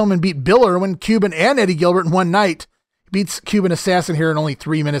seen Pillman beat Bill Irwin, Cuban, and Eddie Gilbert in one night. He beats Cuban Assassin here in only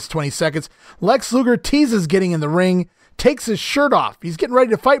 3 minutes, 20 seconds. Lex Luger teases getting in the ring, takes his shirt off. He's getting ready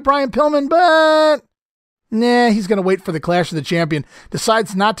to fight Brian Pillman, but he's going to wait for the Clash of the Champion.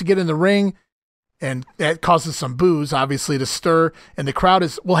 Decides not to get in the ring, and that causes some boos, obviously, to stir. And the crowd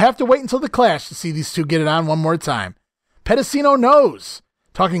we'll have to wait until the Clash to see these two get it on one more time. Pedicino knows.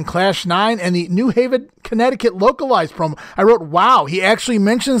 Talking Clash 9 and the New Haven, Connecticut localized promo. I wrote, wow, he actually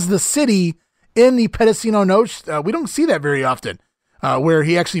mentions the city in the Pedicino knows. We don't see that very often, where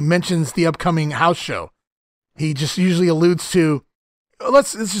he actually mentions the upcoming house show. He just usually alludes to,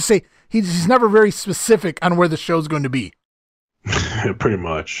 let's just say, he's never very specific on where the show's going to be. Pretty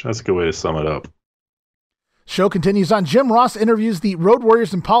much. That's a good way to sum it up. Show continues on. Jim Ross interviews the Road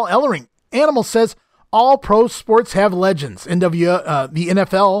Warriors and Paul Ellering. Animal says, all pro sports have legends. The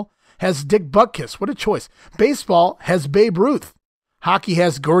NFL has Dick Butkus. What a choice. Baseball has Babe Ruth. Hockey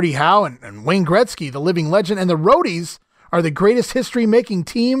has Gordie Howe and Wayne Gretzky, the living legend. And the Roadies are the greatest history-making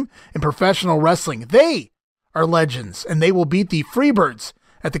team in professional wrestling. They are legends, and they will beat the Freebirds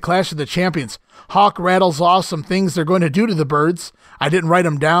at the Clash of the Champions. Hawk rattles off some things they're going to do to the Birds. I didn't write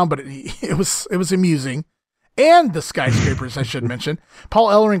them down, but it was amusing. And the Skyscrapers, I should mention. Paul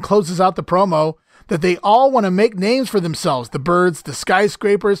Ellering closes out the promo that they all want to make names for themselves. The Birds, the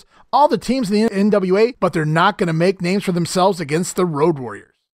Skyscrapers, all the teams in the NWA, but they're not going to make names for themselves against the Road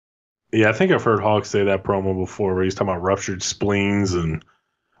Warriors. Yeah, I think I've heard Hawk say that promo before where he's talking about ruptured spleens and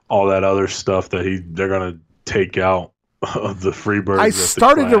all that other stuff that they're going to take out of the Freebirds. I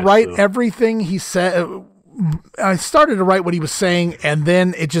started to write everything he said. I started to write what he was saying, and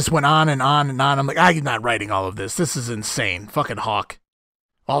then it just went on and on and on. I'm like, I'm not writing all of this. This is insane. Fucking Hawk.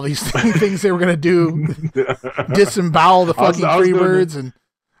 All these things they were going to do, disembowel the fucking Freebirds, and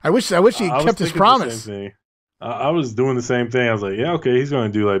I wish he kept his promise. I was doing the same thing. I was like, yeah, okay, he's going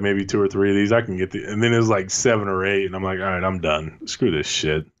to do like maybe 2 or 3 of these. I can get and then it was like 7 or 8, and I'm like, all right, I'm done. Screw this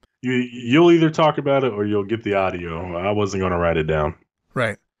shit. You'll either talk about it or you'll get the audio. I wasn't going to write it down.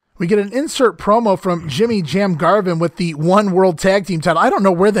 Right. We get an insert promo from Jimmy Jam Garvin with the One World Tag Team title. I don't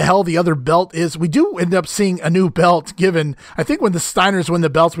know where the hell the other belt is. We do end up seeing a new belt given. I think when the Steiners win the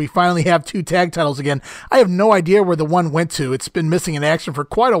belts, we finally have 2 tag titles again. I have no idea where the one went to. It's been missing in action for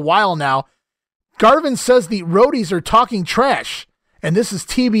quite a while now. Garvin says the Roadies are talking trash, and this is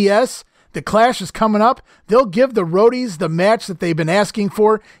TBS. The Clash is coming up. They'll give the Roadies the match that they've been asking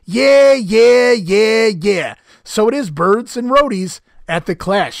for. Yeah. So it is Birds and Roadies at the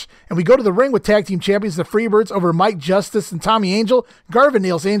Clash. And we go to the ring with tag team champions, the Freebirds, over Mike Justice and Tommy Angel. Garvin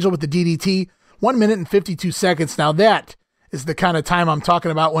nails Angel with the DDT. 1 minute and 52 seconds. Now that is the kind of time I'm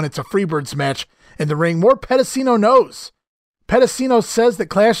talking about when it's a Freebirds match in the ring. More Pedicino knows. Pedicino says that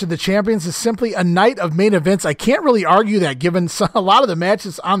Clash of the Champions is simply a night of main events. I can't really argue that given a lot of the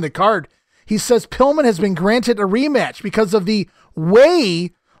matches on the card. He says Pillman has been granted a rematch because of the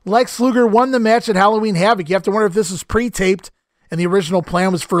way Lex Luger won the match at Halloween Havoc. You have to wonder if this was pre-taped and the original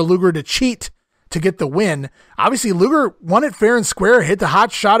plan was for Luger to cheat to get the win. Obviously, Luger won it fair and square, hit the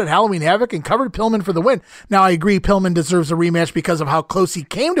hot shot at Halloween Havoc, and covered Pillman for the win. Now, I agree Pillman deserves a rematch because of how close he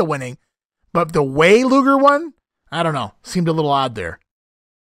came to winning, but the way Luger won, I don't know, seemed a little odd there.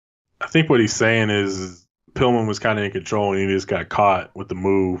 I think what he's saying is Pillman was kind of in control and he just got caught with the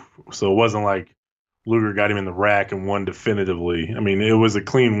move. So it wasn't like Luger got him in the rack and won definitively. I mean, it was a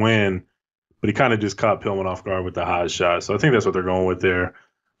clean win, but he kind of just caught Pillman off guard with the hot shot. So I think that's what they're going with there.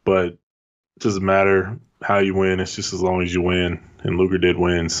 But it doesn't matter how you win. It's just as long as you win. And Luger did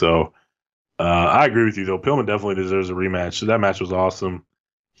win. So I agree with you, though. Pillman definitely deserves a rematch. That match was awesome.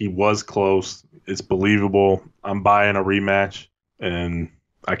 He was close. It's believable. I'm buying a rematch, and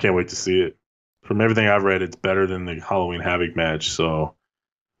I can't wait to see it. From everything I've read, it's better than the Halloween Havoc match. So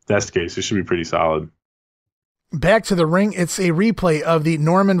if that's the case, it should be pretty solid. Back to the ring, it's a replay of the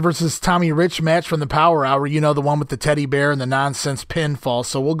Norman versus Tommy Rich match from the Power Hour. You know, the one with the teddy bear and the nonsense pinfall.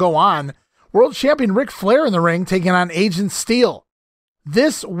 So we'll go on. World champion Ric Flair in the ring taking on Agent Steel.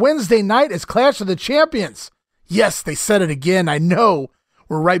 This Wednesday night is Clash of the Champions. Yes, they said it again. I know.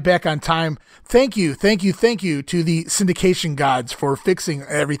 We're right back on time. Thank you to the syndication gods for fixing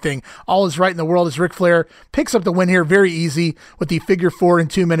everything. All is right in the world as Ric Flair picks up the win here very easy with the figure 4 in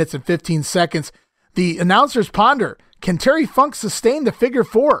 2 minutes and 15 seconds. The announcers ponder, can Terry Funk sustain the figure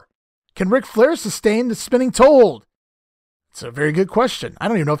 4? Can Ric Flair sustain the spinning toe hold? It's a very good question. I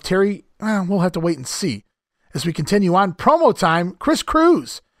don't even know if Terry, we'll have to wait and see. As we continue on, promo time, Chris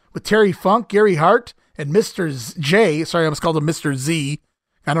Cruz with Terry Funk, Gary Hart, and Mr. J. Sorry, I almost called him Mr. Z.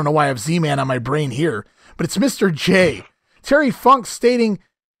 I don't know why I have Z-Man on my brain here, but it's Mr. J. Terry Funk stating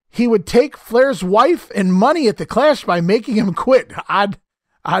he would take Flair's wife and money at the Clash by making him quit. Odd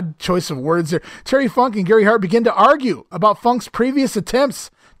choice of words there. Terry Funk and Gary Hart begin to argue about Funk's previous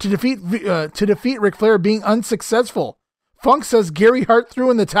attempts to defeat Ric Flair being unsuccessful. Funk says Gary Hart threw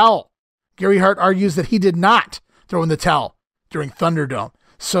in the towel. Gary Hart argues that he did not throw in the towel during Thunderdome.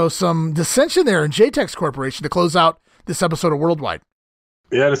 So some dissension there in JTEX Corporation to close out this episode of Worldwide.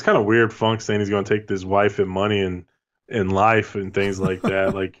 Yeah, it's kind of weird Funk saying he's going to take his wife and money and life and things like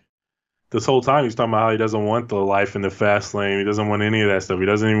that. Like this whole time he's talking about how he doesn't want the life in the fast lane. He doesn't want any of that stuff. He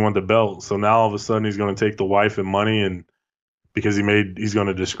doesn't even want the belt. So now all of a sudden he's going to take the wife and money and because he's going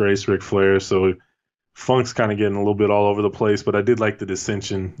to disgrace Ric Flair. So Funk's kind of getting a little bit all over the place, but I did like the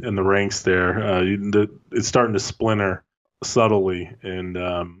dissension in the ranks there. It's starting to splinter subtly, and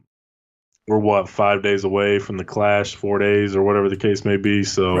we're 5 days away from the Clash, 4 days or whatever the case may be.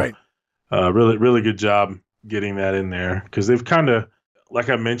 So, right. Really, really good job getting that in there because they've kind of, like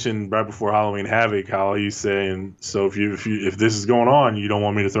I mentioned right before Halloween Havoc, how he's saying, so if this is going on, you don't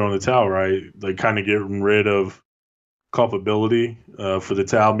want me to throw in the towel, right? Like kind of getting rid of culpability for the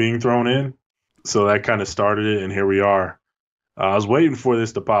towel being thrown in. So that kind of started it, and here we are. I was waiting for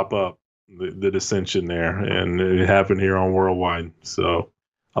this to pop up, the dissension there, and it happened here on Worldwide. So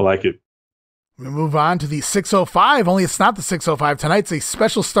I like it. We move on to the 6:05. Only it's not the 6:05 tonight. It's a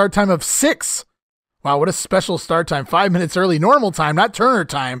special start time of 6. Wow, what a special start time. 5 minutes early, normal time, not Turner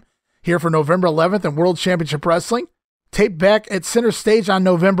time, here for November 11th and World Championship Wrestling. Taped back at Center Stage on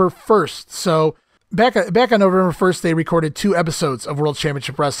November 1st. So back on November 1st, they recorded 2 episodes of World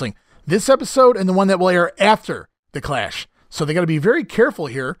Championship Wrestling. This episode and the one that will air after the Clash. So they got to be very careful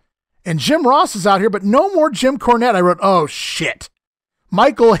here. And Jim Ross is out here, but no more Jim Cornette. I wrote, oh, shit.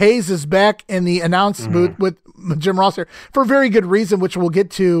 Michael Hayes is back in the announce booth with Jim Ross here for a very good reason, which we'll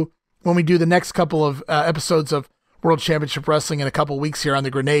get to when we do the next couple of episodes of World Championship Wrestling in a couple weeks here on the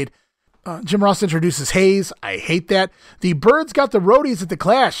Grenade. Jim Ross introduces Hayes. I hate that. The Birds got the roadies at the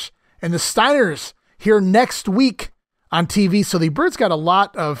Clash, and the Steiners here next week on TV. So the Birds got a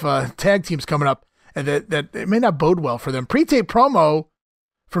lot of tag teams coming up, and that it may not bode well for them. Pre-tape promo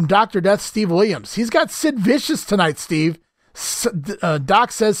from Dr. Death, Steve Williams. He's got Sid Vicious tonight, Steve.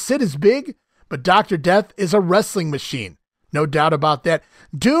 Doc says Sid is big, but Dr. Death is a wrestling machine. No doubt about that.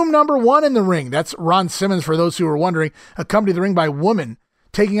 Doom number 1 in the ring. That's Ron Simmons, for those who are wondering. Accompanied the ring by Woman,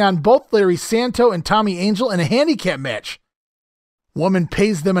 taking on both Larry Santo and Tommy Angel in a handicap match. Woman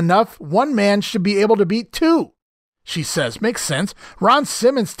pays them enough. One man should be able to beat 2, she says. Makes sense. Ron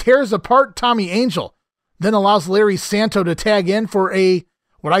Simmons tears apart Tommy Angel, then allows Larry Santo to tag in for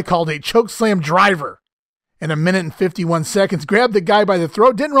what I called a chokeslam driver. In 1 minute and 51 seconds, grabbed the guy by the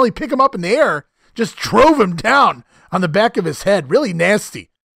throat, didn't really pick him up in the air, just drove him down on the back of his head. Really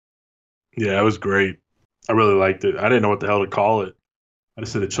nasty. Yeah, it was great. I really liked it. I didn't know what the hell to call it. I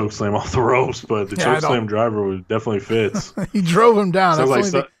just said a chokeslam off the ropes, but the chokeslam driver definitely fits. He drove him down.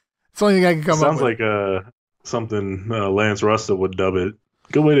 That's the only thing I can come up with. Sounds like something Lance Russell would dub it.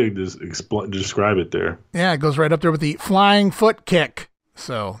 Good way to describe it there. Yeah, it goes right up there with the flying foot kick.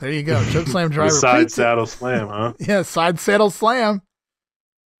 So there you go. Chokeslam driver. Side saddle slam, huh? Yeah, side saddle slam.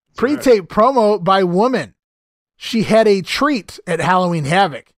 Pre-tape promo by Woman. She had a treat at Halloween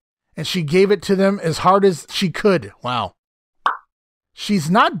Havoc, and she gave it to them as hard as she could. Wow.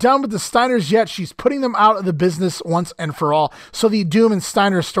 She's not done with the Steiners yet. She's putting them out of the business once and for all. So the Doom and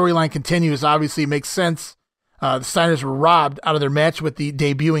Steiner storyline continues. Obviously, it makes sense. The Steiners were robbed out of their match with the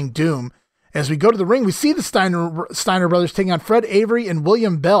debuting Doom. As we go to the ring, we see the Steiner brothers taking on Fred Avery and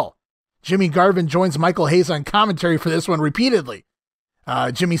William Bell. Jimmy Garvin joins Michael Hayes on commentary for this one repeatedly.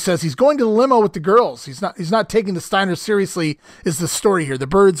 Jimmy says he's going to the limo with the girls. He's not taking the Steiners seriously, is the story here. The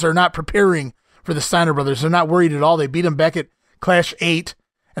Birds are not preparing for the Steiner brothers. They're not worried at all. They beat them back at Clash 8,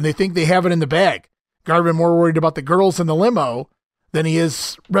 and they think they have it in the bag. Garvin more worried about the girls in the limo than he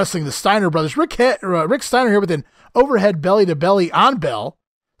is wrestling the Steiner brothers. Rick Steiner here with an overhead belly-to-belly on Bell.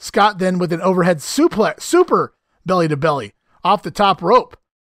 Scott then with an overhead super belly-to-belly off the top rope.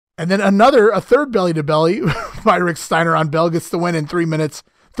 And then a third belly-to-belly by Rick Steiner on Bell gets the win in 3 minutes,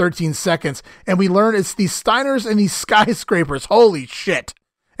 13 seconds. And we learn it's the Steiners and these skyscrapers. Holy shit.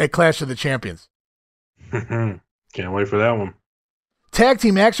 At Clash of the Champions. Can't wait for that one. Tag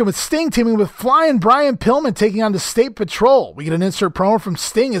team action with Sting teaming with Flying Brian Pillman taking on the State Patrol. We get an insert promo from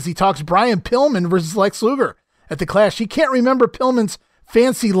Sting as he talks Brian Pillman versus Lex Luger at the Clash. He can't remember Pillman's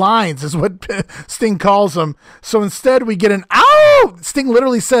fancy lines is what Sting calls them. So instead we get an ow! Sting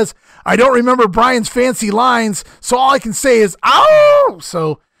literally says, I don't remember Brian's fancy lines, so all I can say is ow!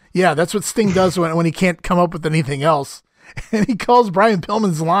 So yeah, that's what Sting does when he can't come up with anything else. And he calls Brian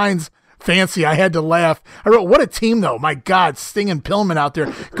Pillman's lines fancy. I had to laugh. I wrote, what a team, though. My God, Sting and Pillman out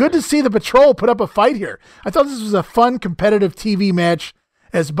there. Good to see the Patrol put up a fight here. I thought this was a fun, competitive TV match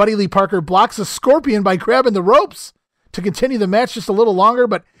as Buddy Lee Parker blocks a Scorpion by grabbing the ropes to continue the match just a little longer,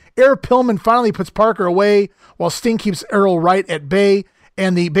 but Errol Pillman finally puts Parker away while Sting keeps Errol Wright at bay,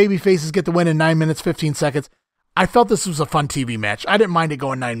 and the babyfaces get the win in 9 minutes, 15 seconds. I felt this was a fun TV match. I didn't mind it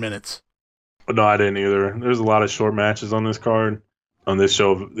going 9 minutes. No, I didn't either. There's a lot of short matches on this card, on this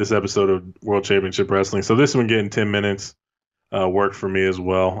show, this episode of World Championship Wrestling. So this one getting 10 minutes worked for me as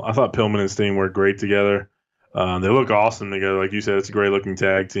well. I thought Pillman and Sting worked great together. They look awesome together. Like you said, it's a great looking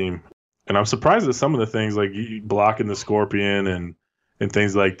tag team. And I'm surprised at some of the things like blocking the Scorpion and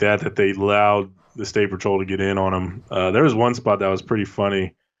things like that they allowed the State Patrol to get in on them. There was one spot that was pretty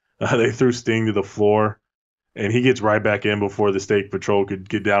funny. They threw Sting to the floor, and he gets right back in before the State Patrol could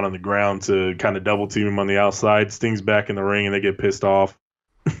get down on the ground to kind of double team him on the outside. Sting's back in the ring, and they get pissed off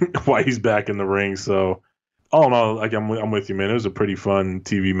while he's back in the ring. So, all in all, like I'm with you, man. It was a pretty fun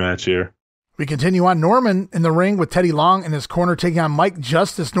TV match here. We continue on. Norman in the ring with Teddy Long in his corner taking on Mike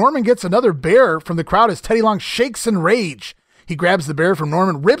Justice. Norman gets another bear from the crowd as Teddy Long shakes in rage. He grabs the bear from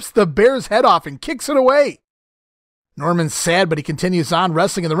Norman, rips the bear's head off, and kicks it away. Norman's sad, but he continues on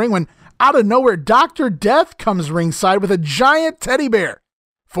wrestling in the ring when out of nowhere, Dr. Death comes ringside with a giant teddy bear,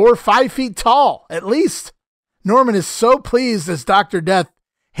 4 or 5 feet tall, at least. Norman is so pleased as Dr. Death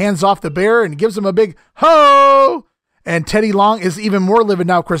hands off the bear and gives him a big ho! And Teddy Long is even more livid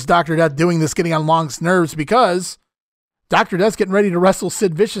now. Of course, Dr. Death doing this, getting on Long's nerves because Dr. Death's getting ready to wrestle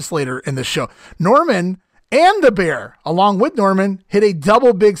Sid Vicious later in the show. Norman and the bear, along with Norman, hit a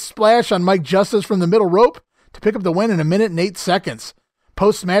double big splash on Mike Justice from the middle rope to pick up the win in 1 minute and 8 seconds.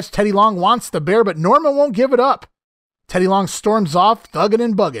 Post-match, Teddy Long wants the bear, but Norman won't give it up. Teddy Long storms off, thugging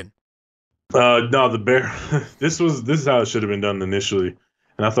and bugging. No, the bear. This is how it should have been done initially.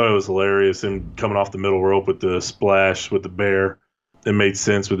 And I thought it was hilarious, him coming off the middle rope with the splash with the bear. It made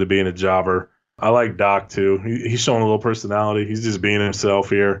sense with it being a jobber. I like Doc, too. He's showing a little personality. He's just being himself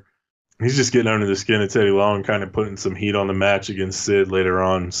here. He's just getting under the skin of Teddy Long, kind of putting some heat on the match against Sid later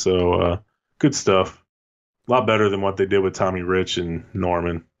on. So, good stuff. A lot better than what they did with Tommy Rich and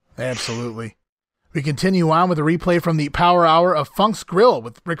Norman. Absolutely. We continue on with a replay from the Power Hour of Funk's Grill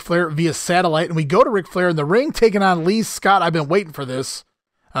with Ric Flair via satellite. And we go to Ric Flair in the ring, taking on Lee Scott. I've been waiting for this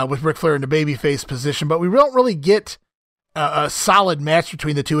with Ric Flair in the babyface position, but we don't really get a solid match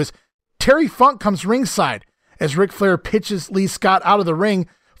between the two as Terry Funk comes ringside as Ric Flair pitches Lee Scott out of the ring.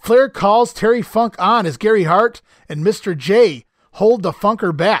 Flair calls Terry Funk on as Gary Hart and Mr. J hold the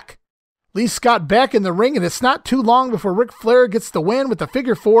Funker back. Lee Scott back in the ring, and it's not too long before Ric Flair gets the win with the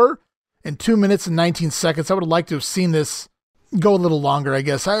figure 4 in 2 minutes and 19 seconds. I would have liked to have seen this go a little longer, I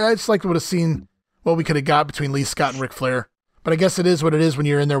guess. I just like to have seen what we could have got between Lee Scott and Ric Flair. But I guess it is what it is when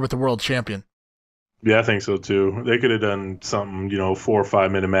you're in there with the world champion. Yeah, I think so, too. They could have done something, 4 or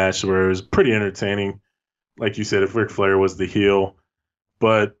 5 minute match where it was pretty entertaining. Like you said, if Ric Flair was the heel.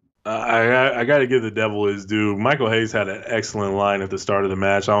 But I got to give the devil his due. Michael Hayes had an excellent line at the start of the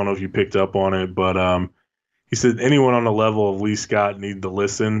match. I don't know if you picked up on it, but he said anyone on the level of Lee Scott need to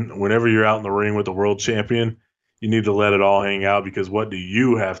listen. Whenever you're out in the ring with the world champion, you need to let it all hang out because what do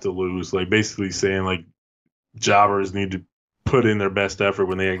you have to lose? Like basically saying like jobbers need to put in their best effort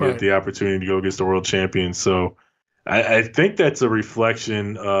when they get the opportunity to go against the world champion. So I think that's a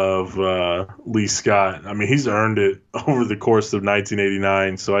reflection of Lee Scott. I mean, he's earned it over the course of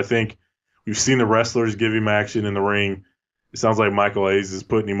 1989. So I think we've seen the wrestlers give him action in the ring. It sounds like Michael Hayes is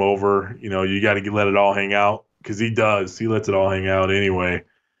putting him over. You got to let it all hang out because he does. He lets it all hang out anyway.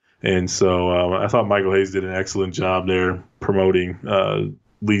 And so I thought Michael Hayes did an excellent job there promoting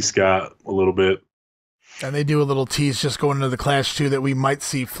Lee Scott a little bit. And they do a little tease just going into the Clash, too, that we might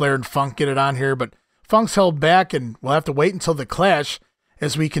see Flair and Funk get it on here, but Funk's held back, and we'll have to wait until the Clash.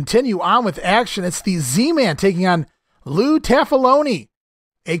 As we continue on with action, it's the Z-Man taking on Lou Tafaloni,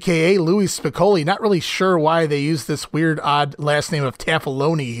 a.k.a. Louis Spicolli. Not really sure why they use this weird, odd last name of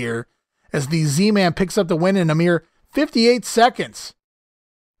Tafaloni here, as the Z-Man picks up the win in a mere 58 seconds.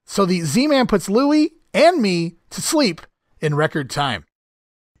 So the Z-Man puts Louis and me to sleep in record time.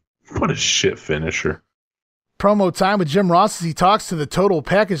 What a shit finisher. Promo time with Jim Ross as he talks to the total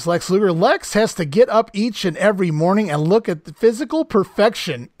package Lex Luger. Lex has to get up each and every morning and look at the physical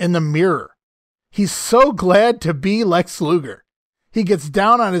perfection in the mirror. He's so glad to be Lex Luger. He gets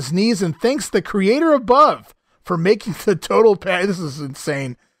down on his knees and thanks the creator above for making the total pack. This is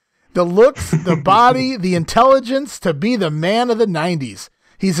insane. The looks, the body, the intelligence to be the man of the 90s.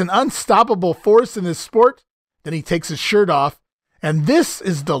 He's an unstoppable force in this sport. Then he takes his shirt off, and this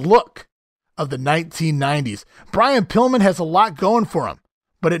is the look of the 1990s. Brian Pillman has a lot going for him,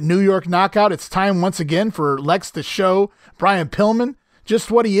 but at New York Knockout, it's time once again for Lex to show Brian Pillman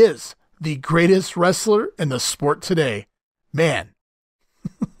just what he is, the greatest wrestler in the sport today. Man,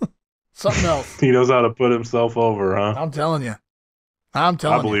 something else. He knows how to put himself over, huh? I'm telling you. I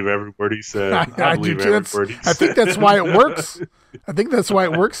believe every word he said. I believe every word he said. I think that's why it works. I think that's why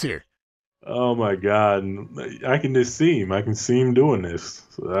it works here. Oh my God. I can just see him. I can see him doing this.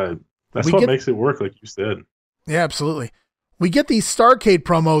 So that's what makes it work, like you said. Yeah, absolutely. We get the Starrcade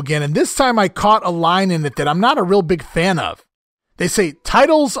promo again, and this time I caught a line in it that I'm not a real big fan of. They say,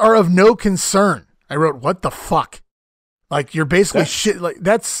 titles are of no concern. I wrote, what the fuck? Like, you're basically shit. Like,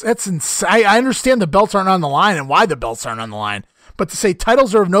 that's insane. I understand the belts aren't on the line and why the belts aren't on the line. But to say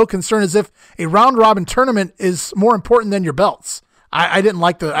titles are of no concern as if a round robin tournament is more important than your belts. I didn't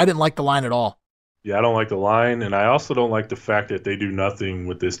like the line at all. Yeah, I don't like the line, and I also don't like the fact that they do nothing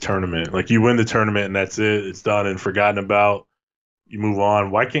with this tournament. Like, you win the tournament and that's it. It's done and forgotten about. You move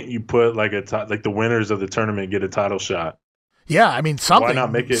on. Why can't you put like the winners of the tournament get a title shot? Yeah, I mean something. Why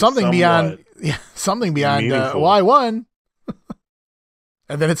not make it something beyond well, I won,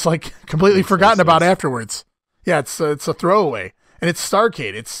 and then it's like completely forgotten about afterwards. Yeah, it's a throwaway. And it's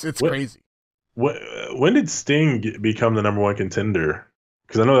Starrcade. It's crazy. When did Sting become the number one contender?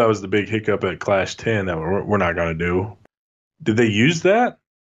 Because I know that was the big hiccup at Clash 10 that we're not going to do. Did they use that?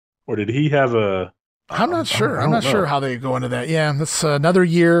 Or did he have a... I'm not sure. I'm not sure how they go into that. Yeah, that's another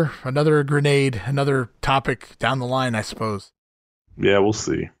year, another grenade, another topic down the line, I suppose. Yeah, we'll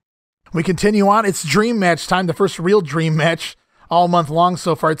see. We continue on. It's dream match time, the first real dream match all month long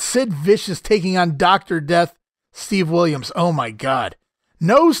so far. It's Sid Vicious taking on Dr. Death, Steve Williams. Oh my God.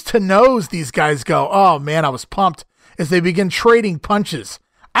 Nose to nose these guys go. Oh man, I was pumped as they begin trading punches.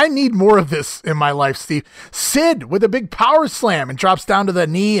 I need more of this in my life, Steve. Sid with a big power slam and drops down to the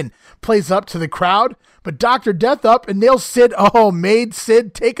knee and plays up to the crowd. But Dr. Death up and nails Sid. Oh, made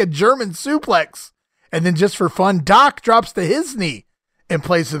Sid take a German suplex. And then just for fun, Doc drops to his knee and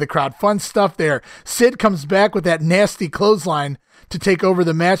plays to the crowd. Fun stuff there. Sid comes back with that nasty clothesline to take over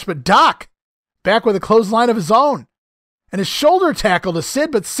the match. But Doc back with a clothesline of his own. And a shoulder tackle to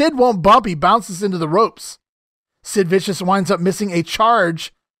Sid, but Sid won't bump. He bounces into the ropes. Sid Vicious winds up missing a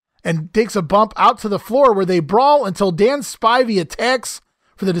charge and takes a bump out to the floor where they brawl until Dan Spivey attacks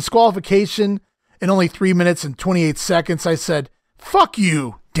for the disqualification in only 3 minutes and 28 seconds. I said, fuck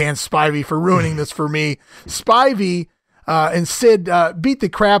you, Dan Spivey, for ruining this for me. Spivey and Sid beat the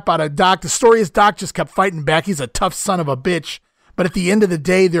crap out of Doc. The story is Doc just kept fighting back. He's a tough son of a bitch. But at the end of the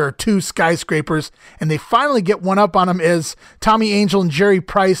day, there are two skyscrapers, and they finally get one up on him as Tommy Angel and Jerry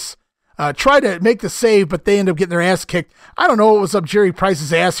Price try to make the save, but they end up getting their ass kicked. I don't know what was up Jerry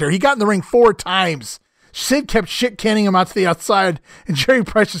Price's ass here. He got in the ring 4 times. Sid kept shit-canning him out to the outside, and Jerry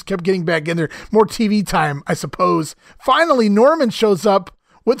Price just kept getting back in there. More TV time, I suppose. Finally, Norman shows up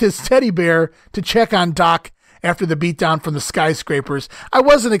with his teddy bear to check on Doc after the beatdown from the skyscrapers. I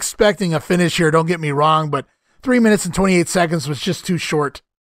wasn't expecting a finish here, don't get me wrong, but 3 minutes and 28 seconds was just too short.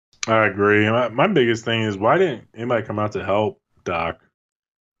 I agree. My biggest thing is, why didn't anybody come out to help Doc?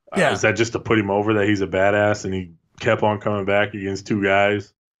 Yeah. Is that just to put him over that he's a badass and he kept on coming back against 2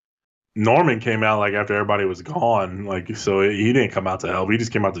 guys? Norman came out like after everybody was gone, like, so he didn't come out to help. He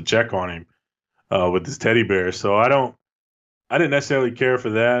just came out to check on him with his teddy bear. So I didn't necessarily care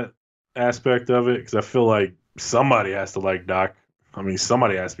for that aspect of it, because I feel like somebody has to like Doc. I mean,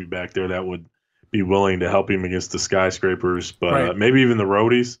 somebody has to be back there that would be willing to help him against the skyscrapers, but right. Maybe even the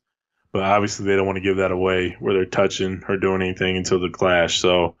roadies. But obviously they don't want to give that away where they're touching or doing anything until the Clash.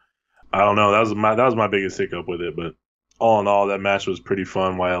 So I don't know. That was my biggest hiccup with it. But all in all, that match was pretty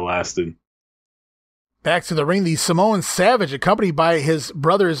fun while it lasted. Back to the ring, the Samoan Savage, accompanied by his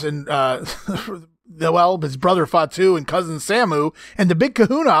brothers and his brother Fatu and cousin Samu, and the big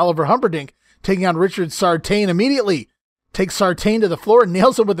kahuna Oliver Humperdinck, taking on Richard Sartain immediately. Takes Sartain to the floor and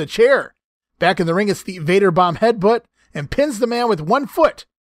nails him with a chair. Back in the ring, it's the Vader Bomb headbutt and pins the man with 1 foot.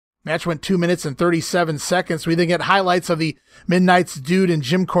 Match went 2 minutes and 37 seconds. We then get highlights of the Midnight's Dude and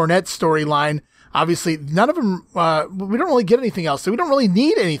Jim Cornette storyline. Obviously, none of them, we don't really get anything else. So we don't really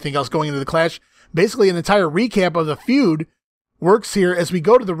need anything else going into the Clash. Basically, an entire recap of the feud works here as we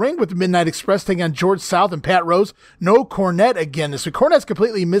go to the ring with the Midnight Express taking on George South and Pat Rose. No Cornette again. So Cornette's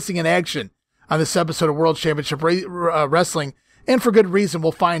completely missing in action on this episode of World Championship Wrestling. And for good reason,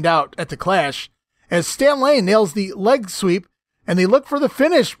 we'll find out at the Clash. As Stan Lane nails the leg sweep, and they look for the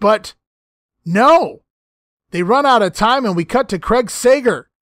finish, but no. They run out of time, and we cut to Craig Sager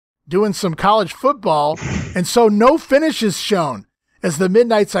doing some college football, and so no finish is shown, as the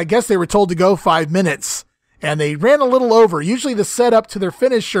Midnights, I guess they were told to go 5 minutes, and they ran a little over. Usually the setup to their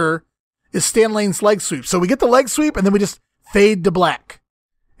finisher is Stan Lane's leg sweep. So we get the leg sweep, and then we just fade to black.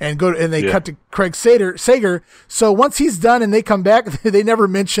 And they cut to Craig Sager. So once he's done and they come back, they never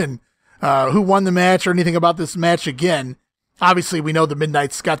mention who won the match or anything about this match again. Obviously, we know the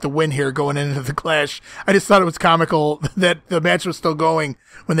Midnights got the win here going into the Clash. I just thought it was comical that the match was still going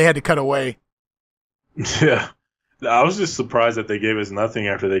when they had to cut away. Yeah. I was just surprised that they gave us nothing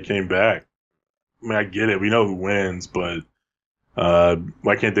after they came back. I mean, I get it. We know who wins, but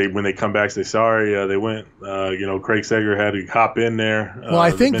why can't they, when they come back, say, sorry, they went, Craig Sager had to hop in there. Well,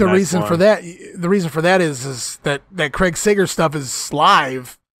 I think the reason for that is that Craig Sager stuff is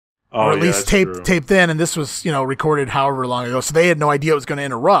live, or at least taped in, and this was, recorded however long ago, so they had no idea it was going to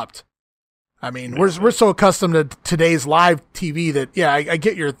interrupt. I mean, we're so accustomed to today's live TV that, I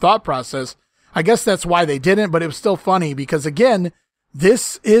get your thought process. I guess that's why they didn't, but it was still funny because, again,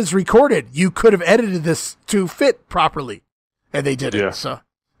 this is recorded. You could have edited this to fit properly, and they didn't. Yeah. So,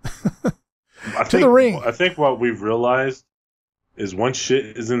 the ring. I think what we've realized is once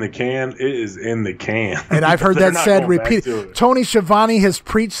shit is in the can, it is in the can. And I've heard that said repeatedly. Tony Schiavone has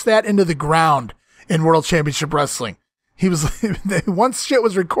preached that into the ground in World Championship Wrestling. He was once shit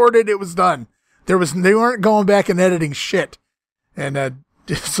was recorded, it was done. They weren't going back and editing shit, and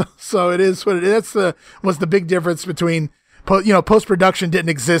so it is what it is. Was the big difference between post production didn't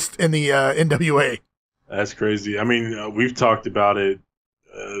exist in the NWA. That's crazy. I mean, we've talked about it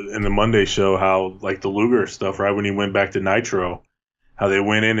in the Monday show, how like the Luger stuff, right? When he went back to Nitro, how they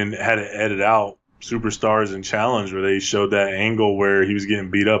went in and had to edit out Superstars and Challenge, where they showed that angle where he was getting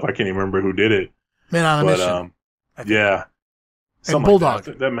beat up. I can't even remember who did it. Man on a Mission. Yeah. And Bulldog.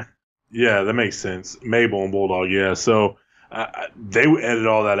 Like that makes sense. Mabel and Bulldog. Yeah. So they edited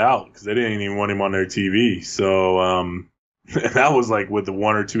all that out because they didn't even want him on their TV. So that was like with the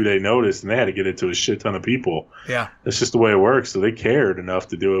 1 or 2 day notice, and they had to get it to a shit ton of people. Yeah. That's just the way it works. So they cared enough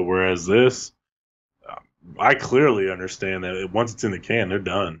to do it. Whereas this, I clearly understand that once it's in the can, they're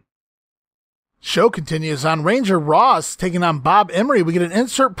done. Show continues on Ranger Ross taking on Bob Emery. We get an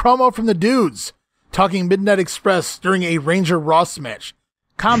insert promo from the dudes talking Midnight Express during a Ranger Ross match.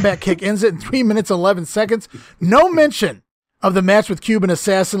 Combat Kick ends it in 3 minutes and 11 seconds. No mention of the match with Cuban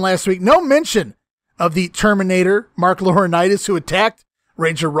Assassin last week. No mention of the Terminator, Mark Laurinaitis, who attacked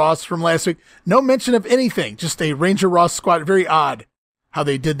Ranger Ross from last week. No mention of anything. Just a Ranger Ross squad. Very odd how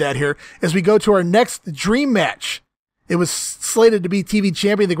they did that here. As we go to our next dream match, it was slated to be TV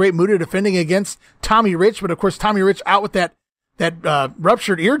champion, the Great Muta, defending against Tommy Rich, but of course Tommy Rich out with that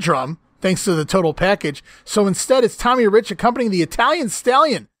ruptured eardrum, thanks to the total package. So instead, it's Tommy Rich accompanying the Italian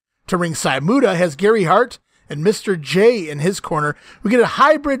Stallion to ringside. Muta has Gary Hart and Mr. J in his corner. We get a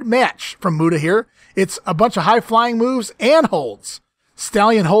hybrid match from Muta here. It's a bunch of high-flying moves and holds.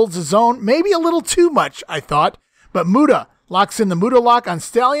 Stallion holds his own, maybe a little too much, I thought, but Muta locks in the Muta lock on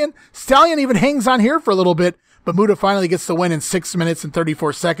Stallion. Stallion even hangs on here for a little bit, but Muta finally gets the win in 6 minutes and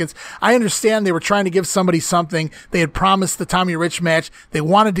 34 seconds. I understand they were trying to give somebody something. They had promised the Tommy Rich match. They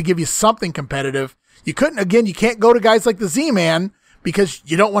wanted to give you something competitive. You can't go to guys like the Z-Man because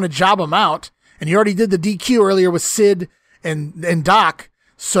you don't want to job them out. And you already did the DQ earlier with Sid and Doc.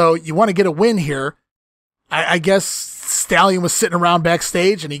 So you want to get a win here. I guess Stallion was sitting around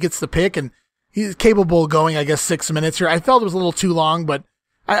backstage and he gets the pick and he's capable of going, 6 minutes here. I felt it was a little too long, but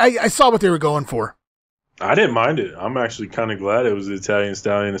I saw what they were going for. I didn't mind it. I'm actually kind of glad it was the Italian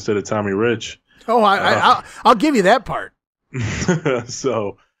Stallion instead of Tommy Rich. Oh, I'll give you that part.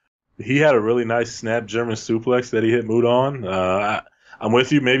 So he had a really nice snap German suplex that he hit Muta on. I'm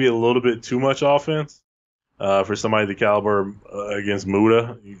with you. Maybe a little bit too much offense for somebody the caliber against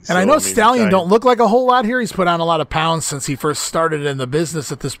Muta. And I know Stallion don't look like a whole lot here. He's put on a lot of pounds since he first started in the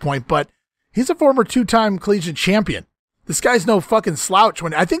business at this point, but he's a former 2-time collegiate champion. This guy's no fucking slouch.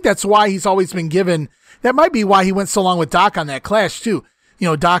 I think that's why he's always been given. That might be why he went so long with Doc on that Clash too.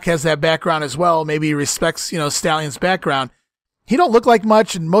 Doc has that background as well. Maybe he respects, Stallion's background. He don't look like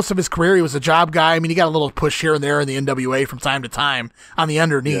much, and most of his career he was a job guy. I mean, he got a little push here and there in the NWA from time to time on the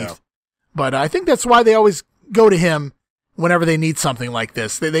underneath. Yeah. But I think that's why they always go to him whenever they need something like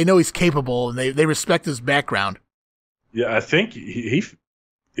this. They know he's capable, and they respect his background. Yeah, I think he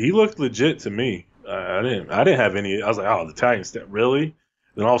looked legit to me. I didn't have any. I was like, oh, the Italian Stallion, really?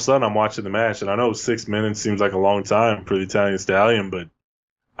 Then all of a sudden, I'm watching the match, and I know 6 minutes seems like a long time for the Italian Stallion, but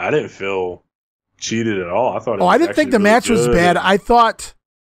I didn't feel cheated at all. I thought. I didn't think the match was bad. I thought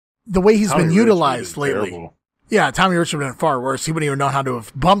the way he's been utilized lately. Terrible. Yeah, Tommy Rich would have been far worse. He wouldn't even know how to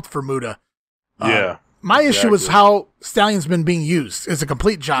have bumped for Muta. Yeah. My issue was how Stallion's been being used as a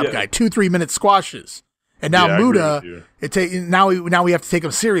complete job guy, 2-3 minute squashes, and now Muda. Now we have to take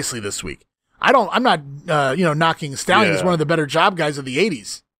him seriously this week. I'm not knocking Stallion as one of the better job guys of the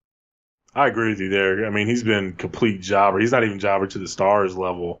 '80s. I agree with you there. I mean, he's been complete jobber. He's not even jobber to the stars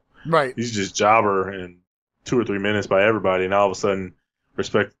level. Right. He's just jobber in 2 or 3 minutes by everybody, and all of a sudden,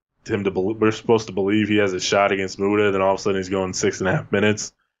 respect him we're supposed to believe he has a shot against Muda. Then all of a sudden, he's going 6.5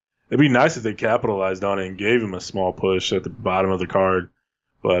 minutes. It'd be nice if they capitalized on it and gave him a small push at the bottom of the card,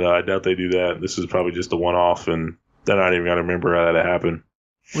 but I doubt they do that. This is probably just a one-off, and they're not even going to remember how that happened.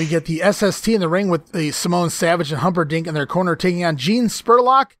 We get the SST in the ring with the Simone Savage and Humperdinck in their corner taking on Gene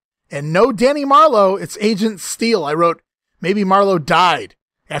Spurlock. And no Danny Marlowe, it's Agent Steele. I wrote, maybe Marlowe died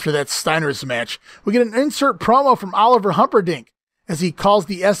after that Steiner's match. We get an insert promo from Oliver Humperdinck as he calls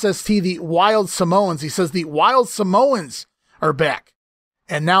the SST the Wild Samoans. He says the Wild Samoans are back.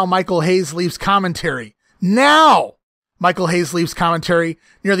 And now Michael Hayes leaves commentary. Now Michael Hayes leaves commentary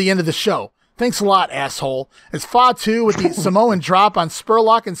near the end of the show. Thanks a lot, asshole. As Fatu with the Samoan drop on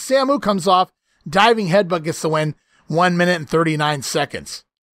Spurlock and Samu comes off. Diving headbutt gets the win. 1 minute and 39 seconds.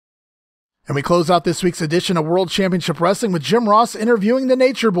 And we close out this week's edition of World Championship Wrestling with Jim Ross interviewing the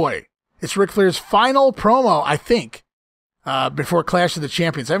Nature Boy. It's Ric Flair's final promo, I think, before Clash of the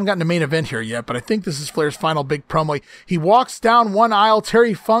Champions. I haven't gotten to main event here yet, but I think this is Flair's final big promo. He walks down one aisle,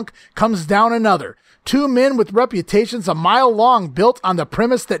 Terry Funk comes down another. Two men with reputations a mile long built on the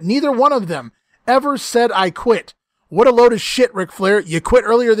premise that neither one of them ever said I quit. What a load of shit, Ric Flair. You quit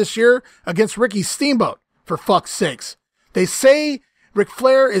earlier this year against Ricky Steamboat, for fuck's sakes. They say Ric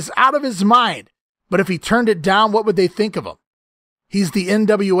Flair is out of his mind, but if he turned it down, what would they think of him? He's the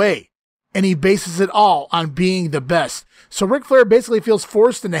NWA, and he bases it all on being the best. So Ric Flair basically feels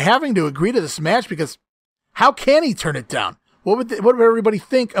forced into having to agree to this match because how can he turn it down? What would everybody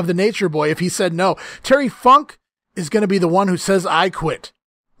think of the Nature Boy if he said no? Terry Funk is going to be the one who says I quit.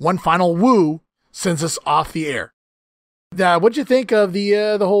 One final woo sends us off the air. What'd you think of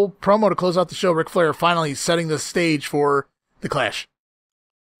the whole promo to close out the show? Ric Flair finally setting the stage for the Clash.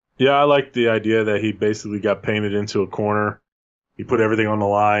 Yeah, I like the idea that he basically got painted into a corner. He put everything on the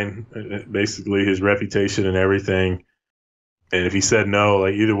line, basically his reputation and everything. And if he said no,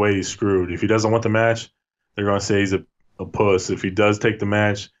 like either way, he's screwed. If he doesn't want the match, they're going to say he's a puss. If he does take the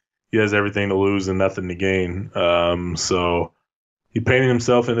match, he has everything to lose and nothing to gain. So he painted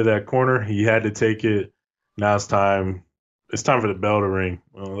himself into that corner. He had to take it. Now it's time. It's time for the bell to ring.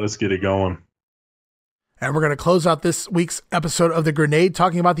 Well, let's get it going. And we're going to close out this week's episode of The Grenade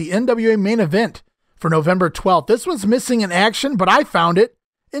talking about the NWA main event for November 12th. This one's missing in action, but I found it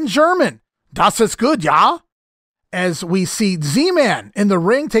in German. Das ist gut, ja? As we see Z-Man in the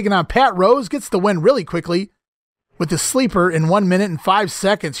ring taking on Pat Rose, gets the win really quickly with the sleeper in 1 minute and 5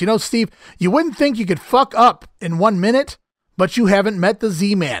 seconds. You know, Steve, you wouldn't think you could fuck up in 1 minute, but you haven't met the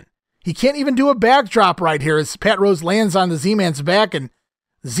Z-Man. He can't even do a backdrop right here as Pat Rose lands on the Z-Man's back, and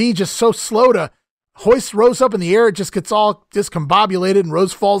Z just so slow to hoist Rose up in the air. It just gets all discombobulated, and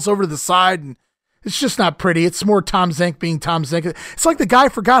Rose falls over to the side, and it's just not pretty. It's more Tom Zenk being Tom Zenk. It's like the guy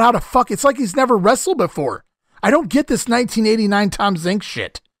forgot how to fuck. It's like he's never wrestled before. I don't get this 1989 Tom Zenk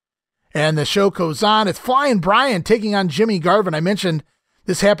shit. And the show goes on. It's Flying Brian taking on Jimmy Garvin. I mentioned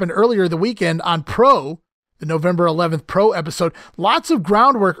this happened earlier the weekend on Pro, the November 11th Pro episode. Lots of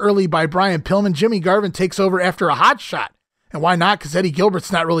groundwork early by Brian Pillman. Jimmy Garvin takes over after a hot shot. And why not? Because Eddie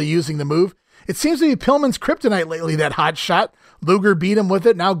Gilbert's not really using the move. It seems to be Pillman's kryptonite lately, that hot shot. Luger beat him with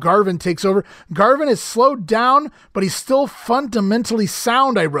it. Now Garvin takes over. Garvin is slowed down, but he's still fundamentally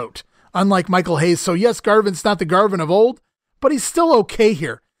sound, I wrote, unlike Michael Hayes. So yes, Garvin's not the Garvin of old, but he's still okay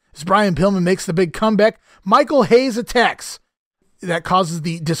here. As Brian Pillman makes the big comeback, Michael Hayes attacks. That causes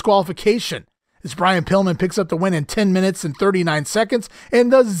the disqualification. As Brian Pillman picks up the win in 10 minutes and 39 seconds,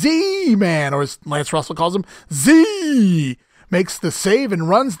 and the Z-Man, or as Lance Russell calls him, Z, makes the save and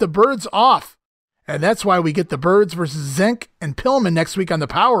runs the Birds off. And that's why we get the Birds versus Zenk and Pillman next week on the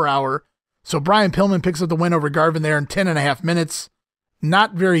Power Hour. So Brian Pillman picks up the win over Garvin there in 10.5 minutes.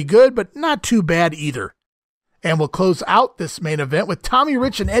 Not very good, but not too bad either. And we'll close out this main event with Tommy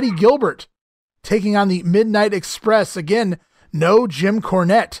Rich and Eddie Gilbert taking on the Midnight Express. Again, no Jim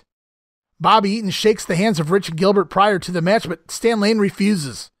Cornette. Bobby Eaton shakes the hands of Rich and Gilbert prior to the match, but Stan Lane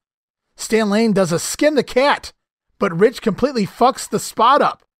refuses. Stan Lane does a skin the cat, but Rich completely fucks the spot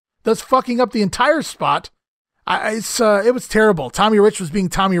up, thus fucking up the entire spot. It was terrible. Tommy Rich was being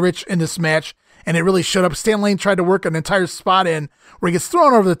Tommy Rich in this match, and it really showed up. Stan Lane tried to work an entire spot in where he gets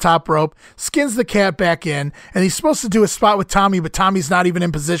thrown over the top rope, skins the cat back in, and he's supposed to do a spot with Tommy, but Tommy's not even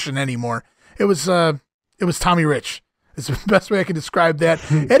in position anymore. It was Tommy Rich. is the best way I can describe that.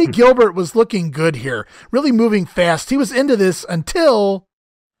 Eddie Gilbert was looking good here, really moving fast. He was into this until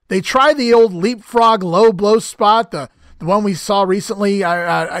they tried the old leapfrog low blow spot, the one we saw recently.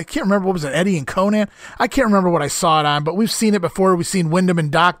 I can't remember, what was it, Eddie and Conan? I can't remember what I saw it on, but we've seen it before. We've seen Wyndham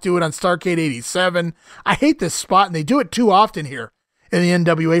and Doc do it on Starrcade 87. I hate this spot, and they do it too often here in the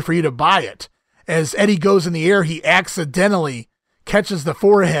NWA for you to buy it. As Eddie goes in the air, he accidentally catches the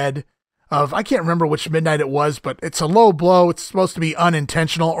forehead of, I can't remember which Midnight it was, but it's a low blow. It's supposed to be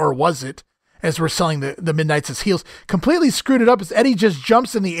unintentional, or was it, as we're selling the Midnights as heels. Completely screwed it up as Eddie just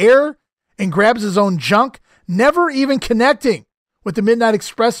jumps in the air and grabs his own junk, never even connecting with the Midnight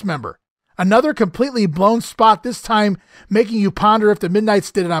Express member. Another completely blown spot, this time making you ponder if the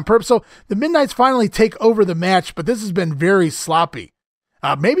Midnights did it on purpose. So the Midnights finally take over the match, but this has been very sloppy.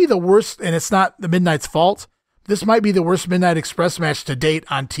 Maybe the worst, and it's not the Midnight's fault, this might be the worst Midnight Express match to date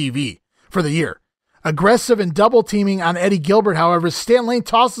on TV for the year. Aggressive and double teaming on Eddie Gilbert, however, Stan Lane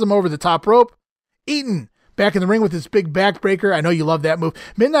tosses him over the top rope. Eaton back in the ring with his big backbreaker. I know you love that move.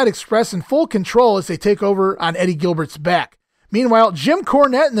 Midnight Express in full control as they take over on Eddie Gilbert's back. Meanwhile, Jim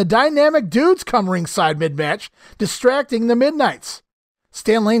Cornette and the Dynamic Dudes come ringside mid-match, distracting the Midnights.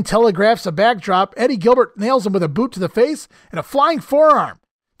 Stan Lane telegraphs a backdrop. Eddie Gilbert nails him with a boot to the face and a flying forearm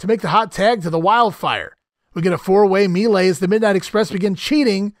to make the hot tag to the Wildfire. We get a four-way melee as the Midnight Express begin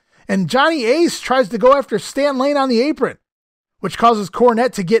cheating, and Johnny Ace tries to go after Stan Lane on the apron, which causes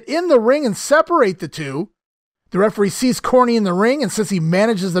Cornette to get in the ring and separate the two. The referee sees Corny in the ring, and since he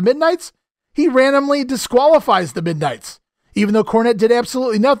manages the Midnights, he randomly disqualifies the Midnights, even though Cornette did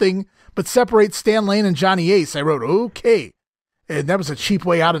absolutely nothing but separate Stan Lane and Johnny Ace. I wrote, okay. And that was a cheap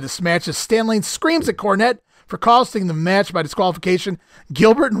way out of this match as Stan Lane screams at Cornette for costing the match by disqualification.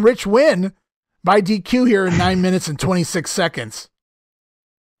 Gilbert and Rich win by DQ here in 9 minutes and 26 seconds.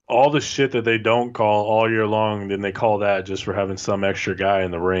 All the shit that they don't call all year long, then they call that just for having some extra guy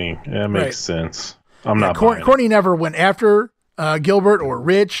in the ring. That makes sense. I'm not buying it. Corny never went after Gilbert or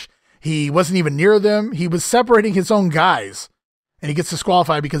Rich. He wasn't even near them. He was separating his own guys, and he gets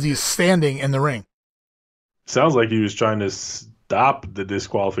disqualified because he's standing in the ring. Sounds like he was trying to stop the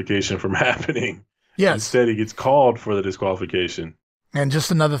disqualification from happening. Yes. Instead, he gets called for the disqualification. And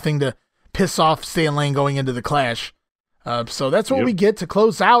just another thing to piss off Stan Lane going into the Clash. So that's what we get to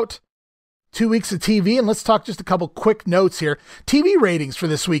close out 2 weeks of TV. And let's talk just a couple quick notes here. TV ratings for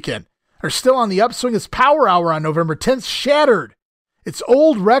this weekend are still on the upswing as Power Hour on November 10th shattered its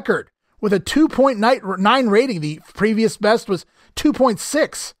old record with a 2.9 rating. The previous best was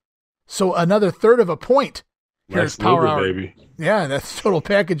 2.6. So another third of a point. Here's Power Hour. Baby. Yeah, that's Total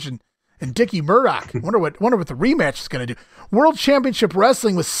Package and Dickie Murdoch. Wonder what the rematch is going to do. World Championship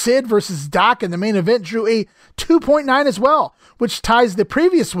Wrestling with Sid versus Doc in the main event drew a 2.9 as well, which ties the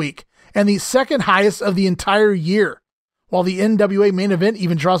previous week and the second highest of the entire year, while the NWA main event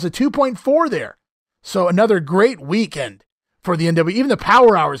even draws a 2.4 there. So another great weekend for the NWA. Even the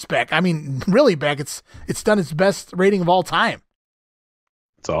Power Hour's back. I mean, really back. It's done its best rating of all time.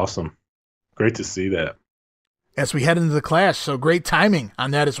 It's awesome. Great to see that. As we head into the Clash, so great timing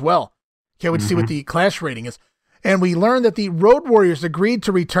on that as well. Can't wait to see what the Clash rating is. And we learned that the Road Warriors agreed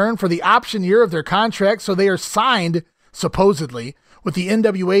to return for the option year of their contract, so they are signed, supposedly, with the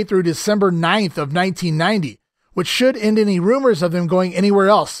NWA through December 9th of 1990, which should end any rumors of them going anywhere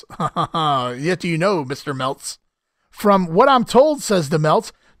else. Yet do you know, Mr. Meltz? From what I'm told, says the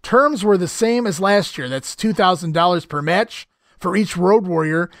Meltz, terms were the same as last year. That's $2,000 per match for each Road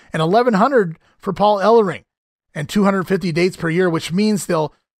Warrior and $1,100 for Paul Ellering, and 250 dates per year, which means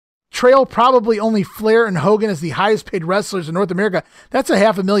they'll trail probably only Flair and Hogan as the highest paid wrestlers in North America. That's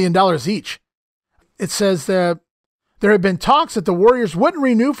 $500,000 each. It says that there have been talks that the Warriors wouldn't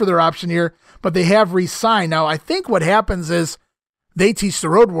renew for their option year, but they have re-signed. Now, I think what happens is they teach the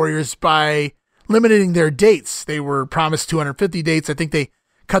Road Warriors by limiting their dates. They were promised 250 dates. I think they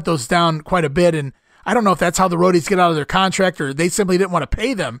cut those down quite a bit, and I don't know if that's how the Roadies get out of their contract, or they simply didn't want to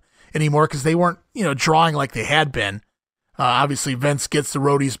pay them anymore because they weren't, drawing like they had been. Obviously, Vince gets the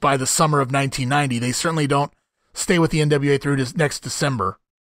Roadies by the summer of 1990. They certainly don't stay with the NWA through next December.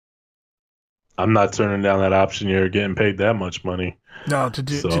 I'm not turning down that option year, getting paid that much money. No, to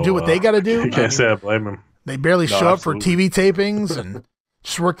do what they got to do. I can't say I blame them. They barely show up for TV tapings and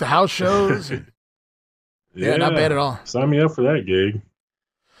just work the house shows. Yeah, not bad at all. Sign me up for that gig.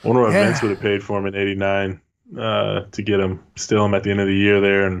 I wonder what Vince would have paid for him in '89 to get him, steal him at the end of the year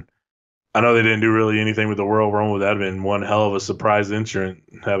there. And I know they didn't do really anything with the World Rumble. That'd have been one hell of a surprise entrant,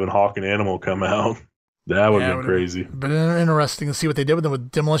 having Hawk and Animal come out. That would have been crazy. But interesting to see what they did with them with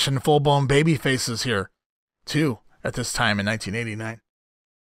Demolition and full-blown baby faces here, too, at this time in 1989.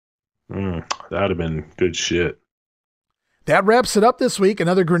 That would have been good shit. That wraps it up this week.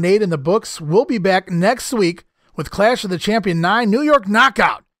 Another Grenade in the books. We'll be back next week with Clash of the Champion 9 New York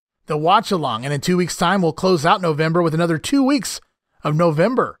Knockout, the watch along. And in 2 weeks' time, we'll close out November with another 2 weeks of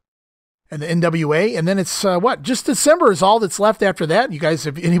November and the NWA. And then it's just December is all that's left after that. You guys,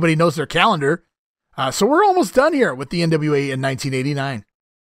 if anybody knows their calendar. So we're almost done here with the NWA in 1989.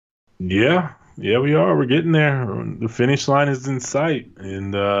 Yeah, we are. We're getting there. The finish line is in sight,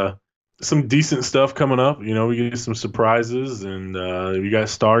 and some decent stuff coming up. We get some surprises, and we got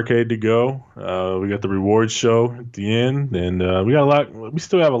Starrcade to go. We got the rewards show at the end, and we got a lot. We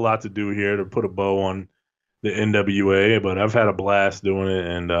still have a lot to do here to put a bow on the NWA, but I've had a blast doing it,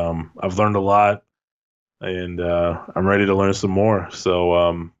 and I've learned a lot, and I'm ready to learn some more.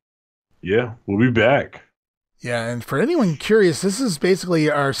 So, yeah, we'll be back. Yeah, and for anyone curious, this is basically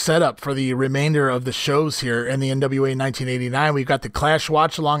our setup for the remainder of the shows here in the NWA 1989. We've got the Clash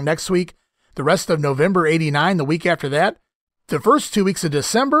Watch Along next week, the rest of November 89, the week after that, the first 2 weeks of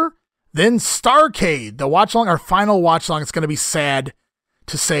December, then Starrcade, the watch along, our final watch along. It's going to be sad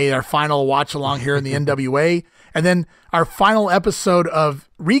to say our final watch along here in the NWA. And then our final episode of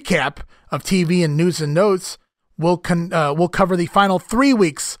recap of TV and news and notes will cover the final 3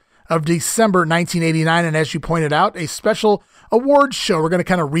 weeks of December 1989. And as you pointed out, a special awards show. We're going to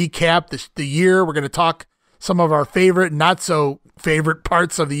kind of recap the year. We're going to talk some of our favorite, not so favorite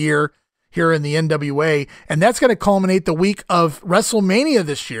parts of the year here in the NWA. And that's going to culminate the week of WrestleMania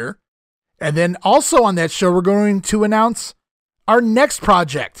this year. And then also on that show, we're going to announce our next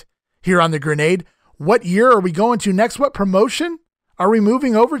project here on the Grenade. What year are we going to next? What promotion are we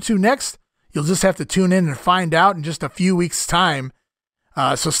moving over to next? You'll just have to tune in and find out in just a few weeks' time.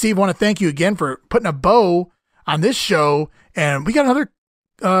 So, Steve, I want to thank you again for putting a bow on this show. And we got another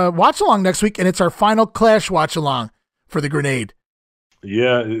watch-along next week, and it's our final Clash watch-along for the Grenade.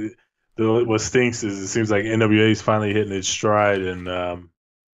 Yeah, what stinks is it seems like NWA is finally hitting its stride, and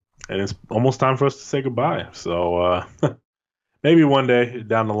it's almost time for us to say goodbye. So maybe one day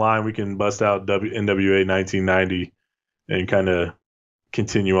down the line we can bust out NWA 1990 and kind of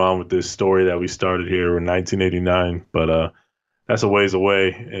continue on with this story that we started here in 1989. But that's a ways away,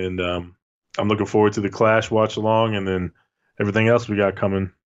 and I'm looking forward to the Clash watch along, and then everything else we got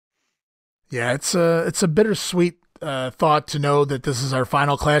coming. Yeah, it's a bittersweet thought to know that this is our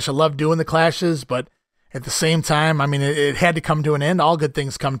final Clash. I love doing the Clashes, but at the same time, I mean, it had to come to an end. All good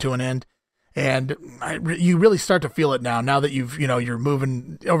things come to an end, and you really start to feel it now. Now that you're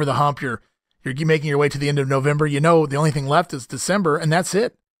moving over the hump, you're making your way to the end of November. The only thing left is December, and that's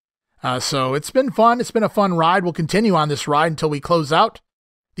it. So it's been fun. It's been a fun ride. We'll continue on this ride until we close out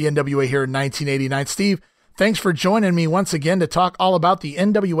the NWA here in 1989. Steve, thanks for joining me once again to talk all about the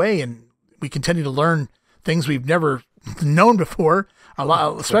NWA, and we continue to learn things we've never known before, a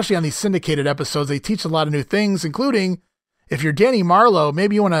lot, especially on these syndicated episodes. They teach a lot of new things, including if you're Danny Marlowe,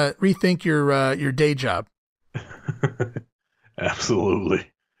 maybe you want to rethink your day job.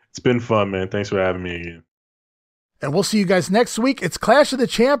 Absolutely. It's been fun, man. Thanks for having me again. And we'll see you guys next week. It's Clash of the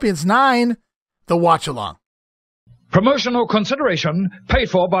Champions 9, the watch along. Promotional consideration paid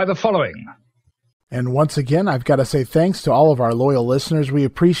for by the following. And once again, I've got to say thanks to all of our loyal listeners. We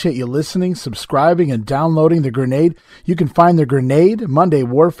appreciate you listening, subscribing, and downloading The Grenade. You can find The Grenade, Monday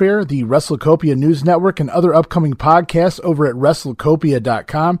Warfare, the WrestleCopia News Network, and other upcoming podcasts over at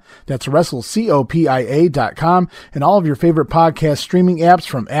WrestleCopia.com. That's WrestleCopia.com, and all of your favorite podcast streaming apps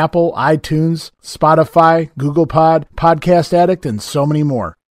from Apple, iTunes, Spotify, Google Pod, Podcast Addict, and so many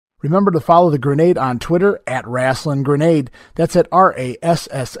more. Remember to follow The Grenade on Twitter at Rasslin Grenade. That's at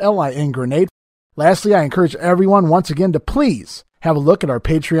RASSLIN Grenade. Lastly, I encourage everyone once again to please have a look at our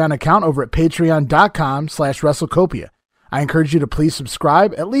Patreon account over at patreon.com/WrestleCopia. I encourage you to please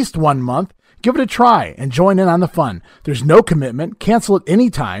subscribe at least 1 month, give it a try, and join in on the fun. There's no commitment, cancel at any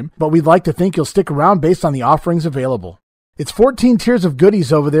time, but we'd like to think you'll stick around based on the offerings available. It's 14 tiers of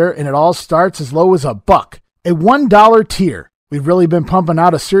goodies over there, and it all starts as low as $1, a $1 tier. We've really been pumping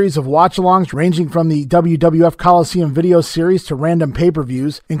out a series of watch-alongs ranging from the WWF Coliseum video series to random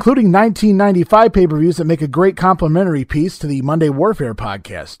pay-per-views, including 1995 pay-per-views that make a great complementary piece to the Monday Warfare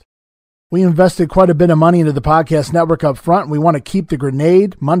podcast. We invested quite a bit of money into the podcast network up front, and we want to keep The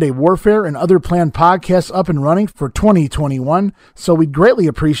Grenade, Monday Warfare, and other planned podcasts up and running for 2021, so we'd greatly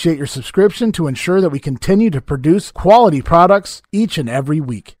appreciate your subscription to ensure that we continue to produce quality products each and every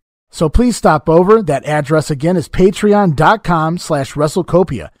week. So please stop over. That address again is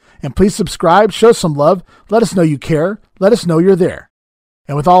patreon.com/WrestleCopia. And please subscribe, show some love, let us know you care, let us know you're there.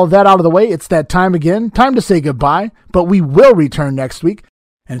 And with all of that out of the way, it's that time again, time to say goodbye, but we will return next week.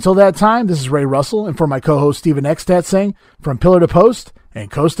 And until that time, this is Ray Russell, and for my co-host Stephen Eckstadt saying, from pillar to post and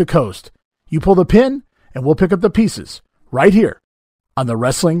coast to coast, you pull the pin, and we'll pick up the pieces right here on the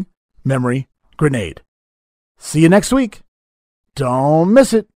Wrestling Memory Grenade. See you next week. Don't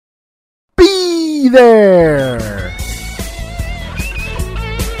miss it. Be there.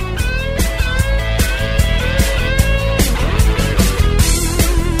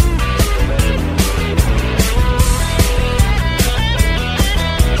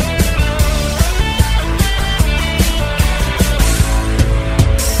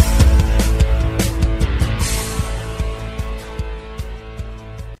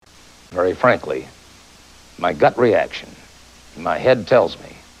 Very frankly, my gut reaction, my head tells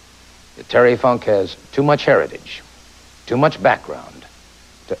me that Terry Funk has too much heritage, too much background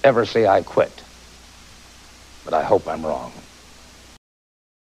to ever say I quit. But I hope I'm wrong.